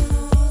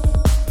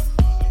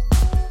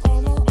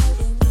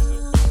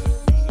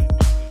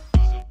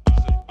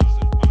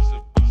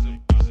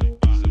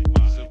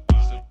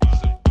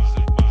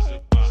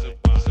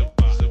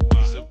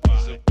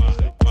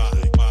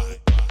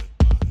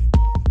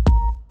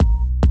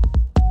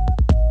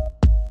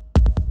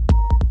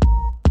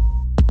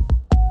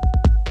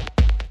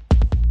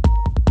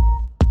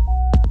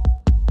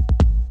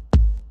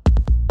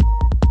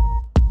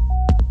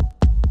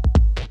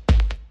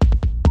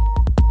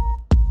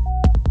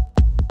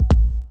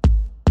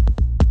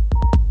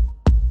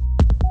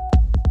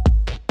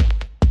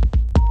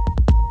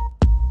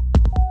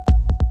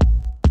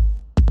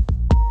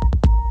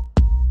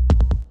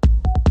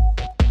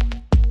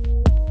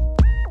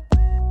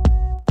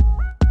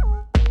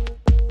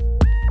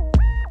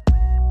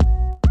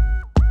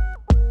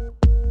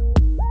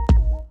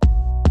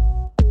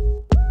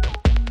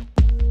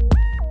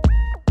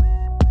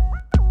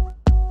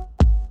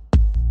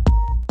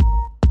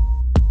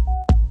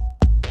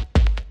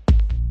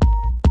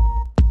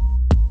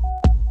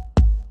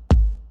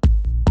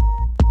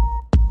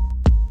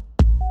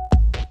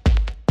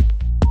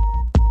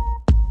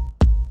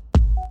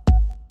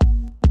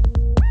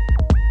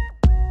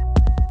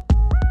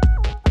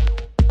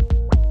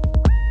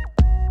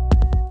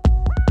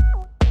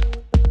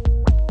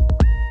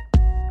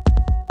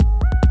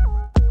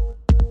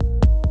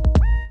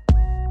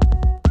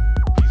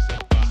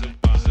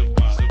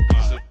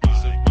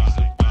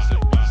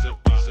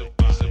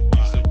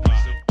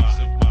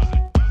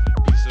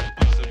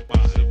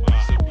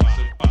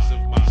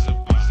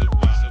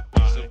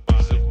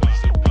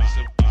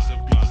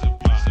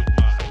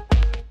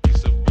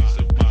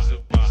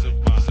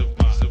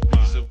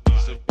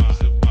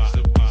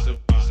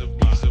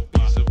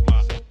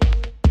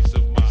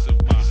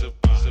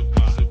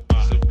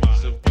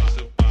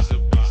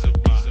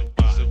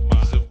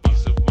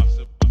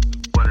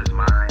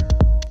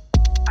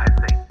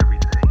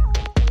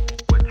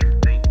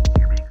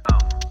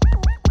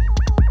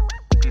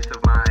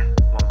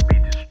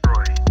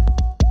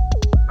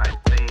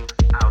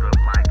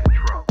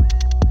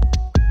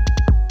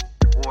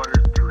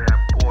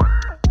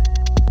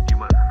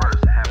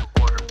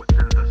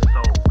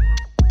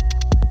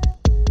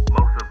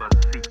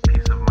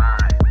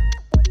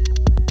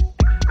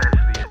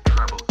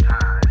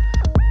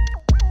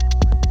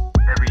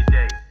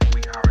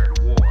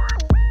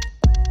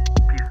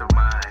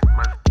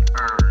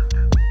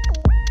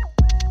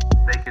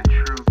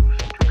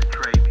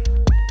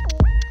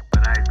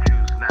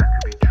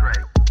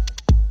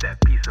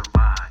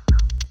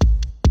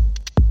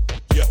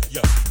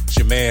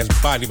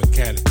Body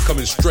Mechanic,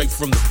 coming straight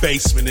from the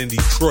basement in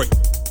Detroit.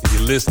 And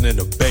you're listening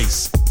to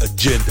Bass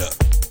Agenda.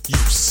 You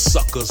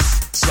suckers,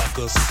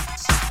 suckers.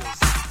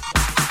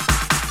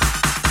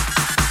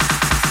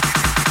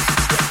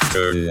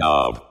 Turn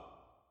knob.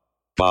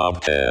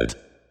 Bobhead.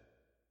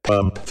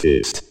 Pump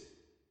fist.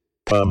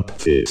 Pump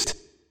fist.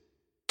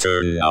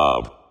 Turn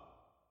knob.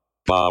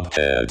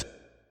 Bobhead.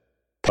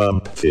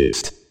 Pump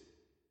fist.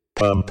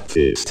 Pump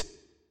fist.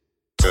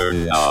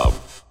 Turn knob.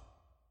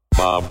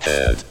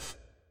 Bobhead.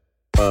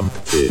 Pump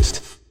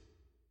fist.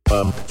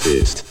 Pump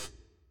fist.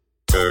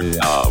 Turn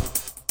knob.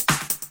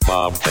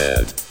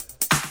 Bobhead.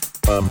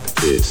 Pump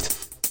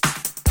fist.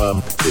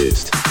 Pump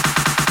fist.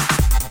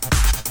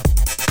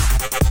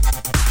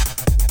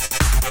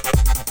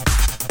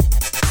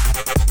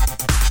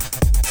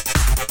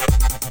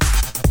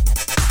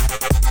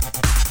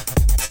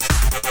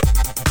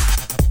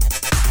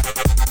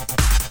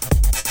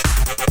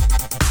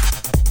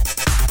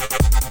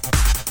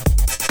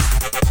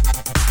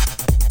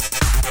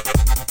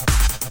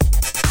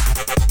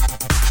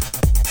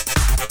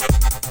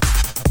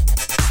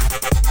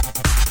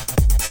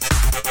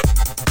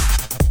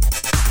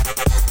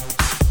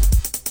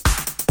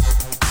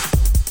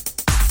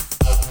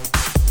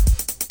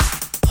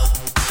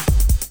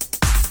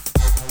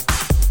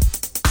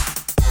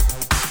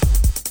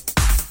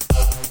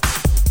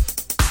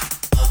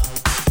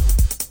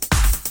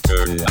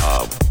 Turn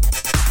knob.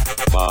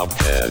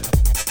 Bobhead.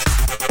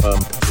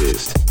 Pump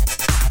fist.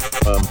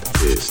 Pump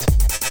fist.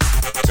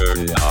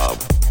 Turn knob.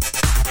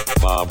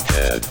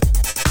 Bobhead.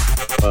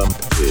 Pump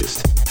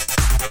fist.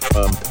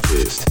 Pump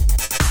fist.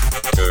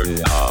 Turn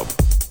knob.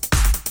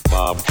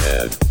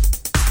 Bobhead.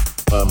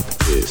 Pump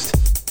fist.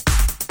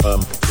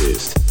 Pump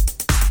fist.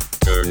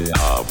 Turn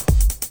knob.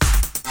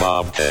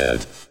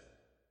 Bobhead.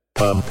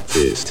 Pump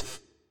fist.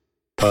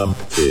 Pump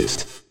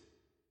fist.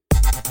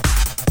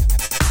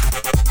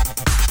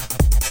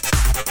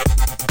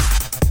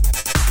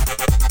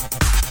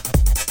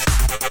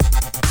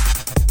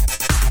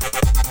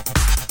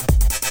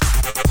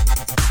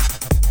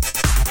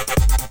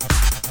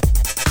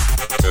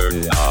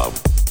 Turn knob.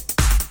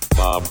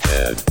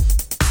 Bobhead.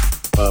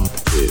 Pump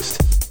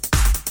fist.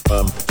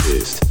 Pump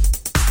fist.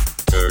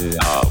 Turn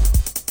knob.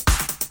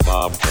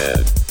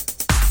 Bobhead.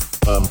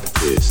 Pump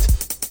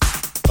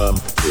fist. Pump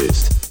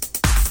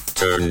fist.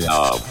 Turn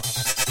knob.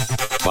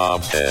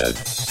 Bobhead.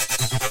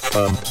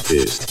 Pump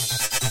fist.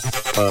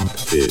 Pump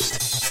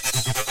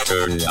fist.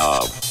 Turn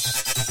knob.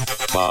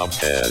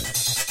 Bobhead.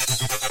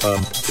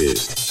 Pump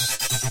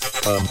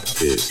fist. Pump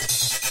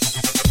fist.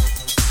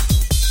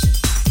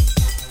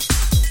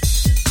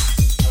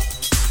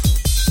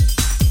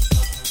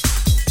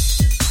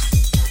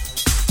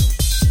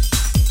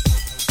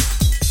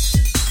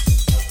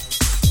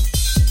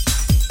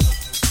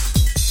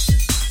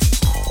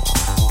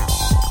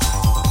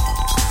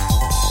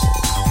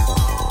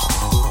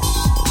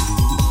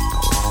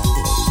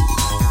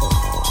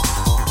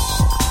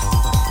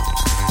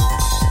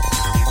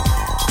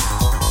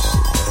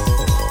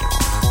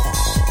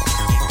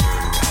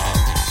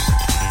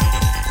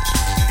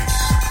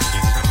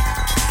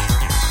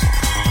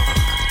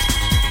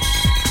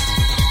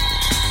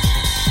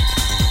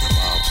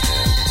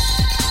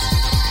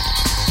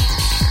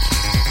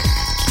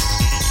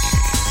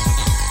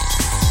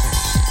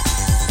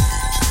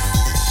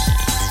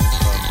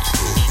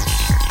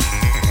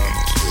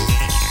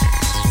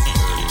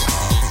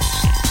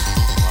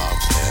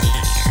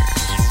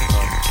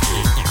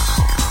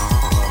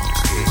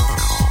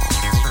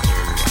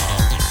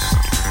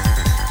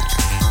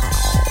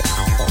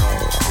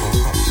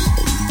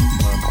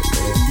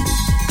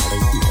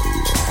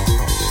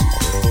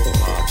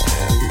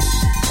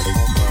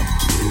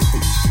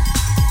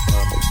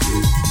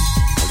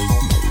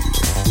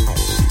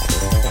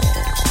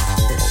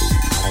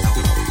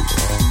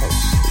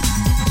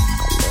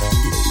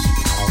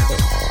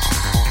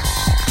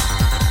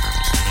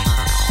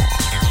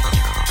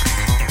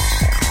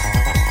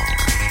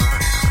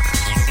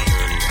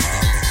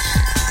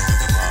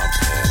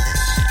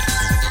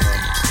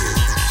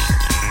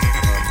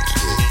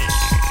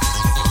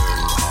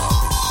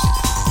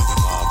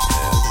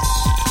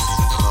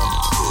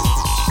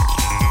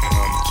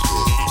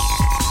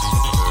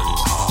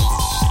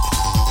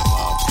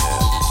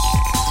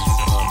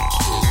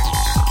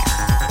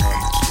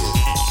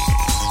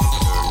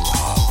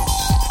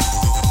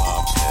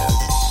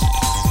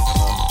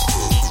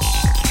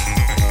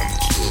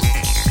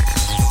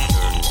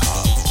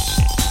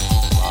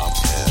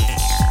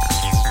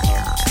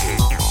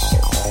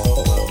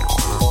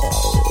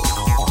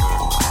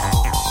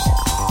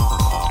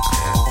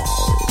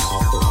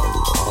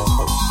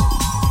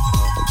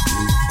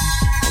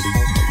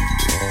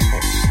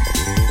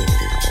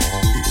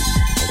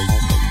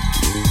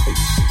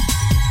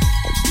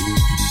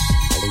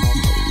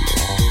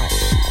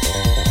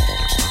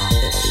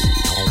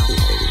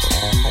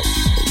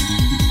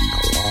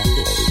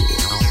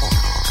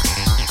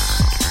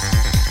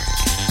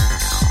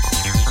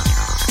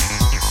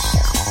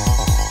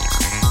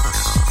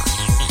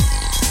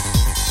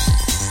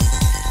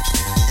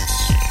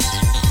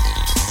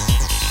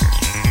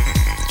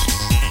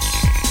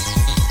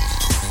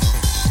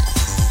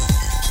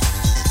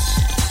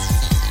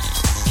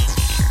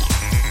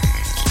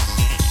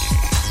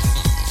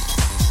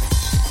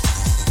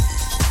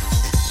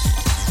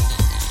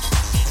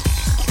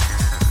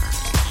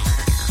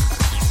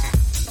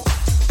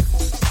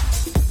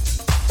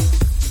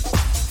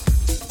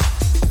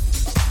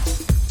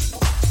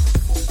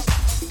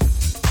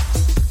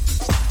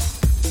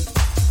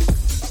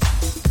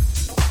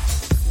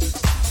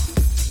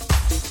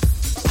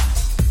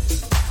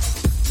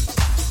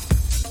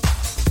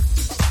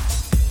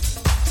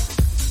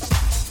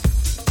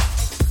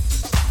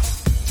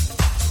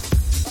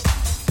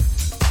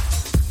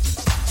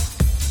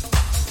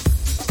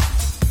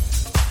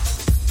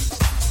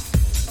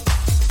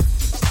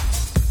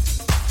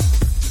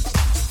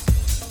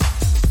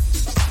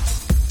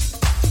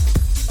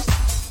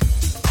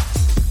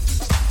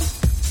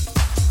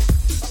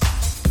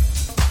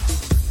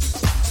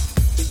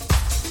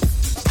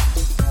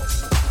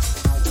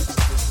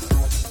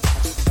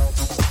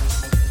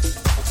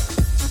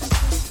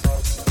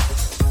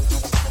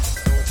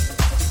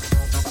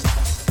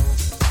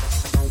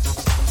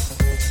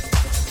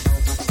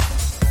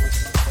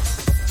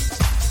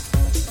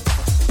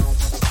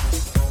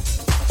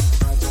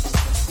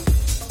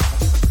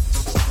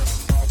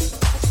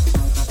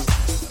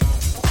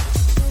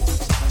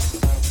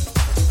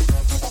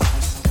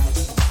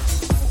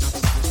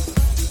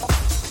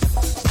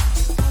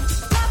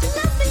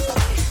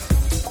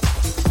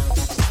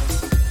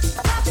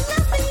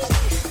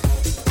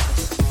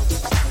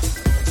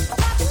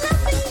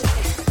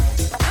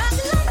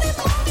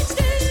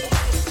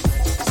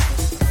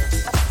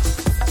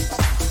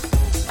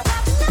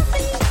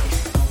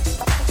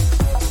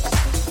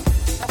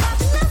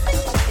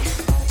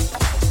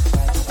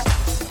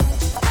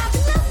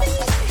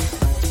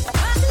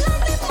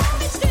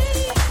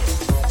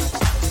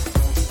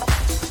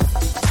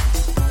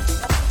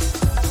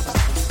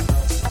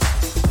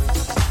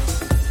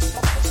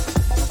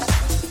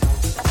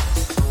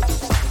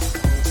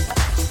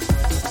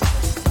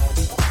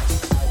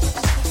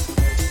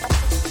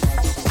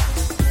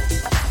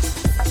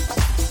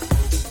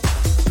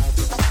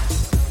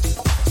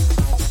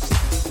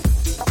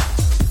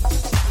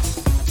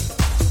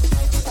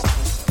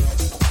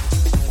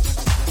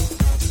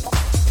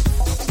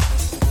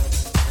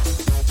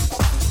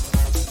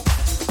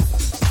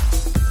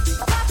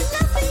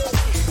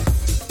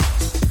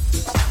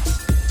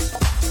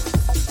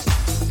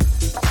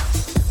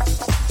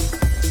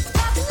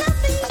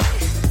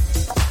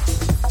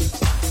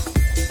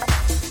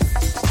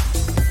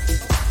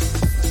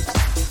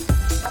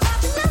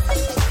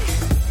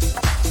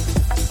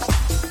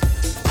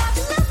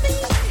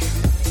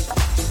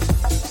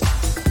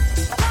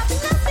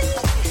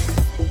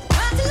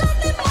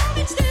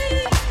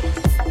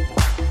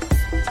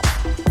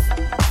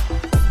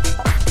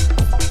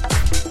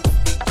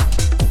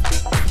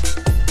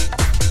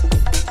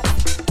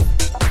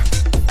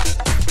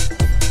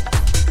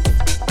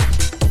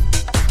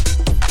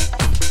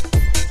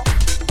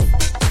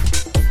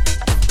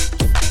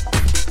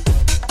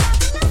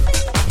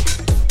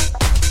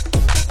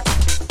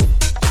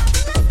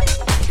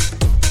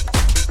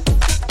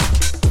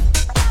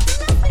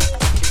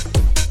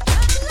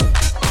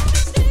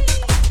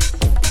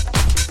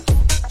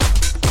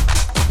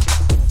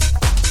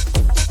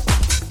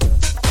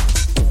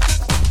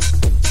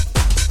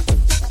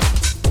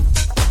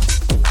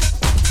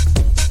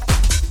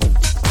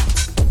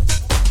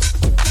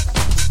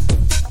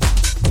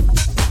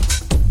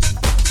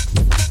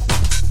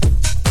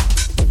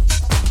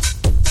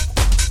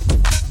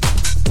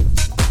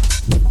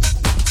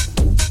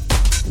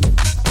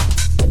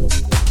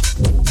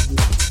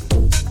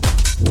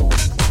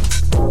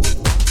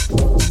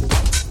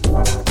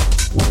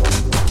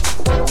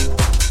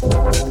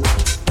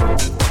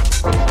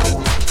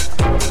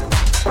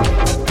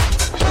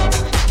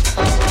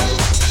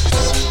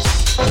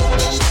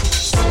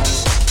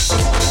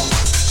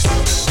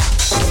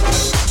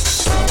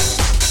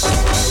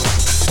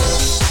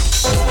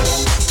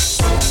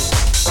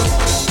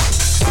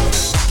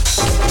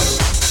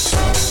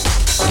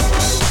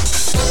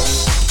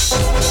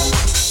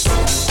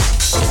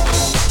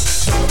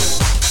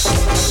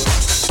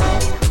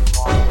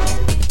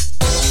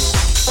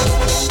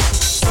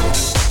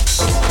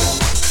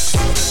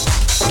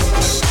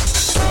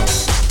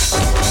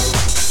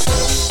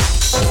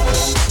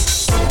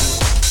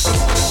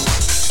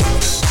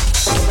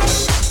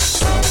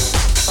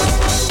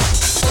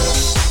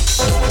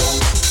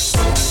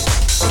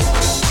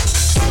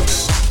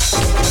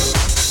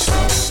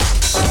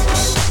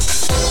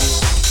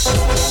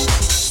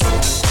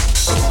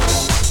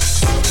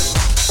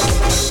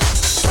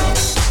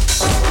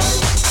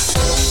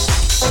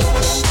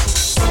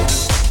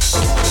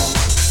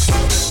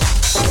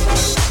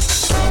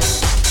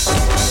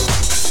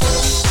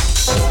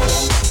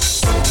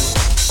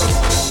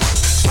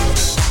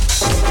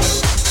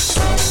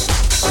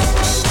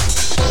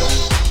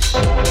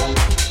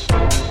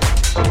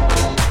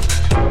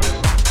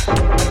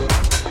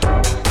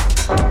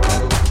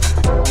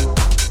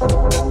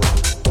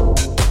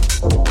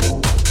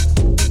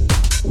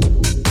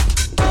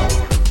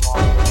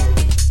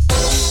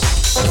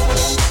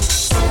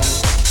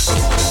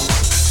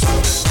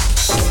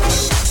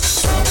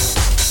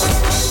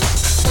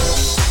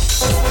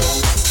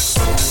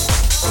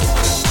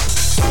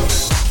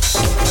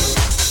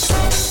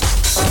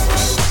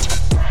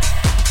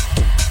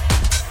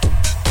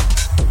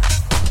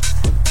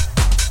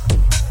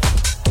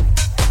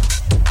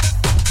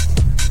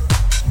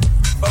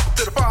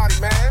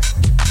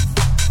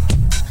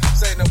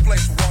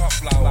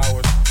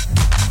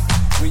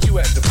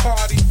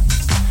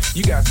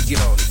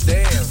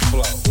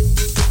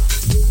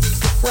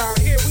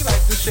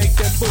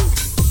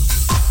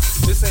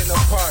 ain't no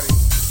party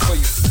for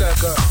you stuck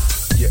up,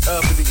 you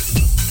uppity,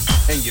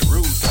 and you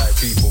rude type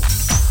people.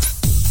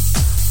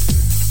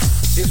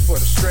 It's for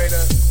the straight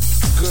up,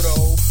 good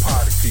old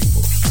party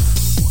people.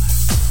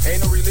 Ain't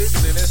no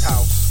religion in this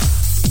house.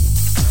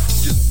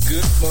 Just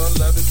good,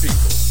 fun-loving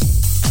people.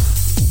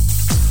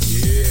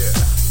 Yeah.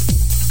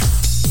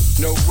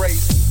 No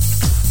race,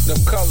 no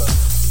color,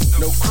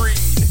 no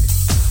creed.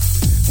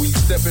 When you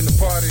step in the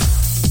party,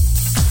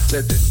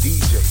 let the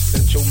DJ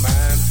set your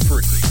mind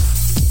free.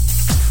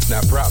 Now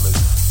promise,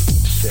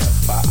 shall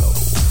follow.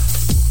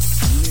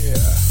 Yeah.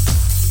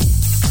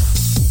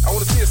 I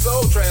want to see a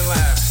Soul Train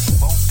live.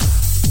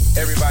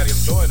 Everybody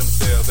enjoying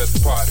themselves at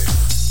the party.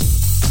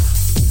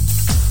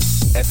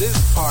 At this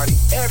party,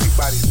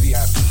 everybody's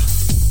VIP.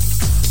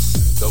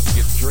 Don't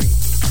forget to drink.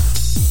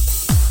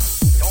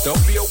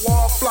 Don't be a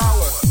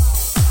wallflower.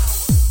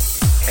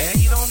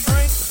 And you don't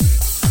drink?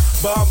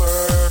 Bummer.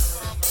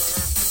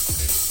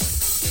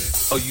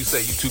 Oh, you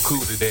say you too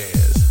cool to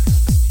dance.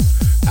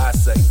 I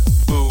say,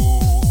 boo.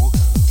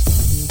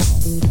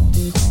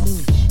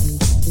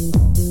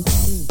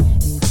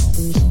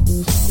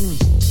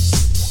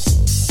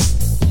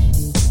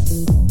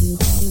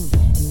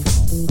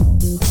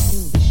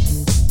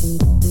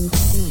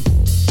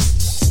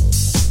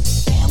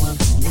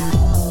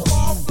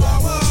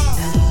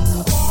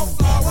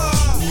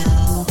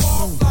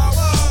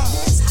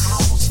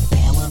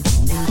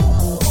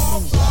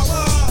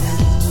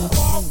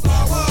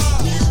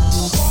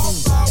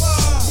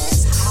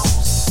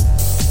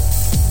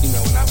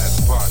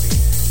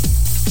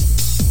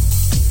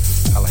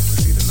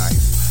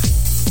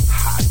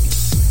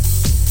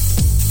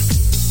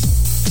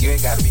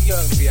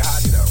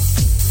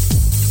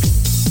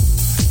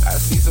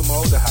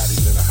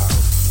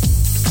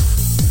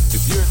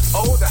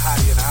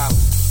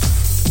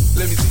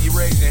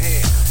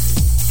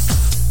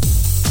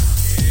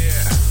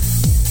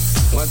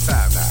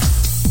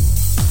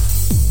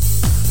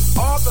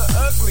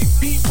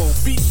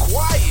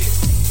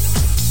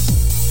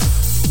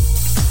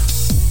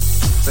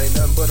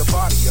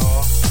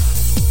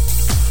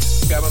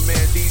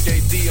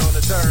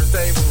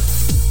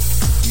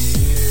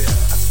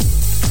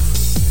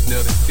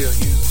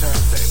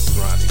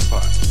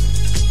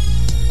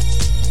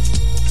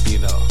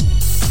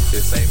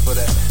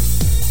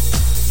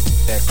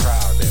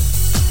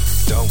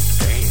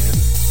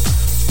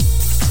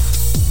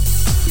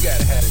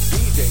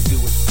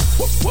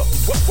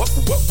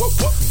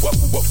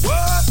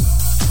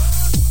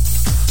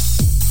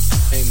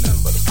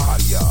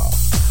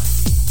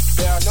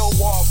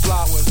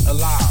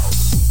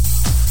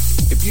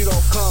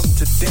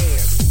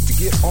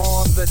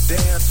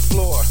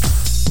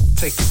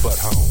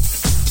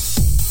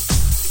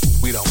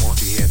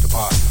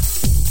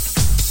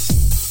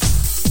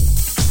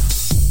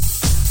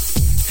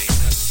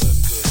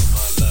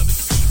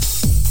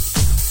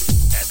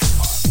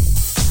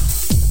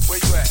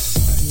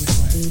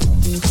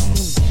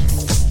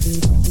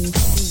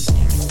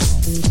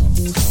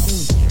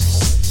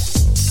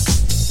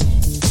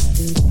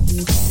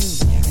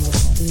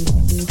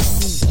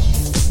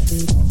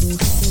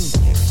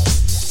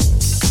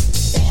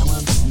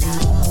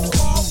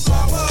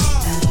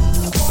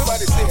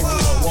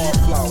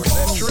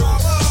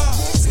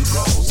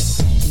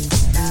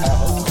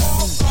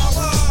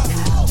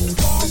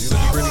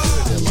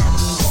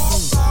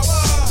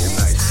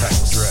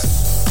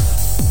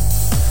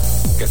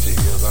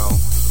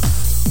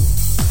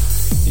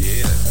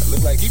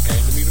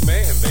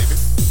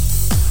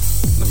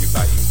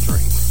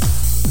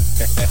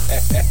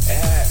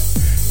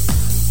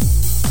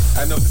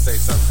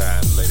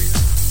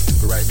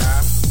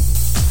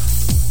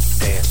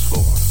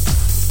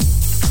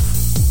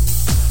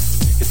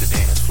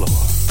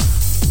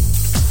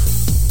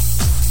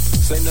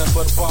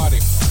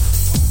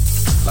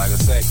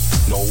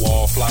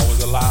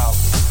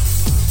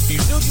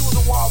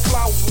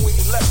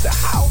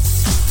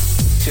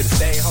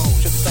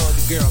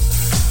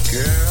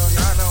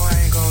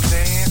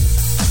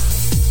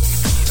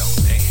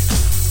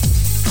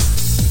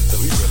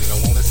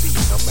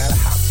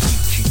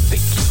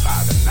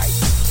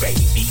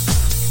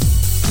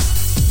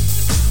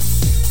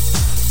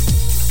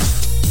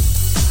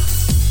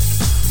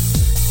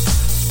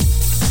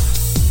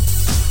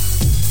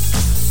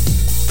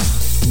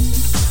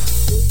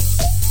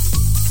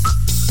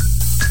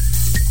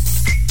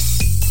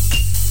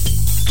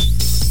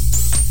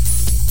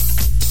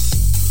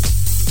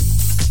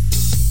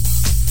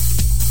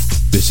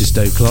 This is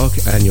Dave Clark,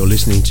 and you're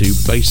listening to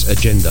Bass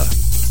Agenda.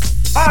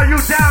 Are you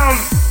down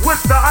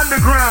with the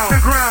underground?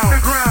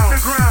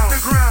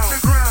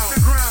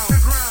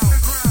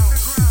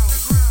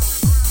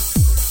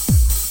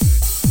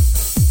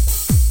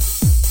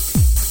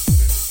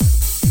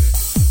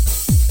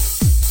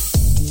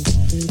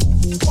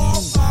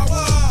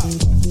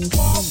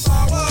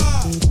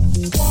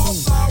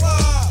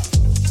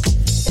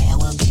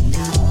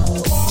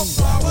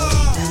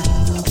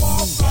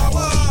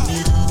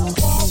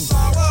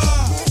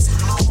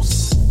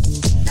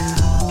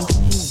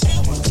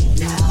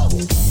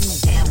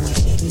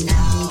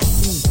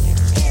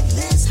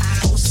 This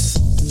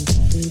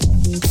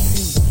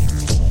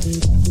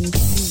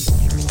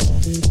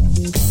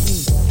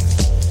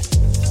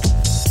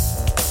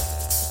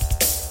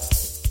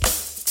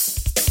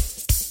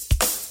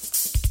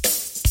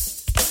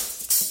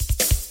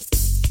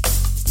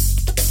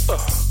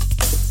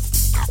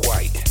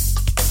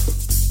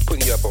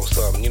up on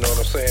something, you know what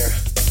I'm saying?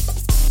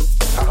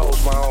 I hold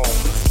my own.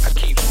 I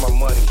keep my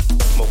money,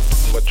 my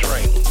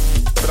drink.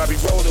 But I be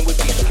rolling with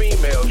these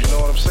females, you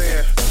know what I'm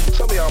saying?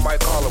 Some of y'all might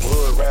call them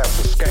hood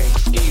rats or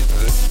skanks,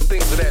 skeezers,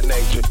 things of that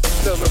nature.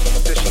 No,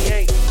 that she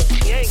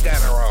ain't got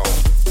her own.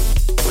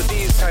 With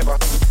these type of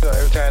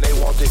every time they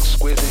want the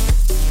exquisite,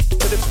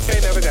 but if they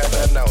ain't never got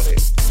nothing on it.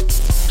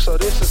 So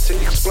this is to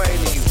explain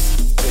to you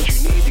that you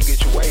need to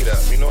get your weight up,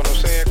 you know what I'm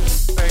saying?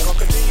 I ain't gonna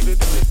continue to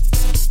do it.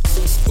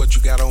 What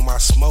you got on my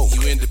smoke?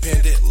 You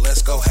independent?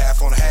 Let's go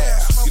half on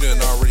half. You done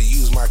already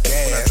used my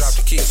gas. When I dropped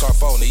the kids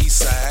off on the east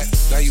side,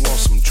 now you want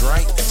some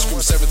drink? Screw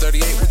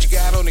 738, what you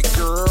got on it,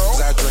 girl?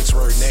 Cause I drinks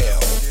right now.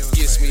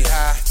 Gets me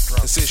high,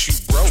 and since you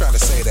broke, try to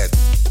say that.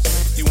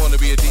 You wanna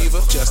be a diva?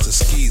 Just a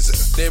skeezer.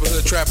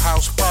 Neighborhood trap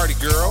house party,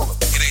 girl.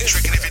 It ain't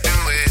tricking if you do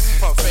it.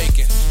 Pump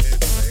faking.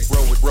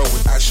 Roll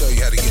with. I show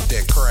you how to get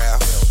that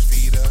craft.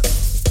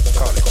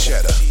 Call it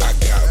cheddar. I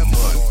got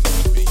money.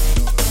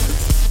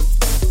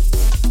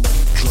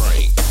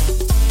 Drink.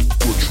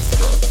 What you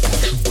got?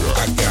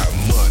 I got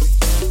money.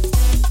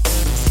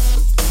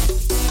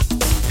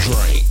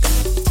 Drink.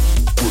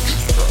 What you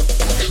got?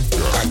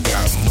 I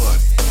got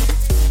money.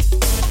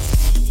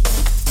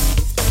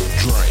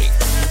 Drink.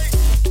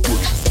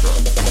 What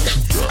you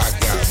got? I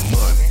got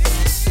money.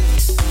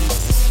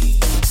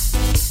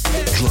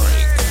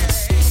 Drink.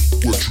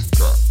 What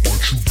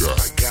you got?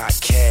 I got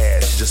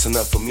cash, just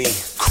enough for me.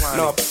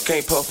 No,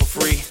 can't puff for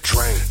free.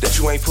 Drink that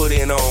you ain't put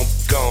in on.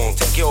 Gone.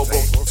 Take your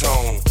broke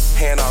tone.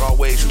 Hand out all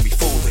ways you be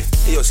fooling.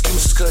 Your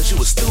excuses cause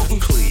you a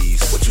student.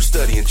 Please. What you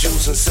studying?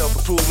 Juice and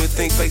self-improvement.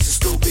 Think face is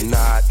stupid.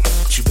 Not.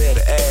 But you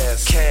better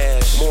ask.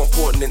 Cash. More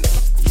important than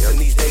in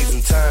these days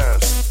and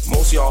times.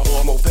 Most of y'all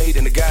are more paid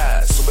than the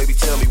guys. So baby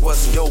tell me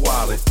what's in your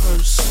wallet.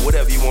 Purse.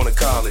 Whatever you wanna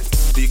call it.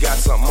 Do you got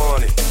something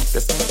on it?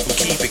 Then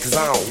keep it cause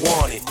I don't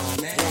want it.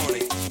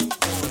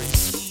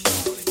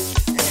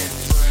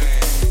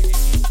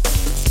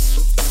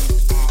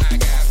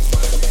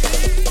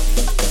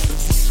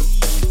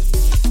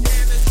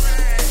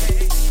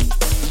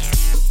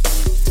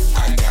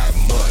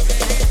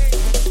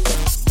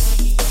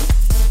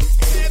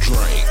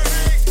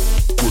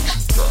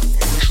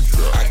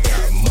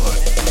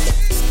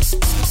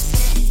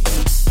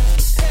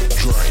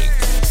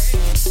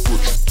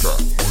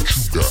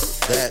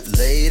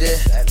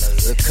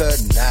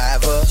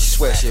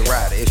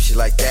 If she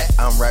like that,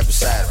 I'm right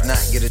beside her. Not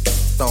get it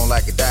on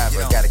like a diver.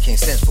 Got a king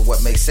sense for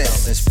what makes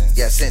sense. Since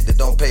got sent that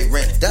don't pay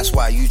rent. That's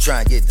why you try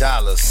and get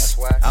dollars.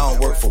 I don't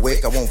work for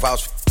Wick, I won't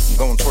vouch for I'm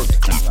going twerk the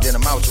clip. Then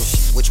I'm out your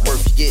shit. Which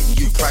worth you getting?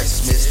 You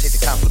prices miss. Take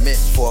the compliment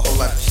for a whole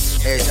lot of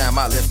shit. Every time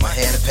I lift my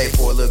hand and pay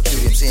for a little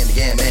cutie, I'm seeing the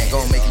game, man.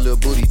 Go and make your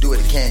little booty do it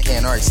a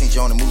can. Already seen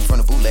you on the move from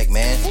the bootleg,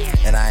 man.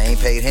 And I ain't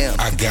paid him.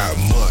 I got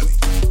money.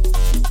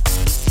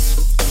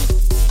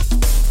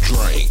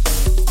 Drink.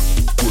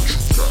 What you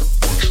got?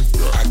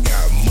 I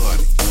got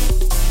money.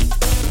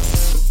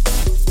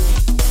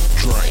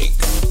 Drink.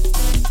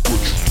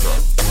 What you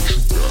got?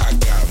 I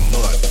got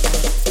money.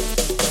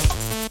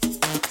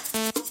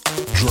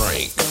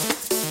 Drink.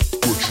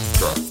 What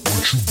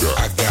you got?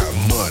 I got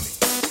money.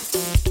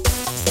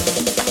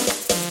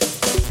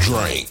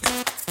 Drink.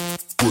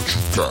 What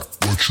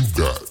you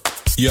got?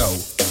 Yo,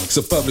 it's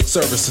a public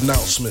service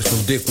announcement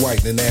from Dick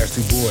White and the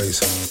Nasty Boys.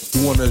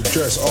 We want to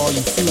address all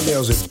you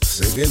females and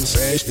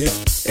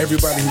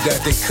everybody who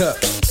got their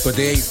cups, but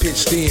they ain't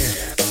pitched in.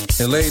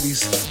 And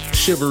ladies,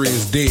 chivalry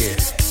is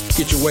dead.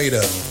 Get your weight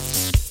up.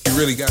 You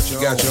really got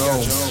your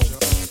own.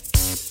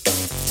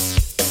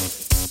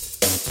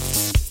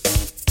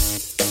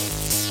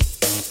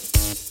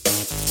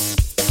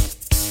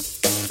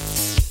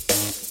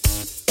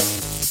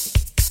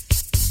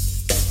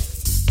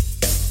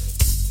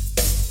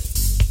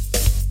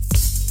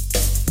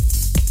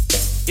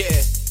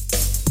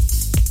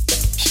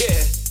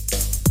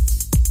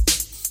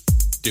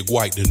 Dick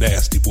White, the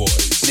Nasty Boys.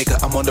 Nigga,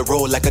 I'm on the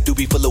road like a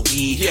doobie full of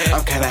weed. Yeah.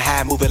 I'm kinda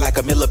high, moving like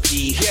a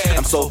millipede. Yeah.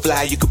 I'm so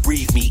fly, you can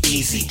breathe me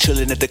easy.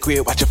 Chillin' at the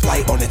crib, watch a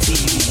flight on the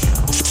TV.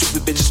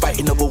 Stupid bitches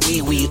fighting over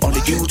wee-wee. On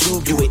the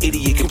YouTube, you an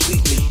idiot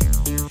completely.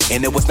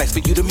 And it was nice for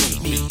you to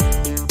meet me.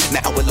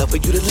 Now I would love for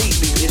you to leave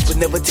me, bitch, but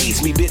never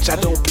tease me, bitch,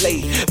 I don't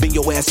play. Bend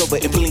your ass over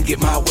and blink it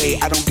my way.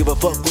 I don't give a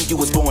fuck when you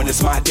was born,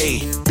 it's my day.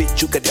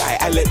 Bitch, you could die,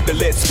 I let the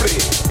lead split.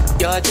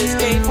 Y'all just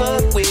can't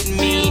fuck with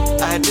me,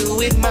 I do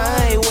it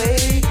my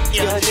way.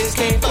 Y'all just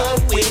can't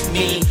fuck with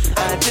me,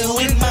 I do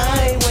it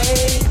my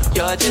way.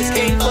 Y'all just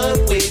can't fuck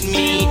with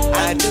me,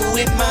 I do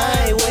it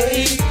my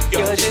way.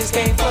 Y'all just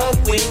can't fuck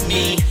with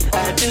me,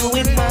 I do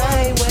it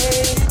my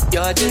way.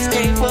 Y'all just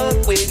can't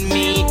fuck with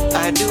me,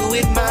 I do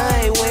it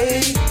my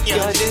way.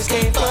 Y'all just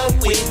can't fuck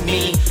with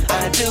me,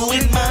 I do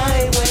it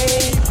my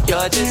way.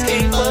 Y'all just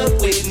can't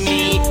fuck with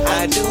me,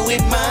 I do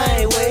it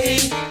my way.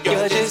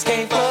 Y'all just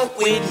can't fuck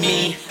with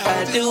me,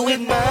 I do it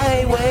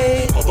my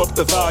way. Pump up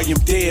the volume,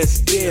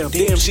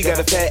 damn, she got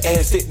a fat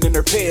ass sitting in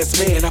her pants,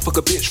 man. I fuck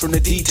a bitch from the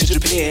D to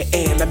Japan,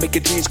 and I make her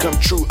dreams come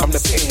true, I'm the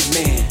fan,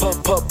 man.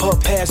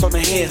 Pump, pass on the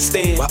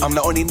handstand, while I'm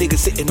the only nigga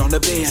sitting on the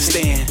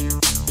bandstand.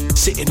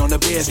 Sitting on the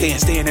bandstand,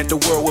 staring at the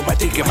world with my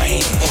dick in my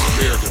hand.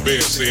 American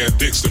bandstand,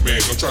 Dick's the man,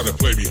 gon' try to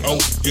play me hoe.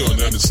 You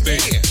don't understand.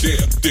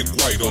 Yeah, Dick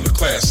White on the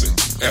classic.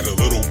 Add a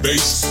little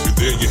bass, and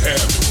there you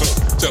have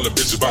it. Tell a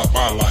bitch about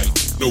my life.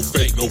 No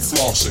fake, no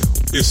flossing.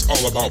 It's all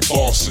about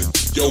bossing.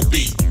 Yo,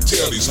 B,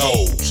 tell these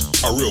hoes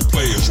how real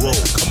players roll.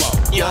 Come on.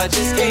 Y'all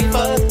just can't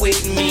fuck with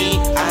me.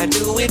 I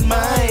do it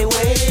my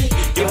way.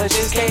 Y'all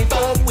just can't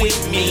fuck with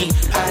me.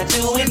 I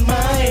do it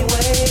my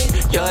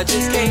way. Y'all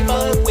just can't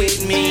fuck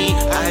with me.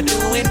 I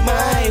do it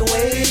my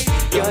way.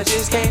 Y'all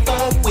just can't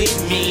fuck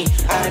with me.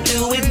 I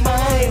do it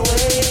my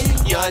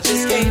way. Y'all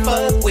just can't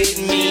fuck with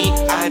me.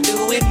 I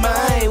do it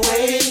my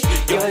way.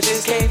 Y'all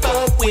just can't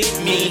fuck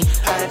with me.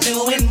 I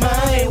do it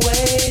my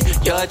way.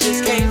 Y'all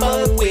just can't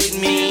fuck with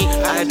me.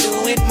 I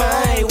do it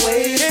my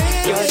way.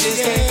 Y'all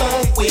just can't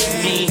fuck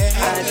with me.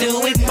 I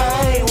do it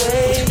my way.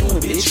 What you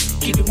doing, bitch?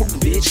 Keep it moving,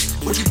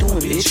 bitch. What you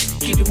doing, bitch?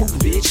 Keep it moving,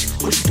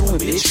 bitch. What you doing,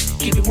 bitch?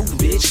 Keep it moving,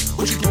 bitch.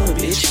 What you doing,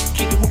 bitch?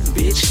 Keep it moving,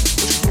 bitch.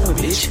 What you doing,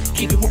 bitch?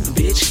 Keep it moving,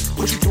 bitch.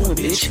 What you doing,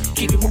 bitch?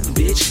 Keep it moving,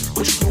 bitch.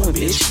 What you doing,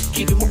 bitch?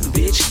 Keep it moving,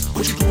 bitch.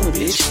 What you doing,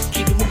 bitch?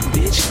 Keep it moving,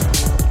 bitch.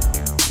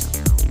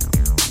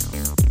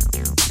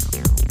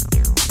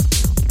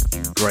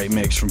 Great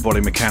mix from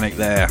Body Mechanic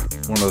there.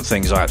 One of the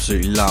things I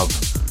absolutely love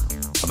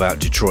about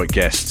Detroit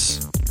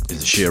guests is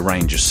the sheer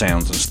range of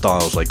sounds and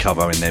styles they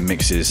cover in their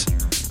mixes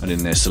and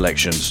in their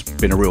selections.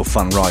 Been a real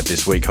fun ride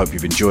this week. Hope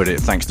you've enjoyed it.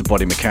 Thanks to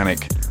Body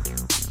Mechanic.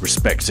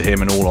 Respect to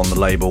him and all on the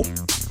label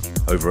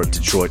over at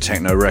Detroit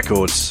Techno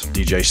Records.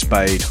 DJ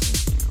Spade.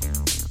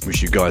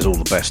 Wish you guys all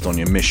the best on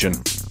your mission.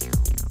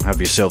 Have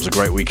yourselves a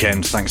great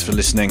weekend. Thanks for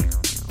listening.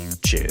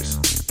 Cheers.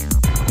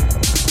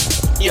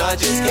 Y'all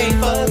just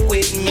can't fuck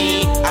with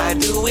me. I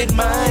do it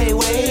my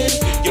way.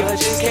 Y'all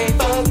just can't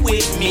fuck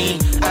with me.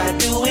 I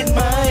do it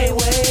my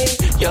way.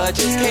 Y'all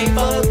just can't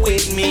fuck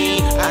with me.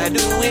 I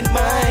do it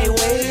my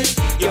way.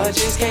 Y'all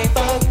just can't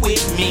fuck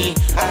with me.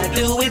 I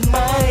do it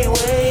my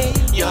way.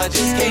 Y'all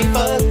just can't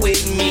fuck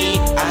with me.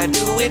 I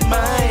do it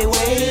my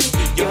way.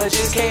 Y'all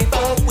just can't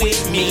fuck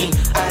with me.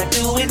 I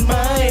do it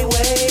my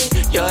way.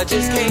 Y'all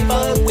just can't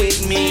fuck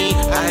with me.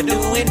 I do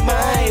it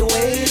my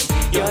way.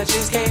 Y'all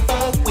just can't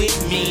fuck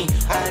with me.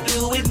 I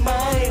do it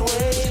my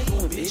way.